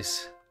beautiful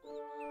place.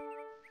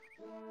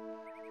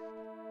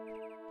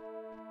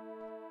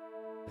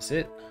 That's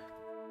it.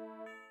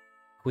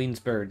 Queen's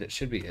Bird, that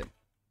should be it.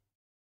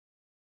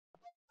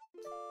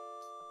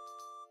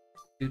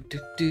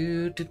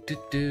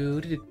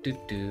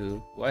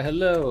 Why,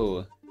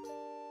 hello!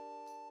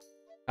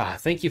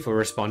 Thank you for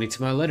responding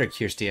to my letter,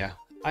 Kirstia.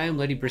 I am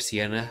Lady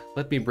Brissiana.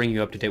 Let me bring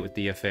you up to date with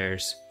the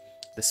affairs.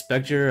 The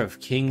specter of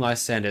King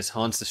Lysandus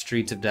haunts the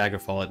streets of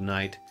Daggerfall at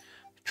night.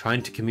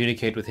 Trying to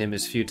communicate with him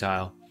is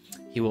futile.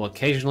 He will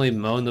occasionally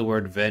moan the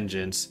word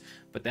vengeance,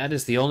 but that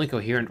is the only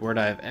coherent word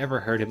I have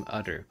ever heard him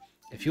utter.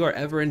 If you are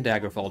ever in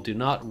Daggerfall, do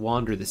not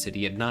wander the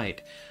city at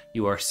night.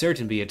 You are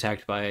certain to be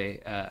attacked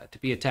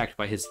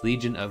by his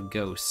legion of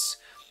ghosts.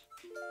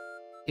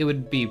 It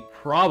would be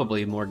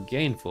probably more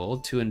gainful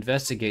to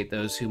investigate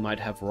those who might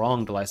have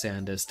wronged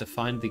Lysandus to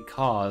find the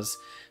cause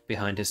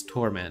behind his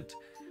torment.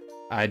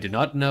 I do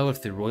not know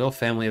if the royal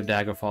family of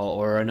Daggerfall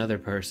or another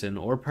person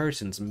or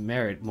persons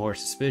merit more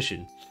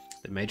suspicion.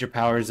 The major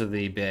powers of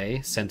the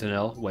Bay,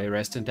 Sentinel,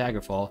 Wayrest, and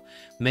Daggerfall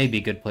may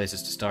be good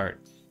places to start.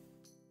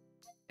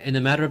 In the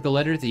matter of the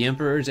letter, the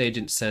Emperor's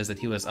agent says that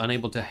he was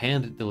unable to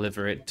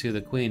hand-deliver it to the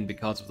Queen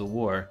because of the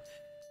war.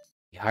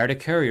 He hired a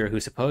courier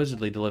who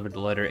supposedly delivered the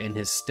letter in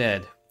his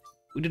stead.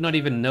 We do not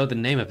even know the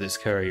name of this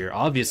courier.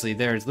 Obviously,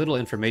 there is little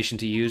information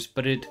to use,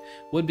 but it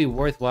would be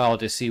worthwhile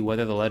to see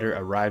whether the letter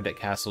arrived at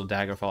Castle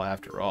Daggerfall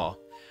after all.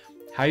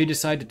 How you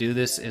decide to do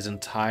this is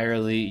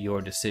entirely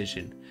your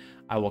decision.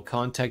 I will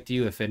contact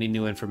you if any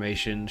new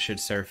information should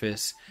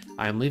surface.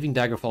 I am leaving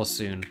Daggerfall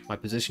soon. My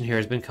position here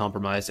has been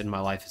compromised and my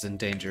life is in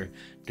danger.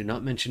 Do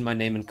not mention my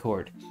name in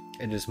court.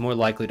 It is more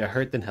likely to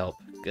hurt than help.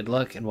 Good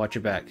luck and watch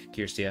your back,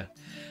 Kirstia.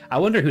 I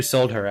wonder who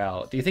sold her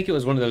out. Do you think it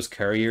was one of those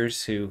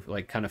couriers who,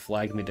 like, kind of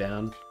flagged me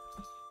down?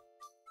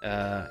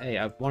 Hey,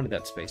 I wanted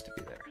that space to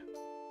be there.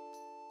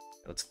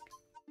 Let's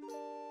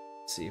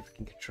see if we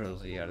can control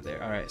Z out of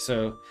there. Alright,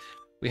 so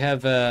we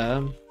have,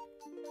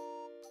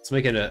 let's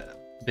make it a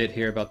bit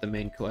here about the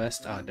main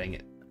quest. Ah, dang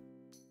it.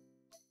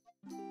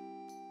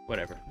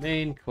 Whatever.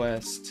 Main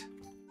quest.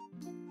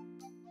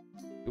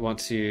 We want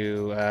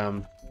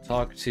to,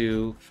 talk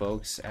to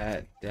folks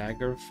at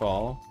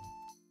Daggerfall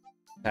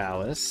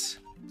Palace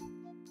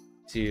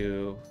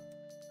to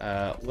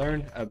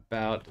learn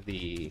about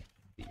the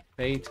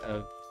fate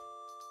of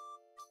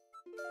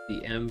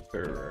the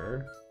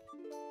Emperor's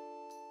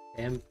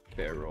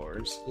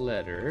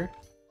letter.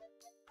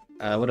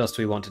 What else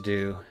do we want to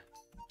do?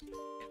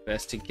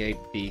 Investigate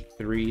the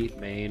 3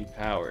 main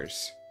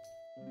powers.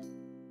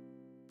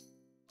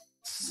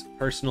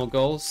 Personal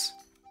goals.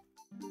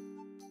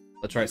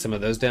 Let's write some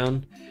of those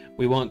down.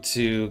 We want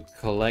to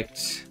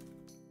collect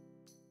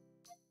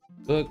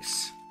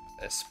books,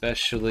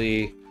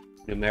 especially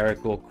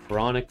numerical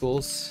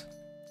chronicles.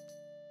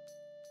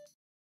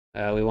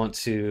 We want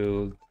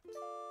to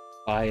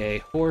buy a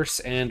horse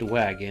and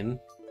wagon.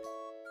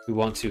 We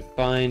want to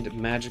find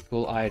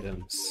magical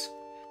items.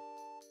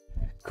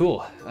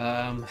 Cool.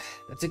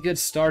 That's a good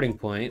starting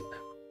point.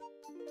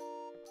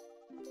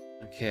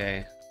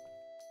 Okay.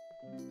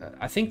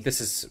 I think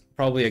this is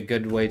probably a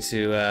good way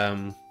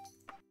to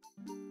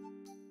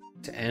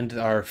end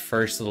our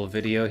first little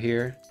video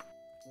here.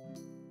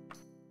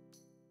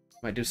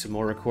 Might do some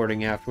more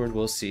recording afterward,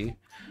 we'll see.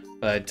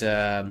 But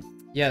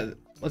yeah,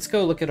 let's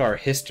go look at our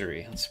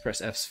history. Let's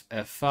press F5.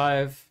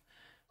 I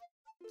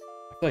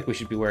feel like we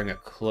should be wearing a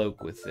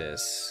cloak with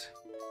this.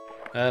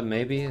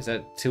 Maybe? Is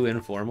that too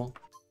informal?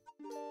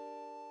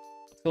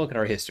 Let's go look at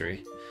our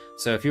history.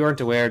 So if you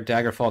aren't aware,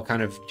 Daggerfall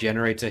kind of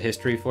generates a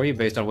history for you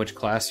based on which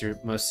class you're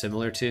most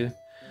similar to.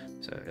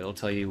 So it'll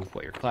tell you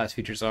what your class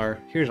features are.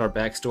 Here's our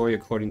backstory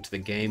according to the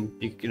game.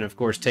 You can of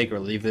course take or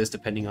leave this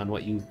depending on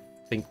what you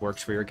think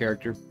works for your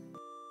character.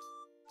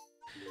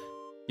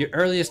 Your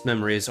earliest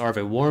memories are of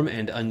a warm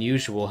and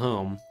unusual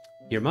home.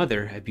 Your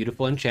mother, a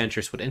beautiful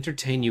enchantress, would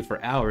entertain you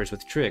for hours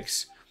with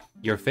tricks.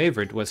 Your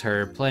favorite was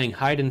her playing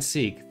hide and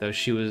seek, though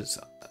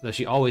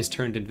she always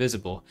turned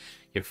invisible.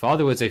 Your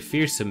father was a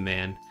fearsome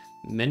man.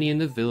 Many in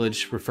the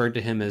village referred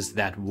to him as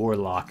that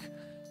warlock.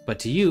 But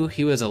to you,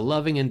 he was a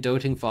loving and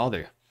doting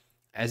father.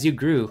 As you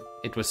grew,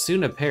 it was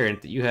soon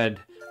apparent that you had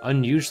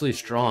unusually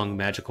strong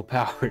magical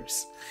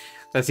powers.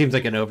 That seems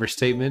like an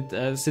overstatement,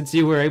 since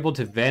you were able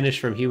to vanish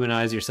from human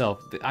eyes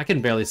yourself. I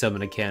can barely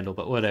summon a candle,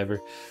 but whatever.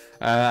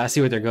 I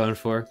see what they're going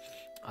for.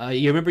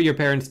 You remember your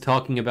parents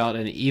talking about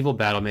an evil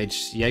battle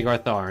mage, Yegar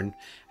Tharn,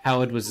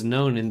 how it was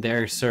known in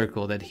their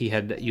circle that he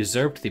had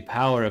usurped the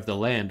power of the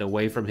land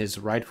away from his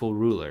rightful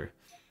ruler.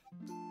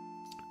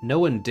 No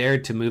one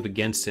dared to move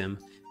against him.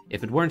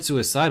 If it weren't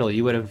suicidal,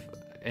 you would have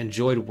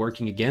enjoyed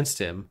working against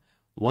him.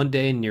 One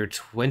day in your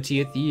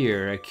 20th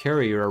year, a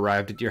courier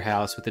arrived at your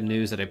house with the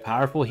news that a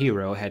powerful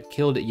hero had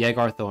killed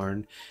Yegar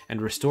Tharn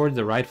and restored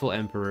the rightful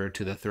emperor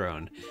to the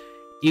throne.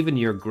 Even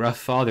your gruff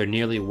father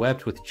nearly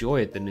wept with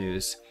joy at the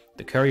news.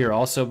 The courier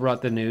also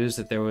brought the news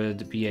that there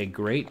would be a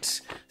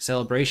great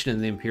celebration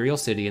in the Imperial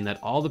City and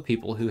that all the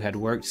people who had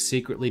worked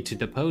secretly to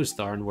depose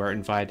Tharn were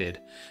invited.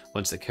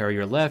 Once the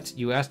courier left,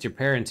 you asked your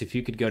parents if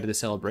you could go to the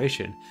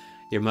celebration.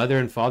 Your mother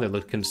and father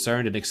looked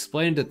concerned and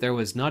explained that there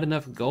was not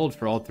enough gold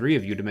for all 3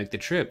 of you to make the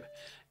trip.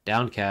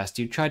 Downcast,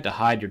 you tried to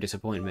hide your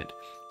disappointment.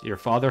 Your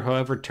father,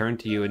 however, turned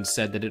to you and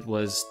said that it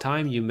was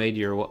time you made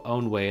your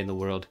own way in the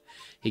world.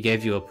 He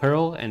gave you a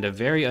pearl and a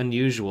very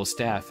unusual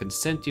staff and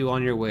sent you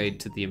on your way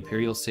to the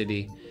Imperial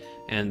City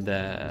and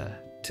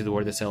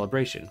toward the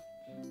celebration.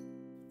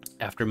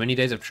 After many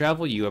days of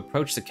travel, you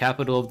approach the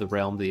capital of the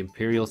realm, the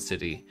Imperial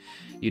City.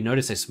 You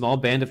notice a small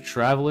band of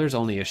travelers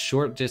only a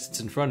short distance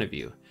in front of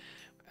you.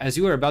 As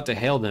you were about to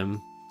hail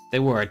them, they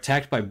were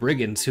attacked by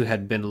brigands who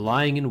had been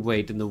lying in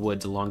wait in the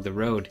woods along the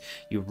road.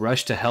 You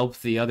rushed to help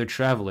the other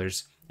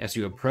travelers. As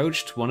you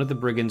approached, one of the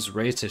brigands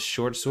raised his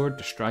short sword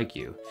to strike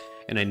you.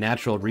 In a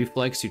natural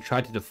reflex, you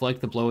tried to deflect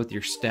the blow with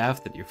your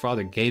staff that your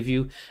father gave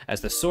you. As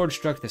the sword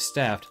struck the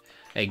staff,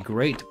 a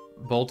great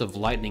bolt of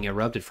lightning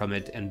erupted from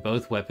it, and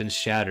both weapons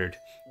shattered.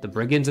 The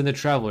brigands and the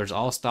travelers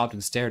all stopped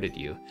and stared at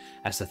you.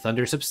 As the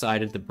thunder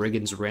subsided, the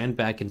brigands ran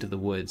back into the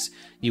woods.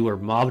 You were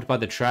mobbed by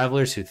the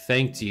travelers who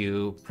thanked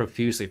you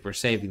profusely for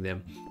saving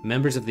them.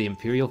 Members of the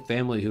imperial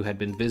family who had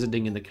been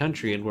visiting in the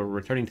country and were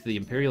returning to the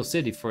imperial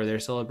city for their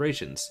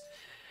celebrations.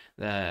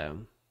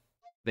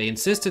 They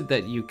insisted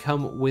that you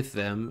come with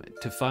them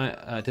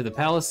to the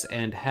palace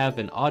and have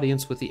an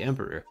audience with the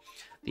emperor.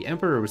 The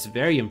emperor was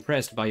very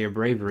impressed by your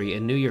bravery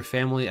and knew your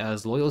family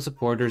as loyal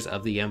supporters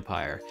of the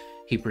empire.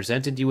 He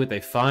presented you with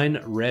a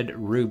fine red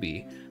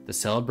ruby. The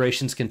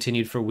celebrations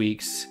continued for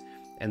weeks,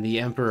 and the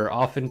emperor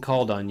often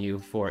called on you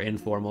for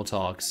informal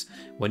talks.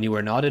 When you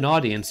were not in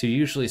audience, you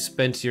usually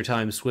spent your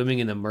time swimming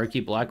in the murky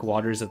black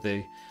waters of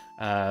the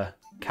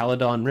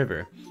Caledon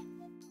River.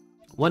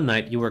 One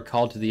night you were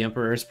called to the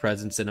Emperor's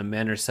presence in a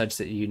manner such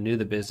that you knew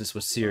the business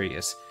was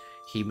serious.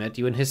 He met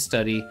you in his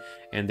study,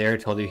 and there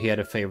told you he had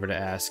a favor to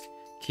ask.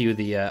 Cue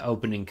the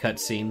opening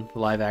cutscene,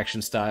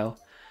 live-action style.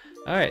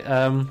 Alright,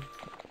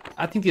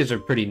 I think these are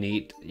pretty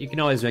neat. You can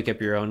always make up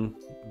your own,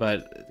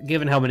 but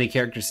given how many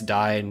characters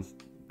die and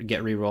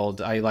get re-rolled,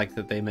 I like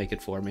that they make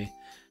it for me.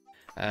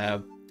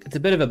 It's a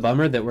bit of a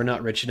bummer that we're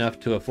not rich enough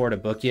to afford a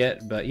book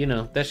yet, but you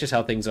know, that's just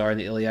how things are in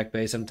the Iliac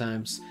Bay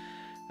sometimes.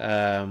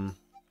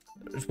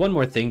 There's one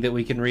more thing that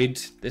we can read.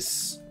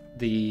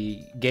 The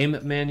game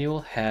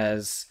manual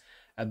has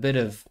a bit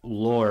of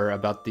lore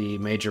about the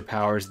major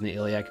powers in the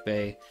Iliac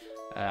Bay.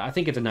 I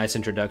think it's a nice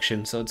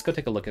introduction, so let's go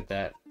take a look at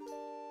that.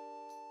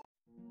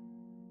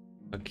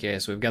 Okay,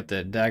 so we've got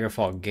the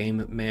Daggerfall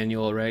game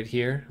manual right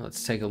here.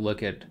 Let's take a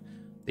look at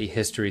the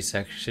history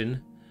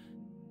section.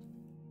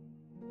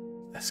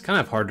 It's kind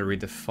of hard to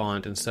read the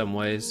font in some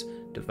ways.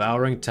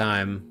 Devouring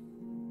time.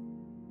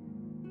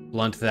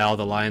 Blunt thou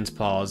the lion's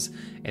paws,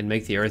 and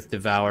make the earth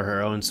devour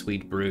her own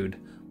sweet brood.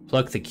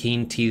 Pluck the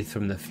keen teeth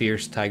from the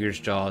fierce tiger's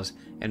jaws,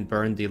 and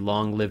burn the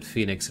long-lived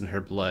phoenix in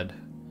her blood.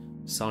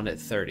 Sonnet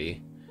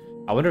 30.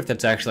 I wonder if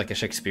that's actually like a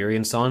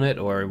Shakespearean sonnet,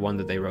 or one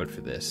that they wrote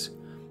for this.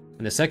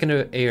 In the second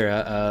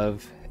era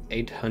of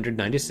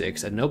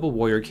 896, a noble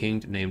warrior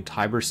king named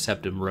Tiber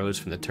Septim rose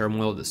from the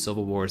turmoil of the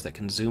civil wars that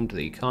consumed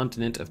the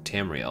continent of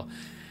Tamriel,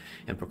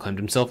 and proclaimed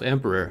himself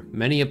emperor.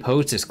 Many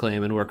opposed his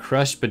claim and were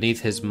crushed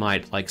beneath his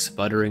might like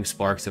sputtering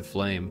sparks of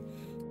flame.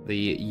 The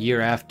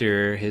year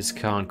after his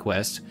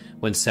conquest,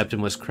 when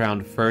Septim was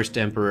crowned first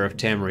emperor of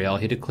Tamriel,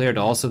 he declared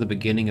also the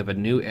beginning of a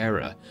new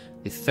era,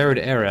 the third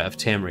era of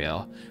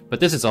Tamriel. But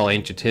this is all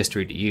ancient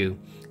history to you.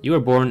 You were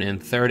born in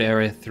Third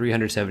Era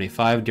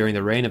 375 during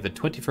the reign of the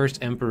 21st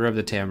Emperor of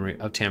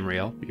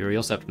Tamriel,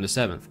 Uriel Septim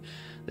VII.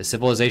 The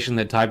civilization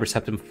that Tiber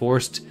Septim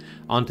forced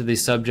onto the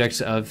subjects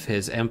of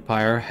his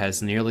empire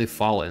has nearly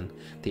fallen.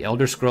 As the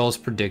Elder Scrolls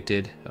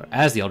predicted,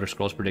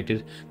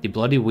 the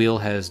bloody wheel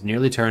has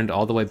nearly turned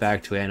all the way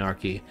back to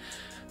anarchy.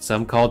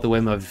 Some call it the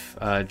whim of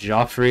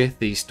Joffrey,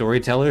 the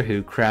storyteller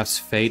who crafts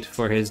fate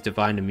for his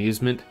divine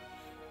amusement.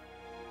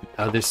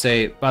 Others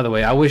say, by the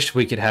way, I wish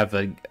we could have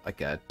a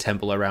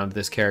temple around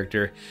this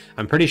character.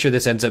 I'm pretty sure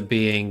this ends up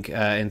being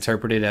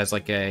interpreted as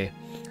like a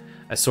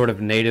sort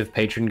of native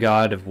patron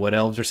god of wood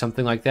elves or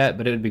something like that,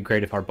 but it would be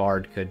great if our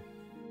bard could,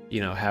 you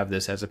know, have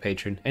this as a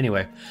patron.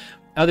 Anyway,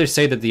 others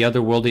say that the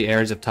otherworldly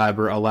heirs of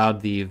Tiber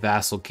allowed the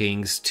vassal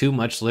kings too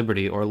much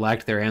liberty or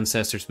lacked their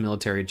ancestors'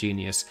 military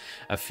genius.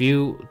 A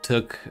few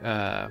looked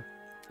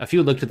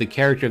at the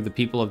character of the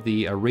people of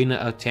the arena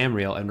of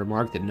Tamriel and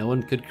remarked that no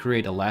one could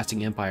create a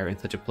lasting empire in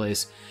such a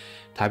place.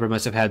 Tiber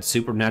must have had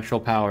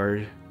supernatural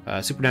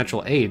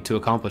aid to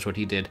accomplish what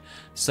he did.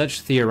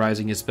 Such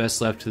theorizing is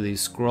best left to the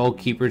scroll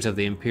keepers of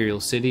the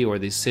imperial city or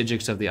the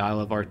Sigics of the Isle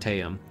of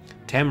Artaeum.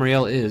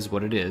 Tamriel is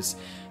what it is.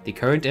 The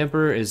current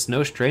emperor is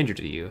no stranger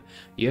to you.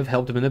 You have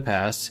helped him in the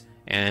past,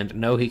 and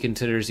know he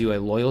considers you a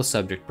loyal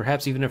subject,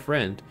 perhaps even a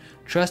friend.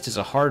 Trust is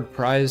a hard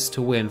prize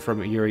to win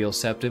from Uriel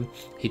Septim.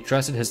 He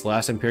trusted his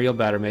last Imperial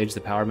Battle Mage,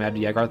 the power-mad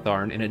Yagar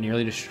Tharn, and it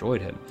nearly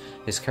destroyed him.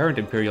 His current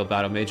Imperial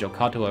Battle Mage,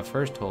 Okato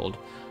Firsthold,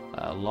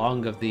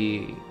 Long of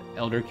the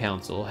Elder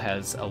Council,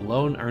 has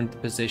alone earned the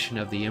position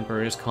of the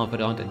Emperor's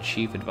confidant and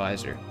chief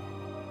advisor.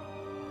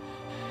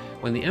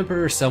 When the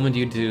Emperor summoned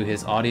you to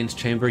his audience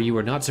chamber, you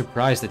were not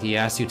surprised that he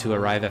asked you to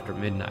arrive after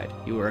midnight.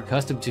 You were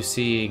accustomed to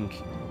seeing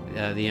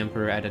the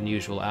Emperor at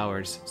unusual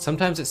hours.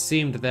 Sometimes it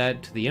seemed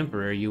that to the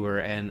Emperor you were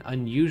an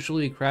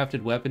unusually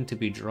crafted weapon to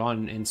be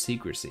drawn in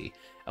secrecy,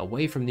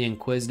 away from the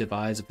inquisitive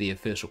eyes of the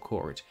official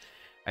court.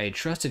 A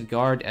trusted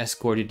guard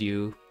escorted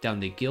you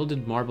down the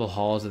gilded marble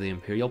halls of the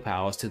Imperial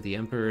Palace to the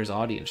Emperor's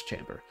audience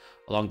chamber.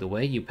 Along the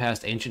way, you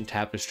passed ancient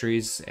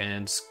tapestries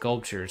and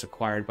sculptures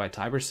acquired by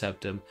Tiber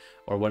Septim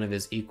or one of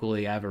his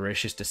equally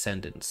avaricious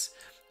descendants.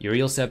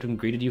 Uriel Septim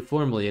greeted you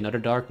formally in utter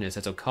darkness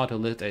as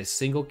Okato lit a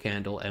single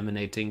candle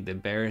emanating the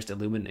barest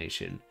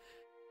illumination.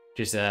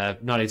 Just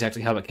not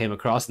exactly how it came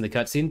across in the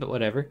cutscene, but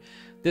whatever.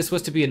 This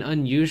was to be an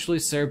unusually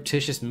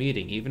surreptitious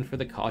meeting, even for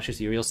the cautious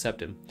Uriel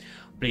Septim.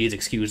 Please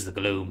excuse the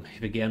gloom, he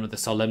began with a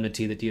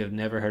solemnity that you have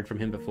never heard from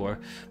him before,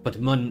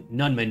 but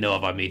none may know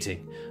of our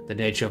meeting. The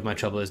nature of my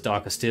trouble is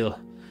darker still.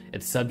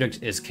 Its subject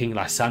is King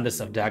Lysandus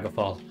of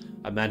Daggerfall,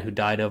 a man who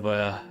died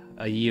over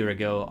a year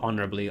ago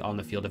honorably on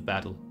the field of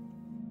battle.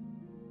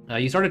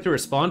 You started to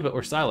respond, but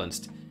were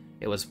silenced.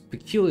 It was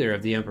peculiar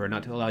of the Emperor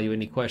not to allow you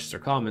any questions or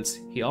comments.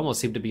 He almost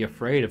seemed to be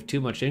afraid of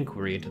too much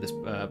inquiry into this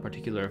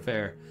particular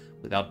affair.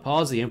 Without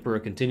pause, the Emperor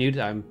continued.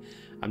 I'm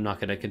not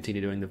going to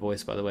continue doing the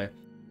voice, by the way.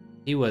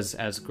 He was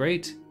as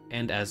great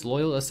and as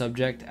loyal a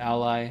subject,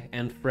 ally,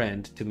 and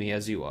friend to me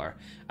as you are.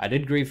 I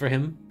did grieve for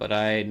him, but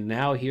I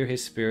now hear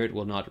his spirit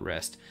will not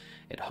rest.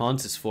 It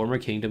haunts his former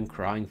kingdom,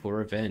 crying for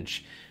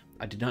revenge.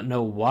 I did not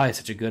know why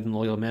such a good and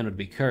loyal man would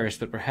be cursed,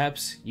 but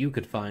perhaps you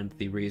could find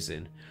the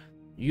reason.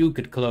 You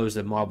could close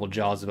the marble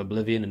jaws of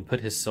oblivion and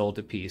put his soul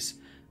to peace.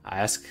 I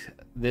ask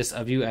this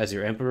of you as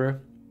your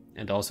emperor,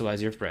 and also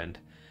as your friend.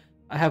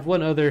 I have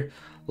one other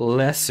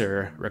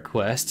lesser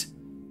request.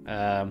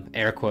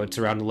 Air quotes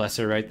around the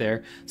lesser right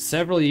there.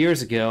 Several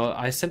years ago,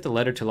 I sent a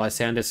letter to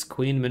Lysander's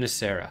Queen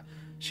Minisera.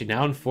 She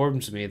now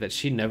informs me that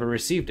she never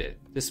received it.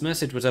 This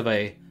message was of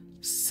a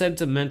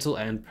sentimental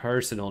and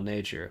personal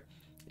nature.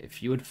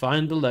 If you would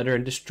find the letter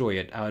and destroy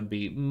it, I would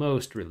be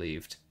most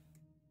relieved.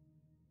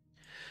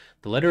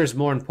 The letter is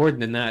more important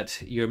than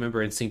that, you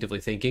remember instinctively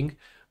thinking.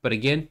 But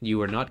again, you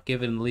were not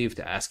given leave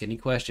to ask any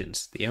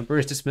questions. The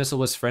Emperor's dismissal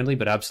was friendly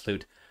but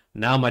absolute.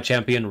 Now, my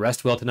champion,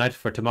 rest well tonight,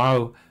 for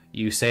tomorrow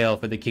you sail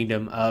for the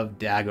kingdom of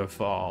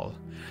Daggerfall.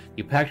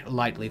 You packed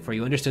lightly, for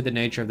you understood the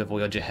nature of the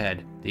voyage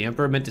ahead. The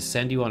Emperor meant to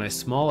send you on a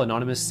small,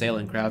 anonymous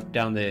sailing craft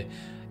down the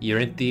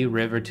Drafty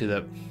River to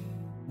the...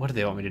 What do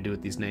they want me to do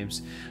with these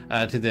names?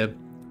 To the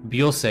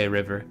Bloodfall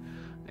River,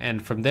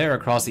 and from there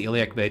across the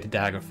Iliac Bay to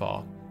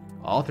Daggerfall.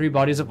 All three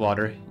bodies of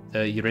water, the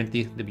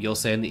Drafty, the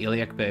Bloodfall, and the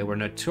Iliac Bay, were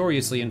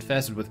notoriously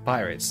infested with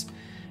pirates,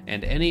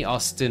 and any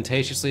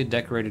ostentatiously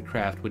decorated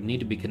craft would need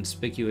to be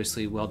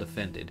conspicuously well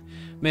defended.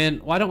 Man,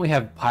 why don't we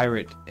have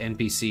pirate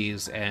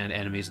NPCs and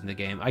enemies in the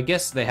game? I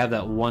guess they have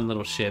that one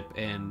little ship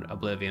in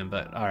Oblivion,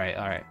 but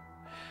alright.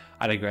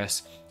 I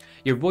digress.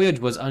 Your voyage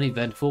was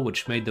uneventful,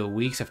 which made the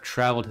weeks of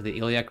travel to the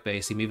Iliac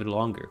Bay seem even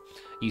longer.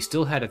 You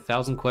still had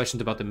 1,000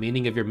 questions about the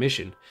meaning of your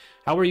mission.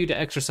 How were you to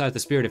exercise the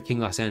spirit of King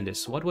Lysander?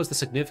 What was the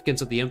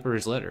significance of the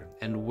Emperor's letter,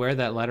 and where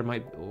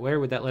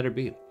would that letter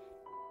be?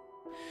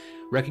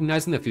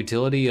 Recognizing the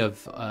futility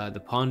of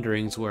the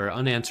ponderings were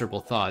unanswerable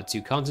thoughts,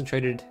 you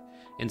concentrated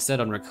instead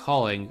on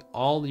recalling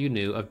all you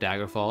knew of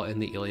Daggerfall in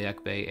the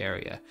Iliac Bay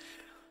area.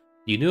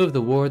 You knew of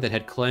the war that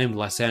had claimed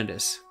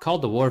Lysandus.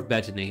 Called the War of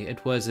Betony,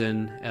 it was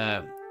an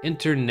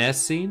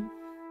internecine?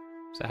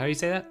 Is that how you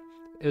say that?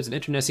 It was an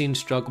internecine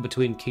struggle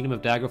between Kingdom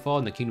of Daggerfall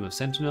and the Kingdom of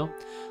Sentinel.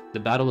 The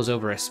battle was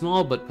over a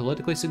small but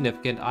politically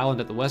significant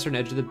island at the western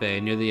edge of the bay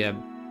near the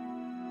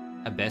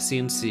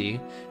Abyssinian Sea.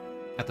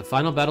 At the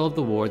final battle of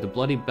the war, the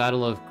bloody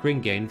Battle of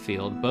Gringane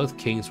Field, both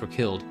kings were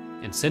killed.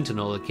 In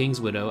Sentinel, the king's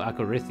widow,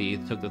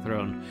 Akorithy, took the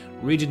throne,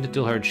 regent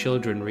until her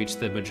children reached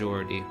the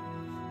majority.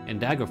 In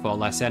Daggerfall,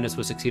 Lysandus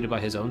was succeeded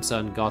by his own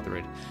son,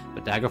 Gothrid,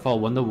 but Daggerfall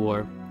won the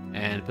war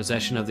and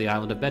possession of the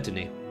island of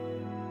Betony.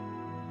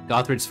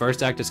 Gothrid's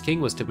first act as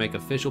king was to make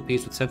official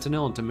peace with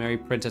Sentinel and to marry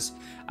Princess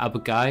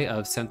Abigail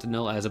of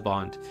Sentinel as a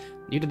bond.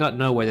 You do not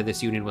know whether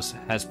this union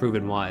has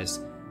proven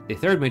wise. The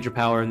third major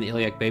power in the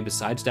Iliac Bay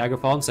besides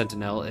Daggerfall and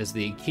Sentinel is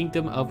the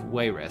Kingdom of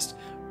Wayrest,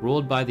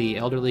 ruled by the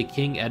elderly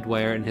King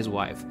Edware and his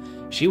wife.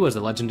 She was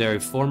the legendary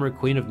former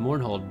Queen of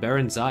Mournhold,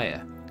 Baron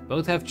Zaya.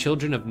 Both have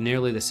children of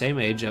nearly the same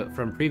age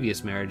from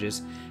previous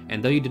marriages,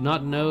 and though you did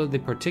not know the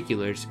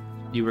particulars,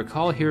 you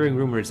recall hearing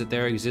rumors that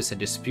there exists a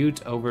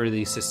dispute over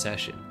the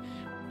succession.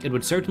 It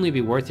would certainly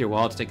be worth your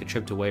while to take a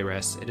trip to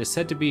Wayrest. It is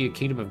said to be a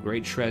kingdom of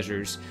great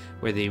treasures,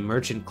 where the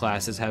merchant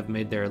classes have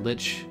made their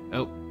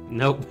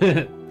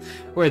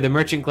where the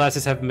merchant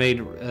classes have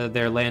made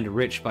their land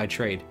rich by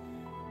trade.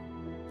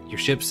 Your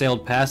ship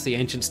sailed past the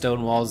ancient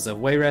stone walls of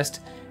Wayrest,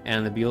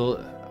 and the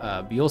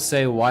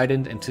Bloodfall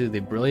widened into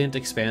the brilliant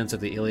expanse of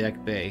the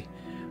Iliac Bay.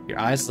 Your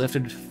eyes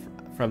lifted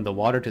from the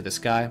water to the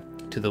sky.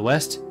 To the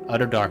west,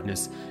 utter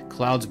darkness.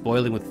 Clouds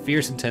boiling with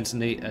fierce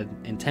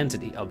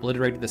intensity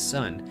obliterated the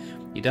sun.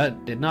 You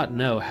did not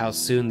know how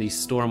soon the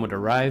storm would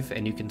arrive,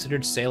 and you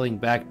considered sailing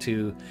back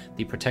to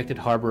the protected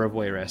harbor of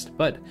Wayrest.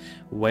 But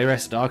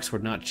Wayrest docks were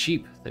not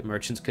cheap. The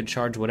merchants could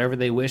charge whatever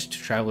they wished to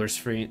travelers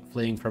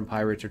fleeing from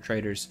pirates or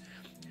traders.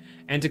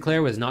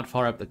 Anticlair was not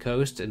far up the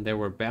coast, and there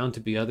were bound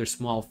to be other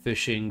small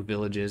fishing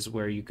villages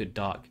where you could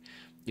dock.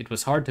 It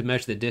was hard to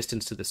measure the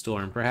distance to the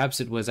storm.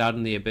 Perhaps it was out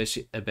in the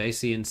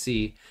Abyssinian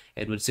Sea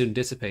and would soon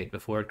dissipate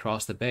before it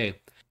crossed the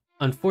bay.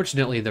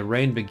 Unfortunately, the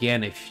rain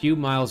began a few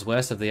miles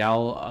west of the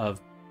Isle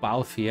of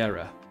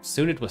Balfiera.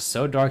 Soon it was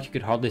so dark you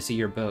could hardly see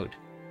your boat,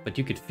 but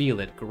you could feel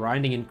it,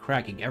 grinding and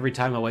cracking every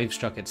time a wave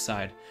struck its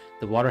side.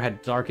 The water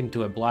had darkened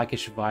to a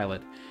blackish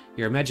violet.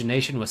 Your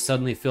imagination was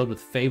suddenly filled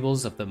with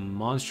fables of the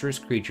monstrous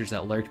creatures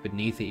that lurked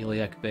beneath the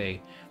Iliac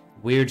Bay.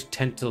 Weird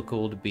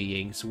tentacled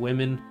beings,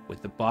 women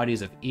with the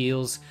bodies of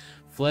eels,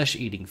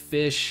 flesh-eating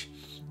fish.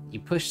 You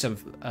pushed some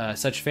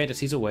such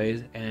fantasies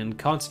away and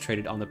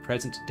concentrated on the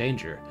present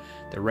danger.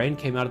 The rain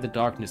came out of the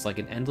darkness like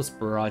an endless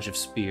barrage of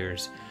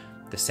spears.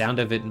 The sound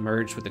of it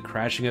merged with the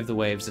crashing of the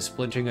waves, the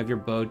splintering of your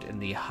boat,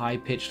 and the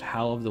high-pitched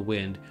howl of the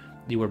wind.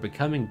 You were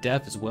becoming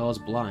deaf as well as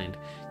blind.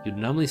 You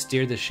numbly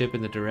steered the ship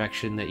in the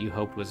direction that you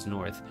hoped was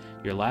north.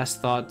 Your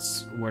last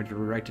thoughts were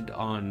directed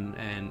on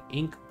an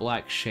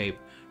ink-black shape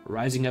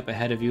rising up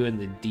ahead of you in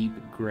the deep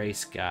gray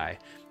sky.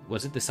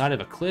 Was it the side of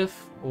a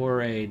cliff,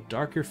 or a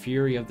darker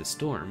fury of the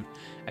storm?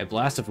 A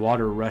blast of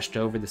water rushed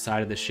over the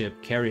side of the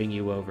ship, carrying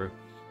you over.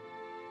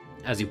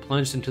 As you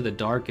plunged into the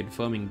dark and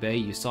foaming bay,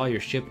 you saw your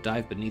ship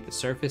dive beneath the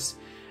surface,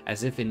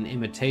 as if in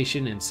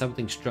imitation, and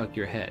something struck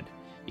your head.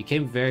 You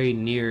came very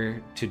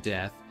near to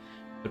death,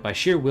 but by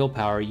sheer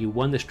willpower, you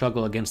won the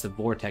struggle against the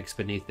vortex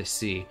beneath the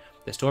sea.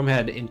 The storm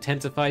had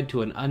intensified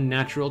to an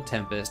unnatural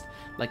tempest,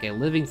 like a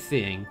living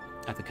thing,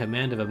 at the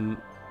command of a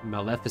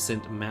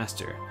maleficent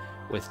master.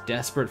 With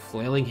desperate,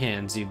 flailing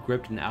hands, you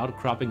gripped an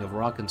outcropping of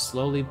rock and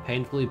slowly,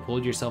 painfully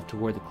pulled yourself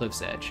toward the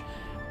cliff's edge.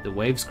 The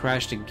waves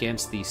crashed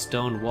against the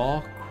stone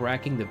wall,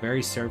 cracking the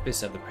very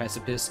surface of the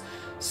precipice.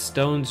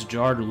 Stones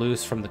jarred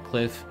loose from the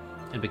cliff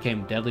and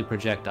became deadly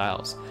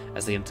projectiles.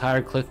 As the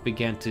entire cliff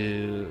began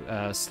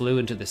to slew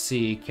into the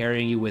sea,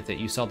 carrying you with it,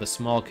 you saw the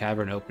small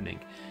cavern opening.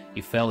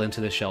 You fell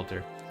into the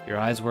shelter. Your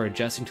eyes were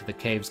adjusting to the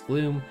cave's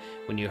gloom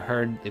when you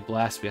heard the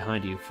blast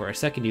behind you. For a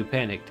second you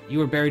panicked. You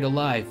were buried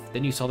alive.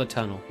 Then you saw the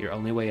tunnel, your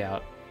only way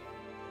out.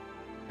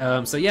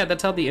 So yeah,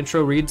 that's how the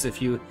intro reads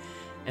if you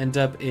end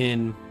up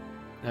in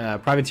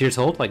Privateer's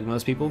Hold, like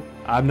most people.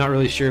 I'm not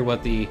really sure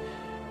what the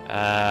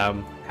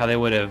how they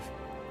would have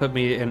put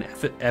me in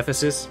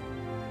Ephesus.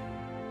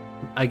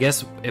 I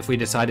guess if we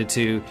decided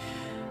to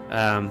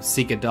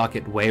seek a dock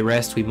at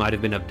Wayrest, we might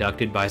have been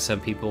abducted by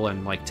some people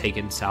and like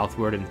taken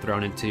southward and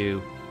thrown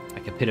into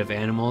like a pit of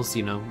animals,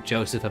 you know,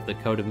 Joseph of the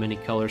Coat of Many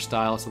Colors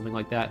style, something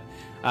like that.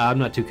 I'm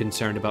not too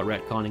concerned about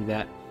retconning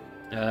that.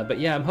 But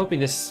yeah, I'm hoping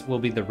this will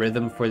be the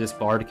rhythm for this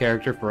bard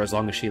character for as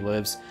long as she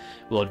lives.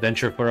 We'll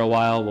adventure for a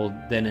while, we'll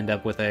then end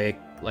up with a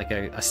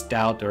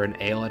stout or an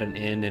ale at an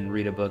inn and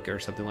read a book or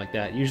something like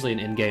that. Usually an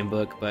in-game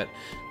book, but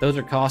those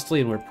are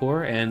costly and we're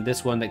poor, and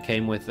this one that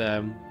came with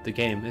the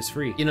game is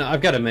free. You know,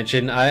 I've got to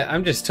mention,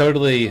 I'm just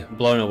totally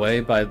blown away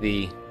by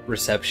the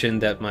reception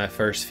that my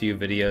first few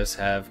videos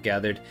have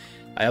gathered.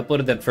 I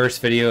uploaded that first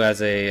video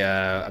as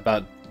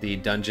about the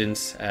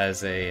dungeons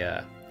as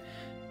a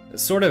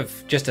sort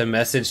of just a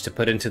message to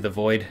put into the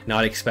void,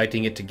 not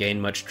expecting it to gain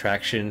much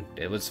traction.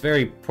 It was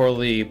very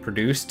poorly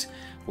produced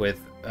with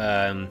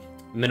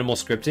minimal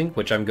scripting,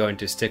 which I'm going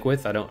to stick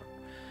with. I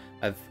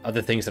have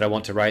other things that I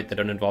want to write that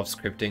don't involve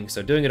scripting,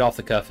 so doing it off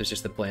the cuff is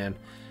just the plan.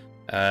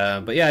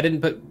 But yeah, I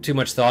didn't put too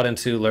much thought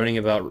into learning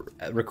about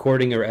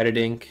recording or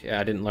editing.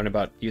 I didn't learn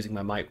about using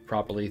my mic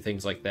properly,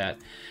 things like that.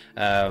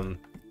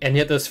 And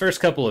yet those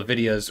first couple of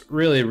videos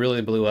really,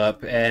 really blew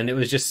up, and it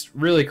was just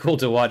really cool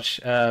to watch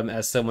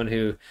as someone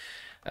who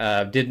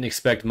didn't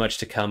expect much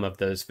to come of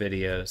those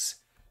videos.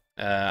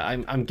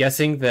 I'm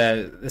guessing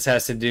that this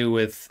has to do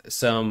with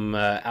some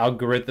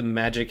algorithm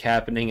magic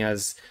happening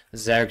as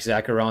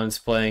Zacharon's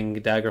playing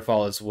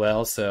Daggerfall as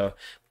well, so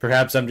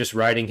perhaps I'm just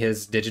riding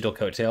his digital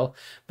coattail.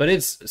 But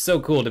it's so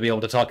cool to be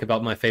able to talk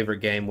about my favorite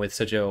game with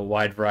such a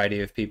wide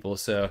variety of people,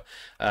 so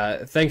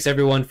thanks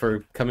everyone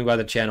for coming by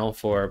the channel,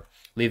 for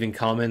leaving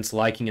comments,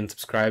 liking and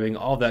subscribing,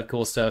 all that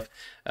cool stuff.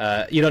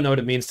 You don't know what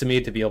it means to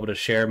me to be able to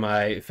share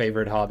my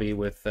favorite hobby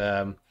with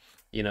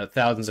you know,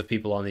 thousands of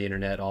people on the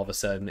internet all of a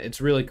sudden.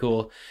 It's really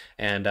cool,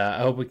 and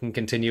I hope we can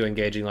continue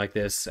engaging like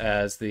this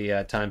as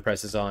the time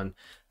presses on.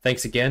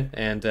 Thanks again,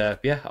 and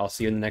yeah, I'll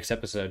see you in the next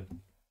episode.